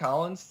have Matt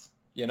Collins.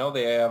 They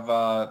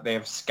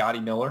have Scotty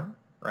Miller,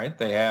 right?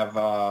 They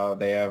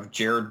have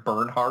Jared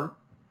Bernhardt.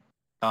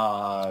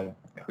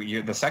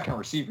 The second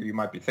receiver you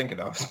might be thinking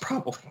of is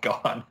probably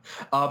gone.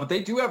 But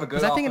they do have a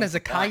good. Was I thinking of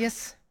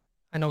Zacchaeus?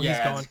 I know he's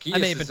gone.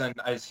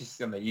 He's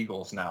in the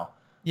Eagles now.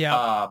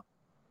 Yeah.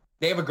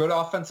 They have a good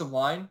offensive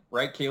line,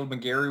 right? Caleb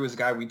McGarry was a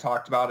guy we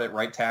talked about at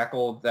right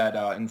tackle that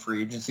in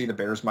free agency, the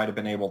Bears might have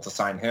been able to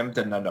sign him.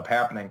 Didn't end up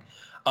happening.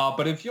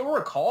 But if you'll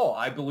recall,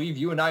 I believe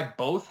you and I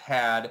both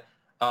had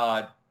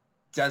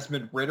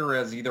Desmond Ridder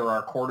as either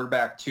our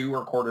quarterback 2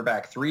 or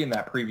quarterback 3 in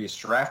that previous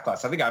draft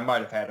class. I think I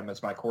might have had him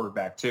as my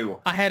quarterback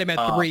 2. I had him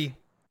at 3.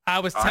 I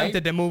was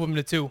tempted to move him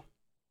to 2.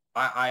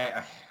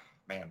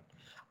 Man,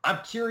 I'm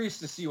curious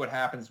to see what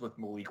happens with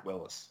Malik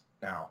Willis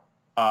now,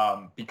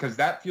 because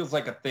that feels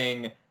like a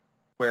thing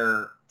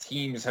where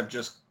teams have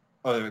just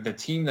the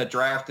team that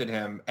drafted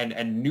him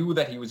and knew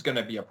that he was going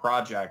to be a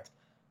project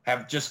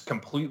have just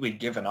completely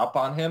given up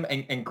on him.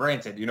 And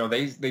granted,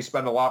 they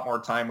spend a lot more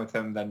time with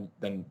him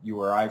than you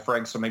or I,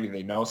 Frank, so maybe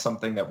they know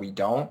something that we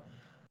don't.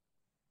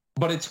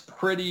 But it's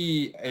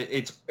pretty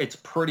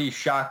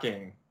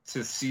shocking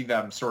to see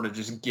them sort of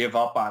just give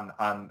up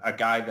on a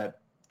guy that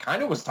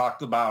kind of was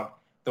talked about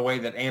the way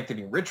that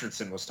Anthony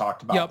Richardson was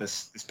talked about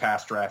this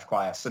past draft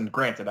class. And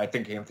granted, I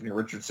think Anthony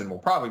Richardson will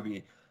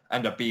probably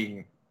end up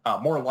being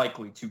more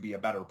likely to be a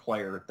better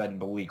player than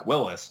Malik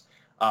Willis.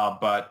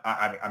 But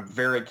I'm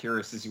very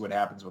curious to see what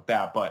happens with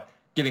that. But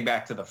getting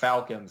back to the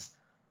Falcons,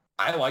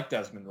 I like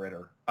Desmond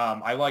Ridder.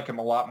 I like him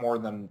a lot more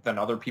than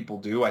other people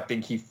do. I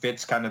think he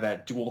fits kind of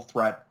that dual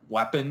threat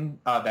weapon,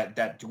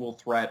 that dual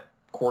threat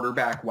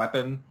quarterback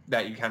weapon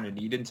that you kind of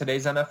need in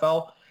today's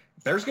NFL.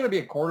 If there's going to be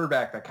a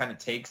quarterback that kind of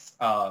takes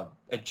a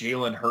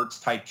Jalen Hurts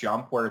type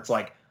jump where it's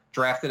like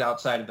drafted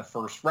outside of the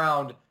first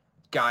round,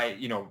 guy,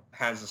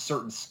 has a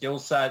certain skill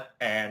set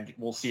and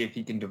we'll see if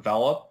he can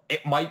develop,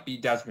 it might be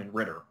Desmond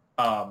Ridder.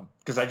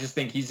 Because I just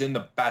think he's in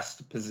the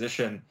best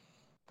position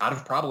out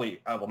of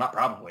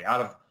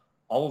out of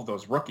all of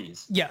those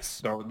rookies. Yes.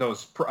 The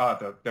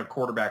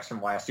quarterbacks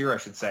from last year, I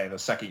should say, the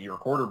second-year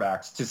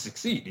quarterbacks to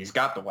succeed. He's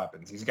got the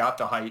weapons. He's got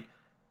the height.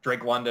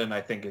 Drake London,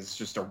 I think, is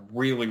just a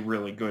really,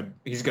 really good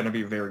 – he's going to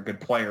be a very good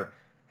player.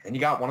 And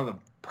you got one of the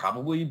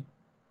probably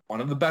one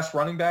of the best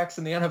running backs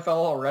in the NFL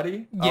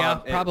already. Yeah,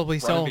 probably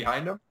so.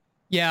 Behind him.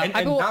 Yeah,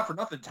 and not for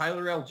nothing,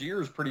 Tyler Algier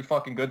is pretty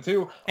fucking good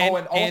too.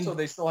 And also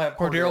they still have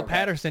Cordero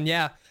Patterson.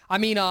 Yeah, I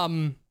mean,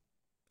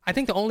 I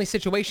think the only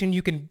situation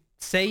you can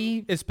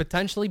say is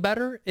potentially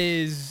better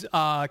is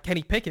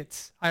Kenny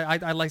Pickett's.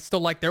 I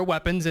still like their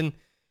weapons, and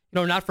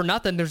not for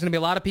nothing, there's going to be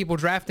a lot of people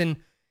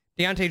drafting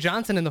Deontay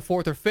Johnson in the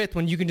 4th or 5th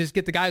when you can just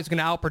get the guy who's going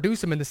to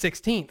outproduce him in the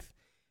 16th,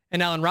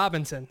 and Allen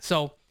Robinson.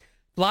 So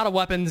a lot of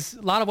weapons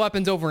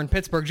over in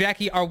Pittsburgh.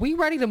 Jackie, are we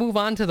ready to move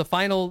on to the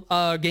final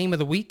game of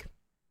the week?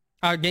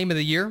 Game of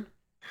the year?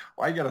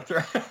 Why you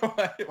gotta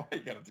why you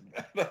gotta do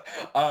that?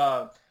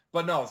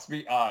 But no,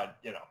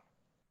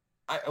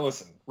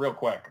 listen real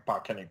quick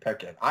about Kenny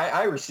Pickett.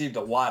 I received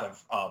a lot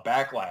of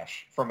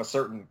backlash from a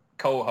certain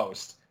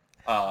co-host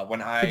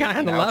when I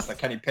announced that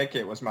Kenny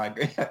Pickett was my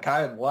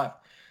guy on the left.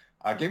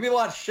 Gave me a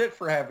lot of shit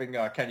for having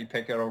Kenny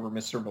Pickett over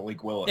Mr.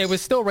 Malik Willis. It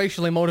was still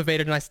racially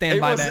motivated, and I stand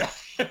by that.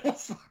 It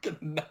was fucking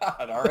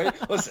not, all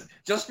right? Listen,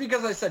 just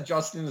because I said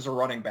Justin is a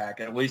running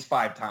back at least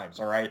 5 times,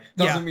 all right,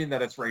 doesn't mean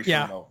that it's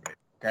racially motivated,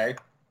 okay?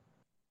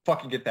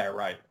 Fucking get that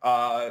right.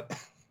 Fuck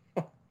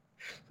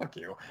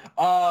you.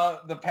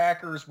 The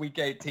Packers Week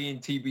 18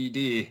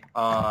 TBD.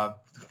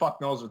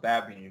 Fuck knows what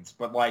that means.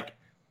 But,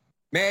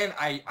 man,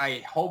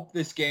 I hope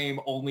this game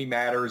only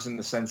matters in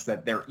the sense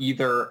that they're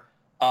either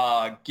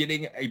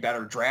getting a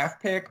better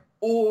draft pick,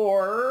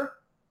 or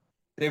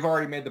they've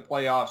already made the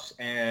playoffs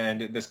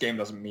and this game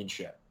doesn't mean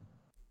shit.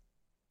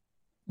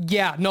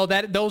 Yeah, no,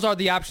 those are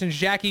the options,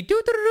 Jackie.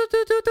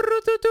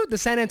 The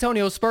San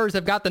Antonio Spurs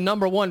have got the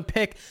number 1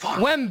 pick.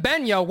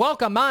 Wembenya,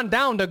 welcome on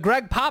down to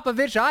Greg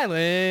Popovich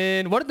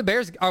Island. What did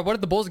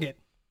the Bulls get?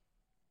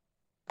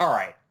 All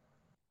right.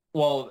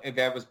 Well,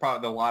 that was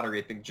probably the lottery,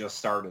 I think, just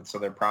started, so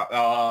they're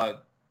probably...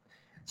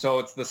 So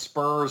it's the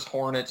Spurs,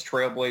 Hornets,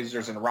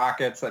 Trailblazers, and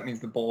Rockets. That means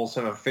the Bulls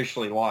have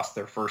officially lost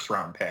their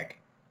first-round pick.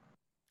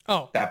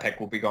 Oh. That pick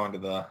will be going to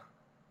the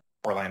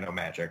Orlando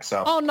Magic.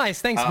 So. Oh,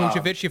 nice. Thanks,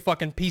 Vucevic, you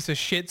fucking piece of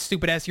shit,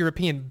 stupid-ass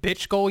European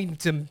bitch. Go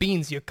eat some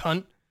beans, you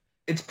cunt.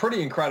 It's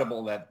pretty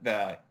incredible that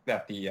the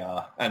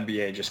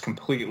NBA just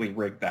completely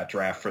rigged that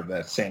draft for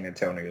the San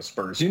Antonio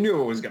Spurs. You knew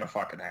it was going to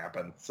fucking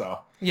happen. So.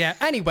 Yeah,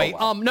 anyway,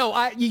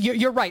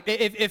 you're right.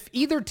 If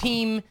either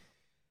team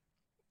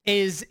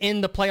is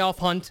in the playoff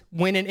hunt,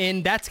 winning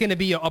in, that's going to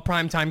be a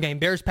primetime game.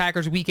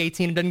 Bears-Packers Week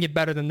 18. It doesn't get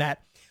better than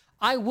that.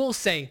 I will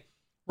say,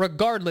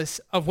 regardless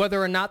of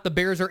whether or not the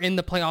Bears are in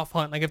the playoff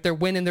hunt, like if they're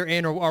winning, they're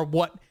in, or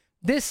what,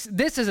 this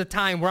is a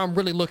time where I'm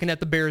really looking at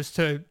the Bears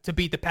to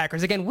beat the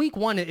Packers. Again, Week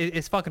 1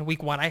 is fucking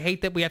Week 1. I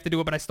hate that we have to do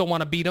it, but I still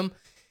want to beat them.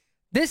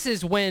 This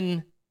is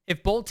when,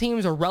 if both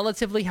teams are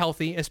relatively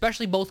healthy,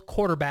 especially both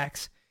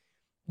quarterbacks,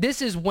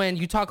 this is when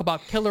you talk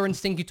about killer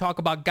instinct. You talk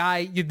about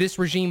this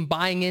regime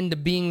buying into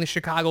being the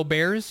Chicago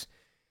Bears.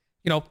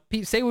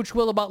 Say what you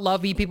will about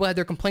Lovey. People had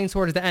their complaints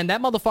towards the end.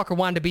 That motherfucker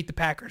wanted to beat the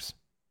Packers.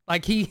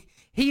 Like he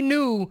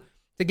knew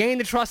to gain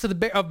the trust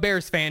of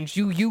Bears fans,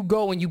 you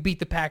go and you beat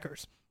the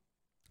Packers,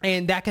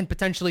 and that can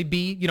potentially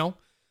be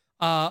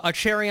a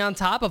cherry on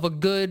top of a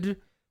good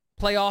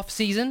playoff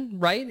season,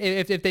 right?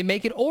 If they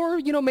make it, or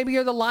maybe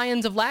you're the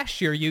Lions of last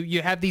year.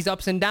 You have these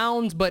ups and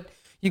downs, but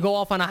you go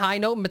off on a high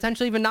note and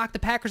potentially even knock the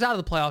Packers out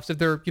of the playoffs if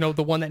they're,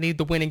 the one that needed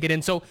the win and get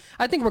in. So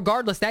I think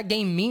regardless, that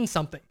game means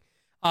something.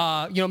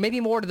 Maybe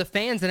more to the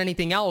fans than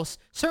anything else.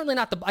 Certainly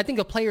not I think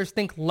the players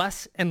think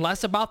less and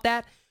less about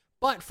that,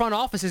 but front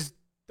offices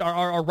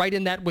are right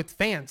in that with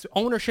fans.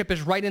 Ownership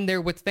is right in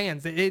there with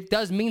fans. It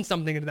does mean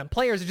something to them.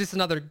 Players are just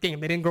another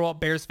game. They didn't grow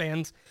up Bears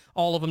fans,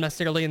 all of them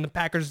necessarily, and the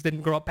Packers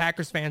didn't grow up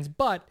Packers fans,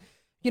 but,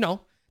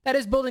 that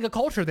is building a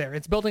culture there.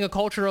 It's building a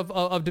culture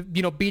of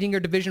beating your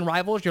division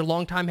rivals, your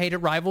longtime hated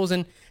rivals.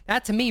 And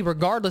that, to me,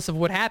 regardless of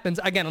what happens,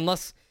 again,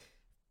 unless,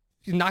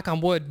 knock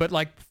on wood, but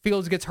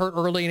Fields gets hurt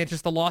early and it's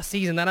just a lost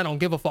season, then I don't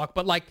give a fuck.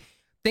 But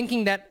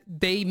thinking that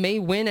they may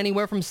win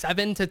anywhere from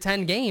 7 to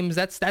 10 games,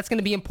 that's going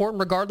to be important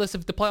regardless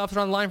if the playoffs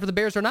are on the line for the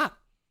Bears or not.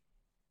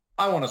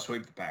 I want to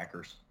sweep the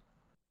Packers.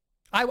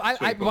 I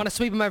want to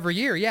sweep them every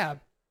year, yeah.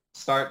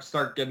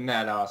 Start getting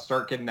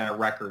that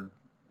record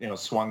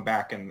swung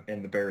back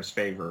in the Bears'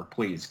 favor,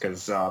 please,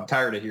 because I'm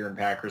tired of hearing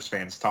Packers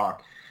fans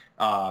talk.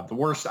 The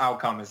worst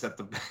outcome is that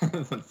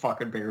the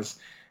fucking Bears,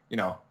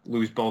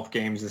 lose both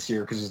games this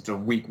year because it's the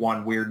Week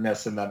 1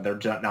 weirdness, and then they're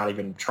just not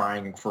even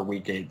trying for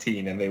Week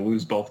 18, and they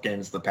lose both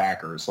games to the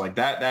Packers.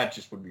 That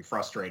just would be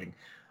frustrating.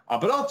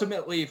 But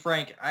ultimately,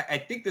 Frank, I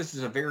think this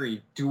is a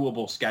very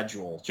doable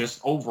schedule,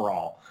 just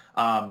overall.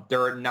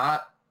 There are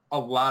not a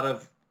lot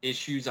of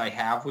issues I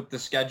have with the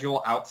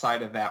schedule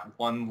outside of that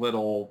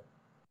little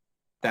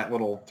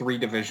 3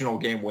 divisional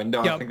game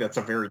window. Yep. I think that's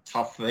a very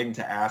tough thing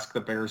to ask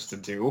the Bears to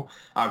do.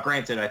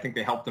 Granted, I think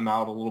they helped them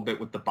out a little bit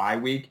with the bye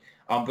week.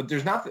 But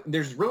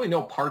there's really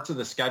no parts of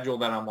the schedule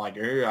that I'm like,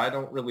 I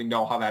don't really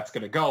know how that's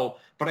going to go.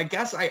 But I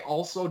guess I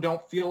also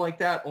don't feel like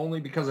that, only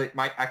because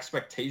my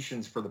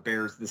expectations for the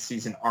Bears this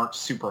season aren't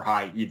super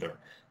high either.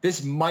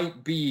 This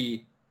might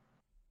be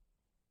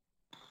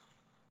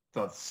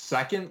the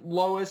second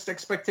lowest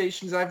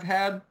expectations I've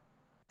had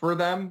for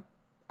them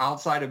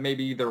outside of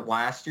maybe either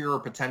last year or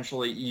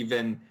potentially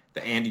even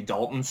the Andy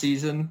Dalton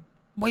season.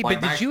 Wait,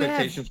 like, but my did you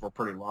expectations were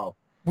pretty low.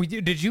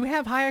 did you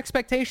have high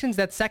expectations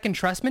that second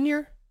Trestman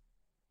year?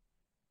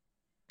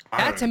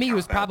 That to me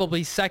was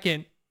probably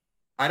second.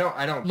 I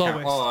don't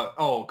lowest.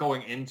 Count,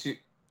 going into.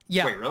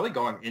 Yeah. Wait, really?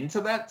 Going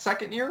into that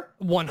second year?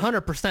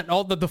 100%.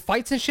 All the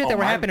fights and shit that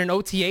were happening in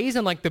OTAs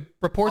and like the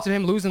reports of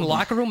him losing the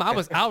locker room, I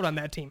was out on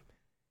that team.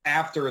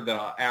 After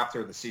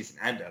the season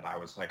ended, I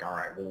was like, all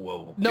right,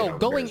 we'll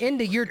going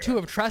into year 2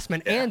 of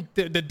Trestman and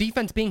the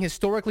defense being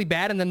historically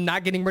bad and then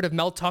not getting rid of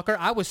Mel Tucker,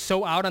 I was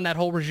so out on that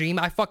whole regime.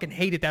 I fucking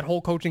hated that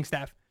whole coaching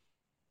staff.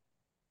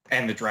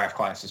 And the draft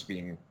class is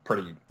being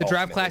pretty. The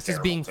draft class is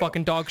being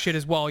fucking dog shit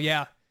as well.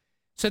 Yeah.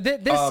 So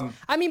this,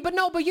 I mean, but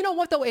you know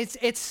what though?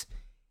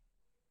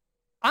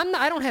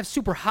 I don't have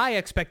super high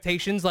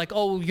expectations like,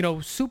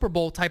 Super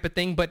Bowl type of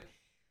thing, but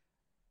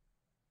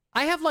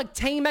I have like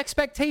tame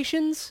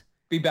expectations.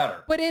 Be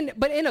better. But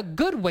in a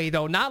good way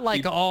though, not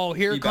like,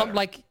 here come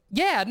like,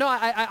 yeah, no,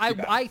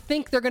 I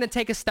think they're going to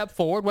take a step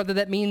forward, whether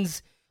that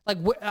means like,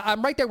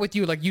 I'm right there with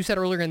you. Like you said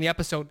earlier in the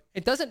episode,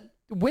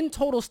 win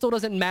total still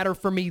doesn't matter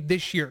for me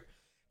this year.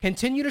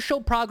 Continue to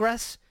show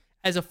progress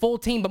as a full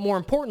team, but more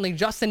importantly,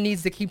 Justin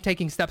needs to keep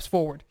taking steps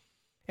forward.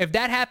 If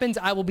that happens,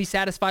 I will be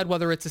satisfied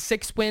whether it's a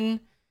 6-win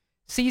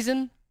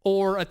season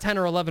or a 10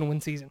 or 11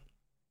 win season.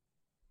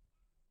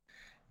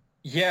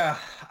 Yeah,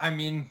 I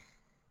mean,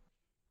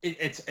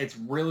 it's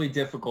really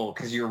difficult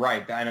because you're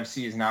right. The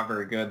NFC is not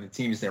very good. The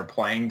teams they're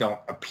playing don't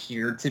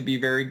appear to be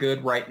very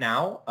good right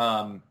now.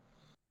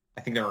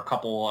 I think there are a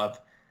couple of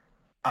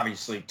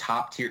obviously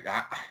top tier.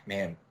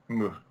 Man, I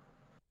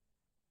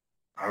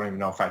don't even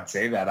know if I'd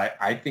say that.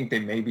 I think they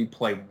maybe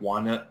play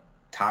one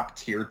top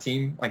tier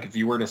team. Like if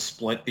you were to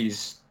split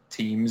these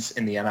teams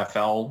in the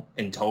NFL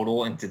in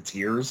total into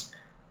tiers,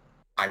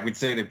 I would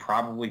say they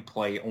probably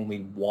play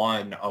only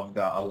one of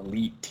the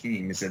elite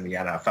teams in the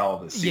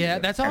NFL this season. Yeah,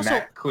 and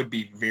that could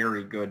be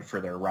very good for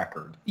their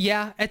record.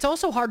 Yeah, it's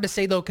also hard to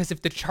say though, because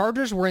if the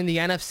Chargers were in the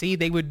NFC,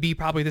 they would be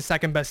probably the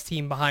second best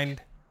team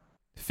behind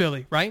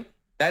Philly, right?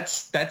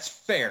 That's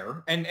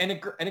fair, and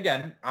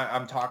again,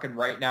 I'm talking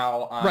right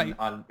now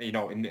on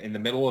in the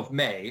middle of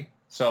May,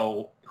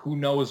 so who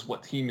knows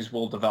what teams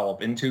will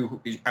develop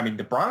into. I mean,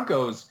 the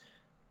Broncos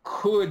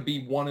could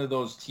be one of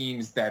those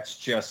teams that's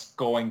just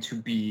going to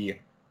be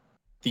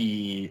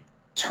the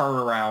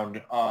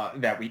turnaround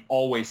that we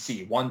always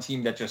see. One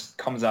team that just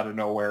comes out of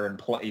nowhere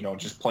and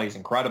just plays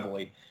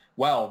incredibly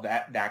well.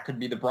 That could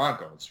be the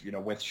Broncos,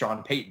 with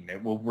Sean Payton.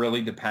 It will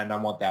really depend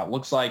on what that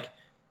looks like.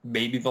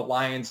 Maybe the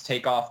Lions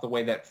take off the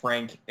way that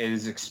Frank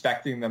is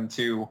expecting them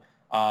to.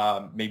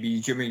 Maybe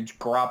Jimmy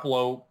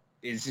Garoppolo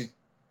is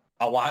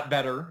a lot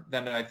better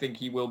than I think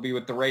he will be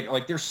with the Raiders.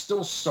 Like, there's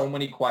still so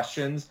many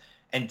questions,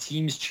 and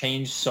teams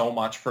change so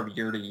much from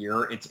year to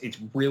year. It's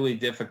really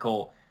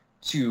difficult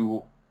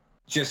to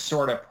just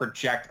sort of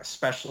project,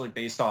 especially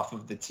based off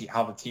of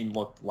how the team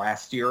looked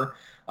last year.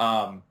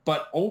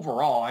 But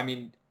overall, I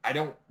mean, I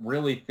don't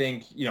really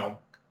think,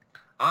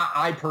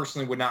 I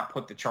personally would not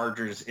put the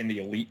Chargers in the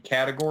elite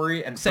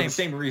category. And for the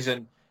same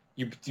reason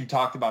you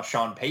talked about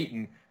Sean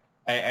Payton,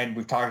 and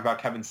we've talked about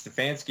Kevin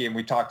Stefanski, and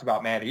we talked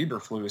about Matt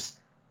Eberflus.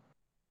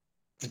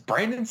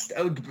 Brandon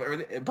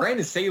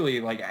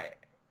Staley, like,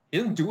 he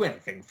doesn't do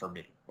anything for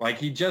me. Like,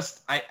 he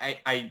just,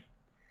 I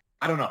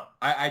don't know.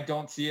 I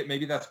don't see it.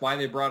 Maybe that's why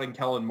they brought in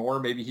Kellen Moore.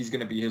 Maybe he's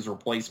going to be his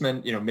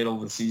replacement, middle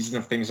of the season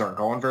if things aren't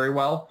going very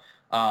well.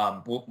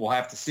 We'll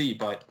have to see.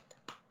 But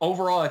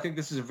overall, I think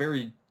this is a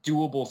very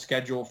doable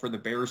schedule for the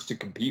Bears to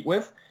compete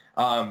with.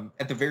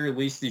 At the very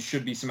least, these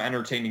should be some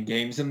entertaining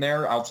games in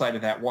there. Outside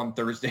of that one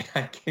Thursday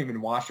night game in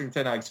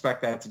Washington, I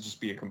expect that to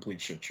just be a complete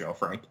shit show,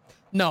 Frank.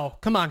 No,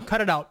 come on, cut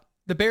it out.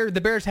 The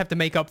Bears have to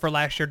make up for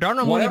last year.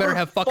 Darnell Mooney better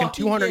have fucking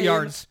 200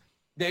 yards.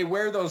 They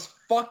wear those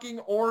fucking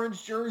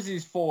orange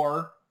jerseys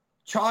for,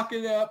 chalk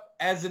it up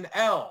as an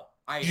L.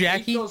 I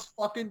hate those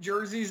fucking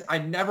jerseys. I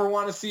never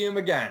want to see them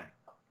again.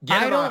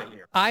 Get them out of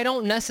here. I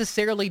don't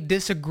necessarily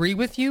disagree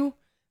with you,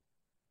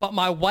 but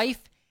my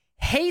wife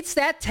hates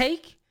that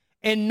take,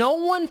 and no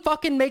one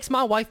fucking makes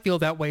my wife feel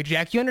that way,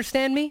 Jack. You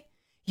understand me?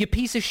 You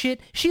piece of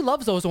shit. She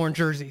loves those orange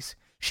jerseys.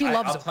 She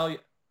loves them.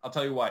 I'll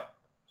tell you what.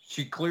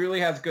 She clearly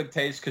has good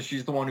taste because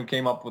she's the one who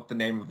came up with the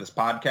name of this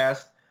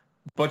podcast,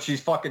 but she's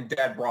fucking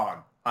dead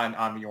wrong on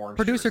the orange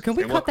Producer, jerseys. Can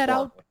we cut that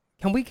out?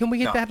 Can we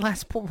get that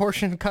last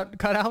portion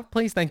cut out,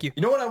 please? Thank you.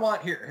 You know what I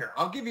want? Here.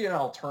 I'll give you an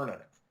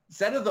alternative.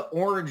 Instead of the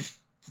orange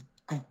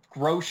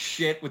gross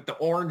shit with the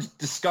orange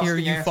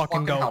disgusting ass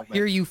fucking helmet.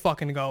 Here you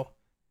fucking go.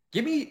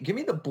 Give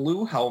me the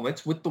blue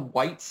helmets with the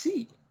white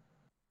seat.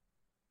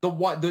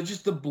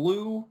 Just the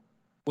blue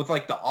with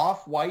like the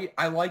off-white.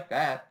 I like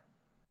that.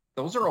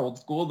 Those are old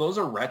school. Those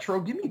are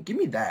retro. Give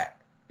me that.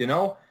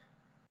 Enough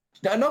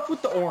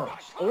with the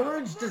orange.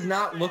 Orange does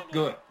not look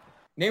good.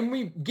 Give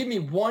me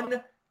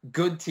one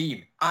good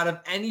team out of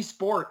any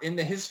sport in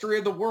the history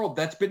of the world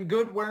that's been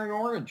good wearing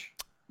orange.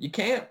 You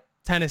can't.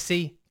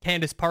 Tennessee,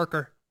 Candace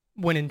Parker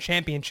winning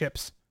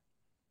championships.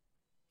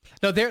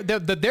 No,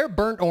 their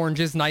burnt orange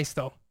is nice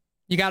though.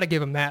 You got to give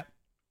them that.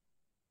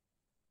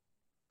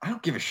 I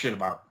don't give a shit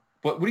about.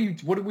 What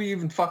are we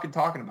even fucking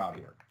talking about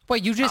here?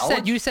 Wait,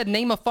 you said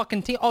name a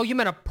fucking team. Oh, you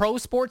meant a pro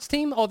sports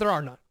team? Oh, there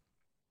are none.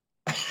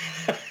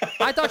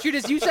 I thought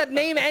you said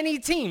name any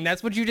team.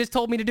 That's what you just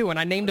told me to do, and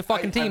I named a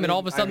fucking team, and all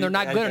of a sudden they're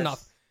not good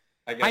enough.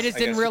 I just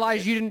didn't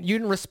realize you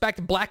didn't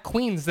respect black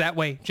queens that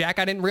way, Jack.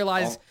 I didn't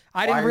realize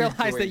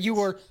that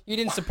you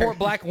didn't support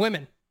black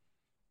women.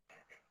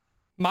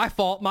 My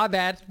fault. My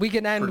bad. We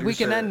can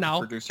end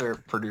now.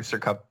 Producer,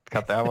 cut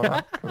that one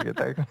off. Can we get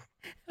that?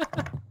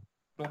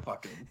 Don't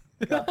fucking.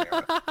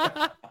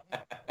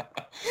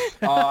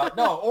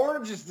 No,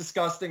 orange is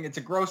disgusting. It's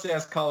a gross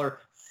ass color.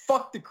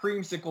 Fuck the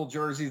creamsicle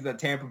jerseys that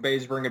Tampa Bay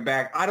is bringing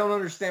back. I don't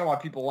understand why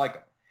people like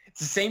them. It's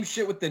the same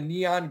shit with the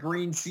neon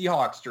green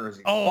Seahawks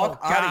jersey. Oh,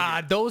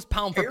 God. Those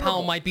pound for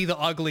pound might be the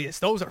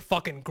ugliest. Those are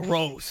fucking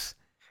gross.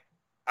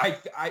 I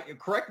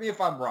correct me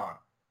if I'm wrong.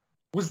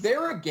 Was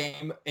there a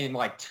game in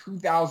like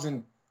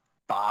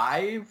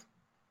 2005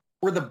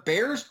 where the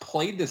Bears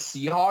played the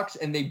Seahawks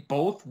and they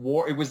both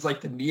wore, it was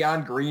like the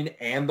neon green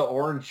and the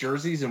orange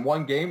jerseys in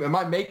one game? Am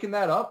I making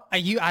that up?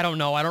 I don't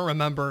know. I don't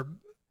remember.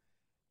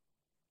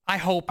 I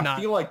hope not.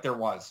 I feel like there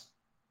was.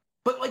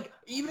 But like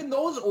even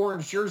those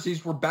orange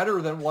jerseys were better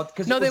than what?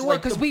 No, they were,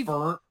 because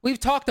we've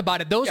talked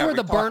about it. Those were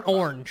the burnt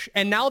orange,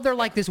 and now they're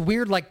like this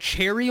weird like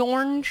cherry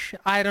orange.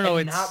 I don't know.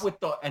 And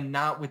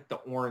not with the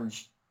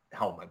orange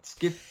helmets.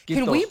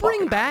 Can we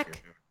bring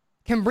back?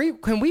 Can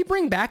we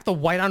bring back the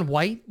white on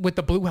white with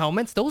the blue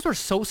helmets? Those are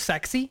so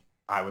sexy.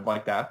 I would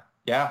like that.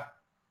 Yeah.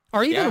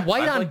 Or even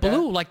white on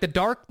blue, like the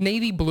dark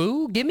navy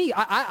blue. Give me.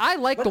 I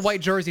like the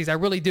white jerseys. I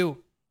really do.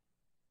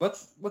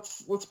 Let's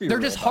be. They're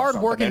just hard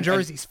working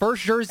jerseys.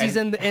 First jerseys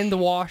in the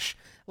wash.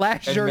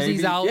 Last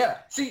jerseys out. Yeah.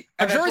 See,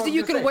 a jersey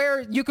you can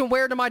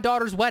wear to my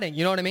daughter's wedding.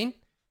 You know what I mean?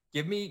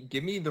 Give me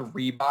the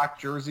Reebok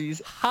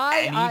jerseys.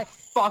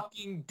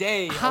 Fucking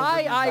day.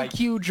 High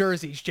IQ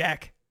jerseys,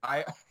 Jack.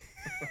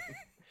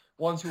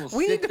 Ones who will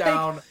sit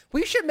down.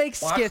 We should make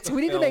skits.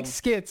 We need to make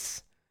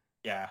skits.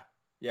 Yeah.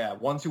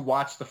 Ones who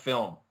watch the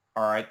film.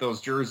 All right,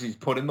 those jerseys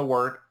put in the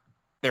work.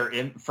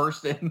 They're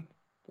first in,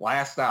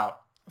 last out.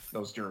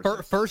 Those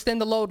jerseys. First in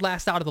the load,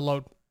 last out of the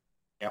load.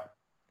 Yep.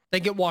 They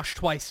get washed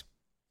twice.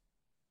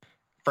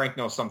 Frank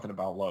knows something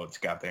about loads.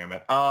 God damn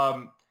it.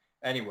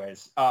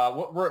 Anyways,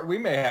 we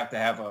may have to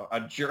have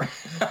a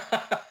jersey.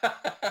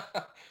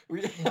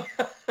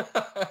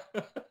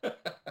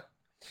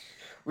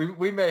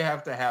 We may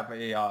have to have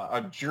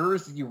a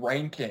jersey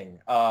ranking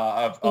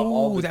of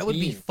all the teams. That would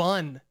be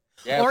fun.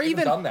 Yeah, or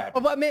even done that.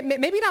 But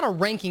maybe not a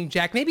ranking,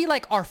 Jack. Maybe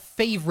like our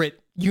favorite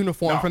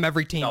uniform from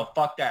every team. No,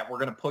 fuck that. We're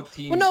gonna put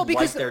teams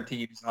like their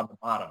teams on the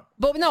bottom.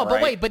 But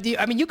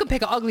you can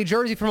pick an ugly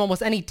jersey from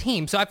almost any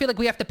team. So I feel like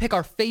we have to pick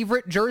our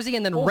favorite jersey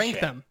and then rank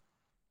them.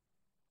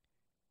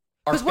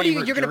 Because what are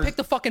you're gonna pick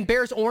the fucking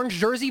Bears orange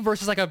jersey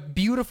versus like a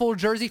beautiful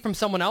jersey from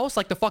someone else,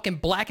 like the fucking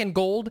black and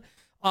gold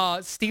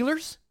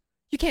Steelers?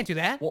 You can't do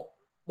that.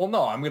 Well,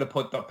 no, I'm gonna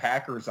put the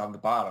Packers on the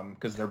bottom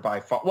because they're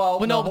by far.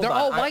 But they're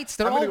all whites.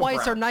 All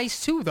whites are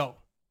nice too, though.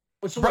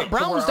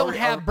 Browns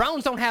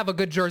don't have a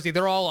good jersey.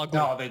 They're all ugly.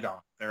 No, they don't.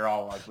 They're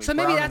all ugly. So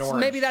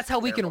maybe that's how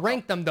we can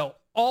rank them though,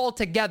 all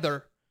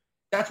together.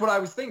 That's what I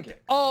was thinking.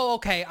 Oh,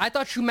 okay. I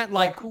thought you meant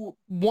like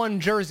one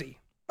jersey.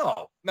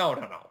 No.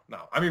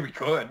 I mean, we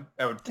could.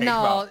 That would take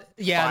about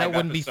 5 that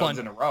wouldn't be fun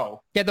in a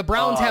row. Yeah, the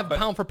Browns have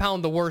pound for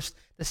pound the worst.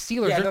 The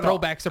Steelers, their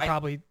throwbacks are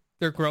probably.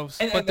 They're gross,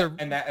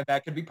 and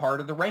that could be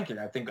part of the ranking.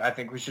 I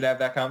think we should have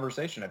that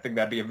conversation. I think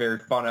that'd be a very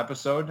fun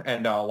episode,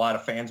 and a lot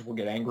of fans will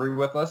get angry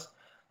with us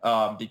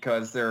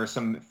because there are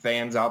some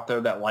fans out there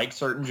that like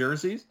certain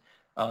jerseys.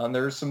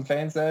 There's some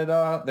fans that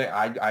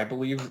I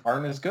believe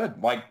aren't as good.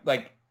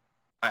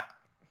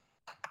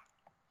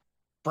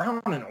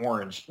 Brown and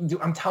orange.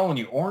 Dude, I'm telling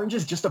you, orange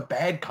is just a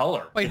bad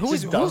color. Wait,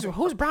 who's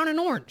brown and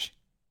orange?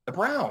 The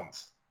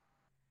Browns.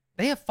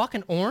 They have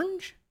fucking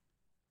orange?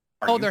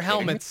 Their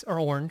helmets are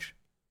orange.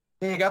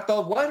 They got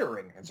the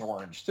lettering. It's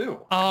orange, too.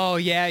 Oh,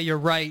 yeah, you're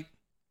right.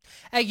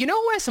 Hey, you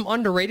know who has some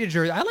underrated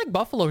jerseys? I like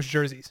Buffalo's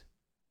jerseys.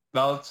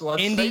 No, let's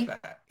say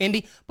that.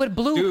 Indy. But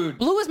blue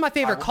is my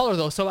favorite color,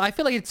 though, so I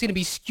feel like it's going to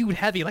be skewed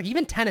heavy. Like,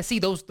 even Tennessee,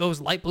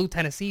 those light blue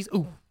Tennessees,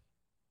 ooh.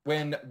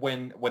 When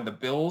the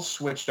Bills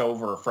switched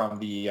over from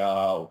the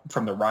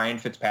Ryan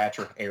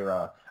Fitzpatrick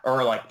era,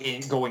 or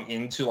going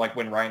into like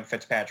when Ryan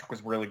Fitzpatrick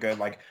was really good,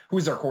 like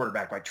who's our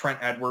quarterback, like Trent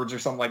Edwards or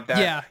something like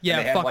that. Yeah,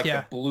 and they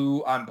had the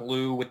blue on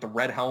blue with the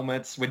red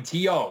helmets when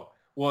T.O.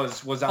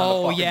 was on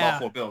the fucking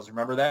Buffalo Bills.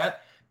 Remember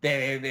that?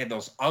 They had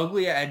those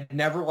ugly. I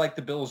never liked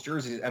the Bills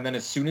jerseys, and then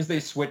as soon as they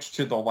switched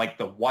to the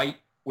white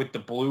with the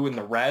blue and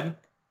the red,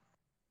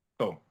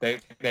 boom, they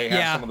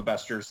have some of the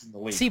best jerseys in the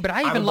league. See, but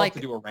I would love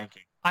to do a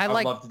ranking. I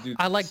like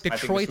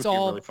Detroit's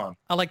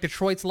I like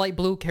Detroit's light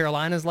blue,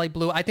 Carolina's light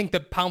blue. I think the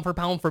pound for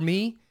pound for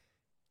me,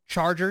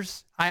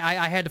 Chargers.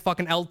 I had the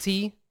fucking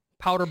LT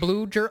powder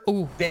blue.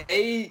 Ooh,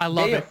 I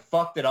love it. They have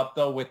fucked it up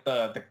though with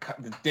the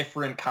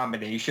different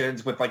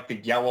combinations with like the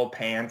yellow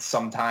pants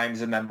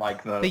sometimes, and then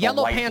like the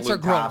yellow pants are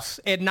gross.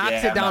 It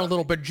knocks it down a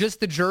little, but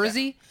just the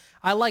jersey,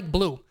 I like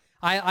blue.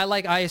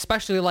 I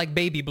especially like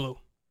baby blue.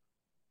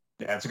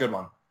 Yeah, that's a good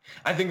one.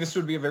 I think this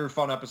would be a very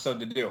fun episode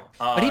to do.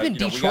 But even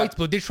Detroit's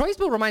blue. Detroit's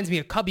blue reminds me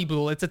of Cubby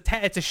blue. It's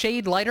a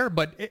shade lighter,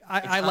 but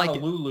I like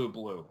it. Lulu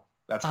blue.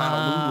 That's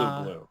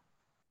Honolulu blue.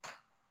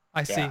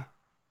 I see.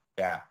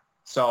 Yeah.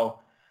 So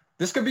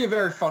this could be a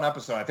very fun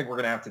episode. I think we're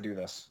gonna have to do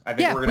this. I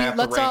think we're gonna have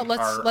to rank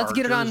let's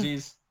get our it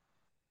jerseys.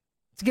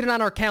 Let's get it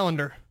on our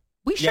calendar.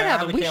 We should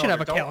have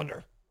a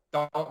calendar.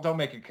 Don't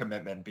make a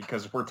commitment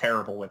because we're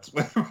terrible with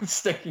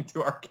sticking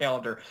to our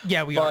calendar.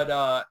 Yeah, we are.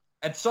 But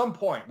at some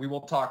point, we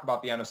will talk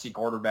about the NFC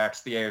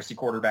quarterbacks, the AFC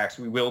quarterbacks.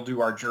 We will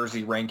do our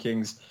jersey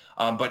rankings.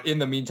 But in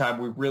the meantime,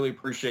 we really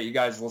appreciate you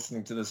guys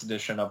listening to this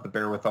edition of the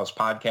Bear With Us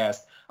podcast.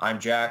 I'm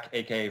Jack,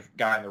 a.k.a.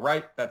 Guy on the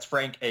right. That's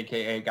Frank,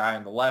 a.k.a. Guy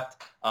on the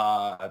left.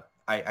 I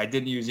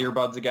didn't use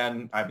earbuds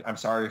again. I'm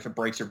sorry if it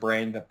breaks your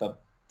brain that the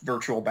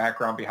virtual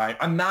background behind.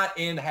 I'm not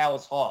in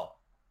Hallis Hall.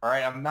 All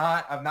right, I'm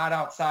not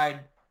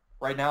outside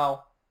right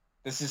now.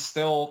 This is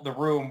still the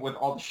room with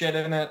all the shit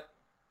in it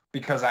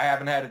because I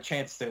haven't had a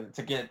chance to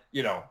get,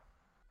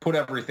 put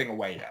everything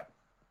away yet.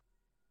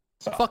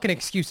 So. Fucking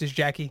excuses,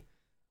 Jackie.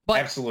 But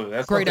absolutely.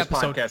 That's great what this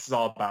episode. podcast is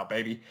all about,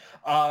 baby.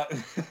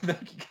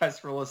 Thank you guys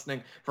for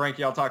listening.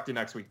 Frankie, I'll talk to you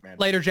next week, man.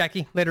 Later,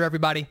 Jackie. Later,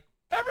 everybody.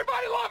 Everybody.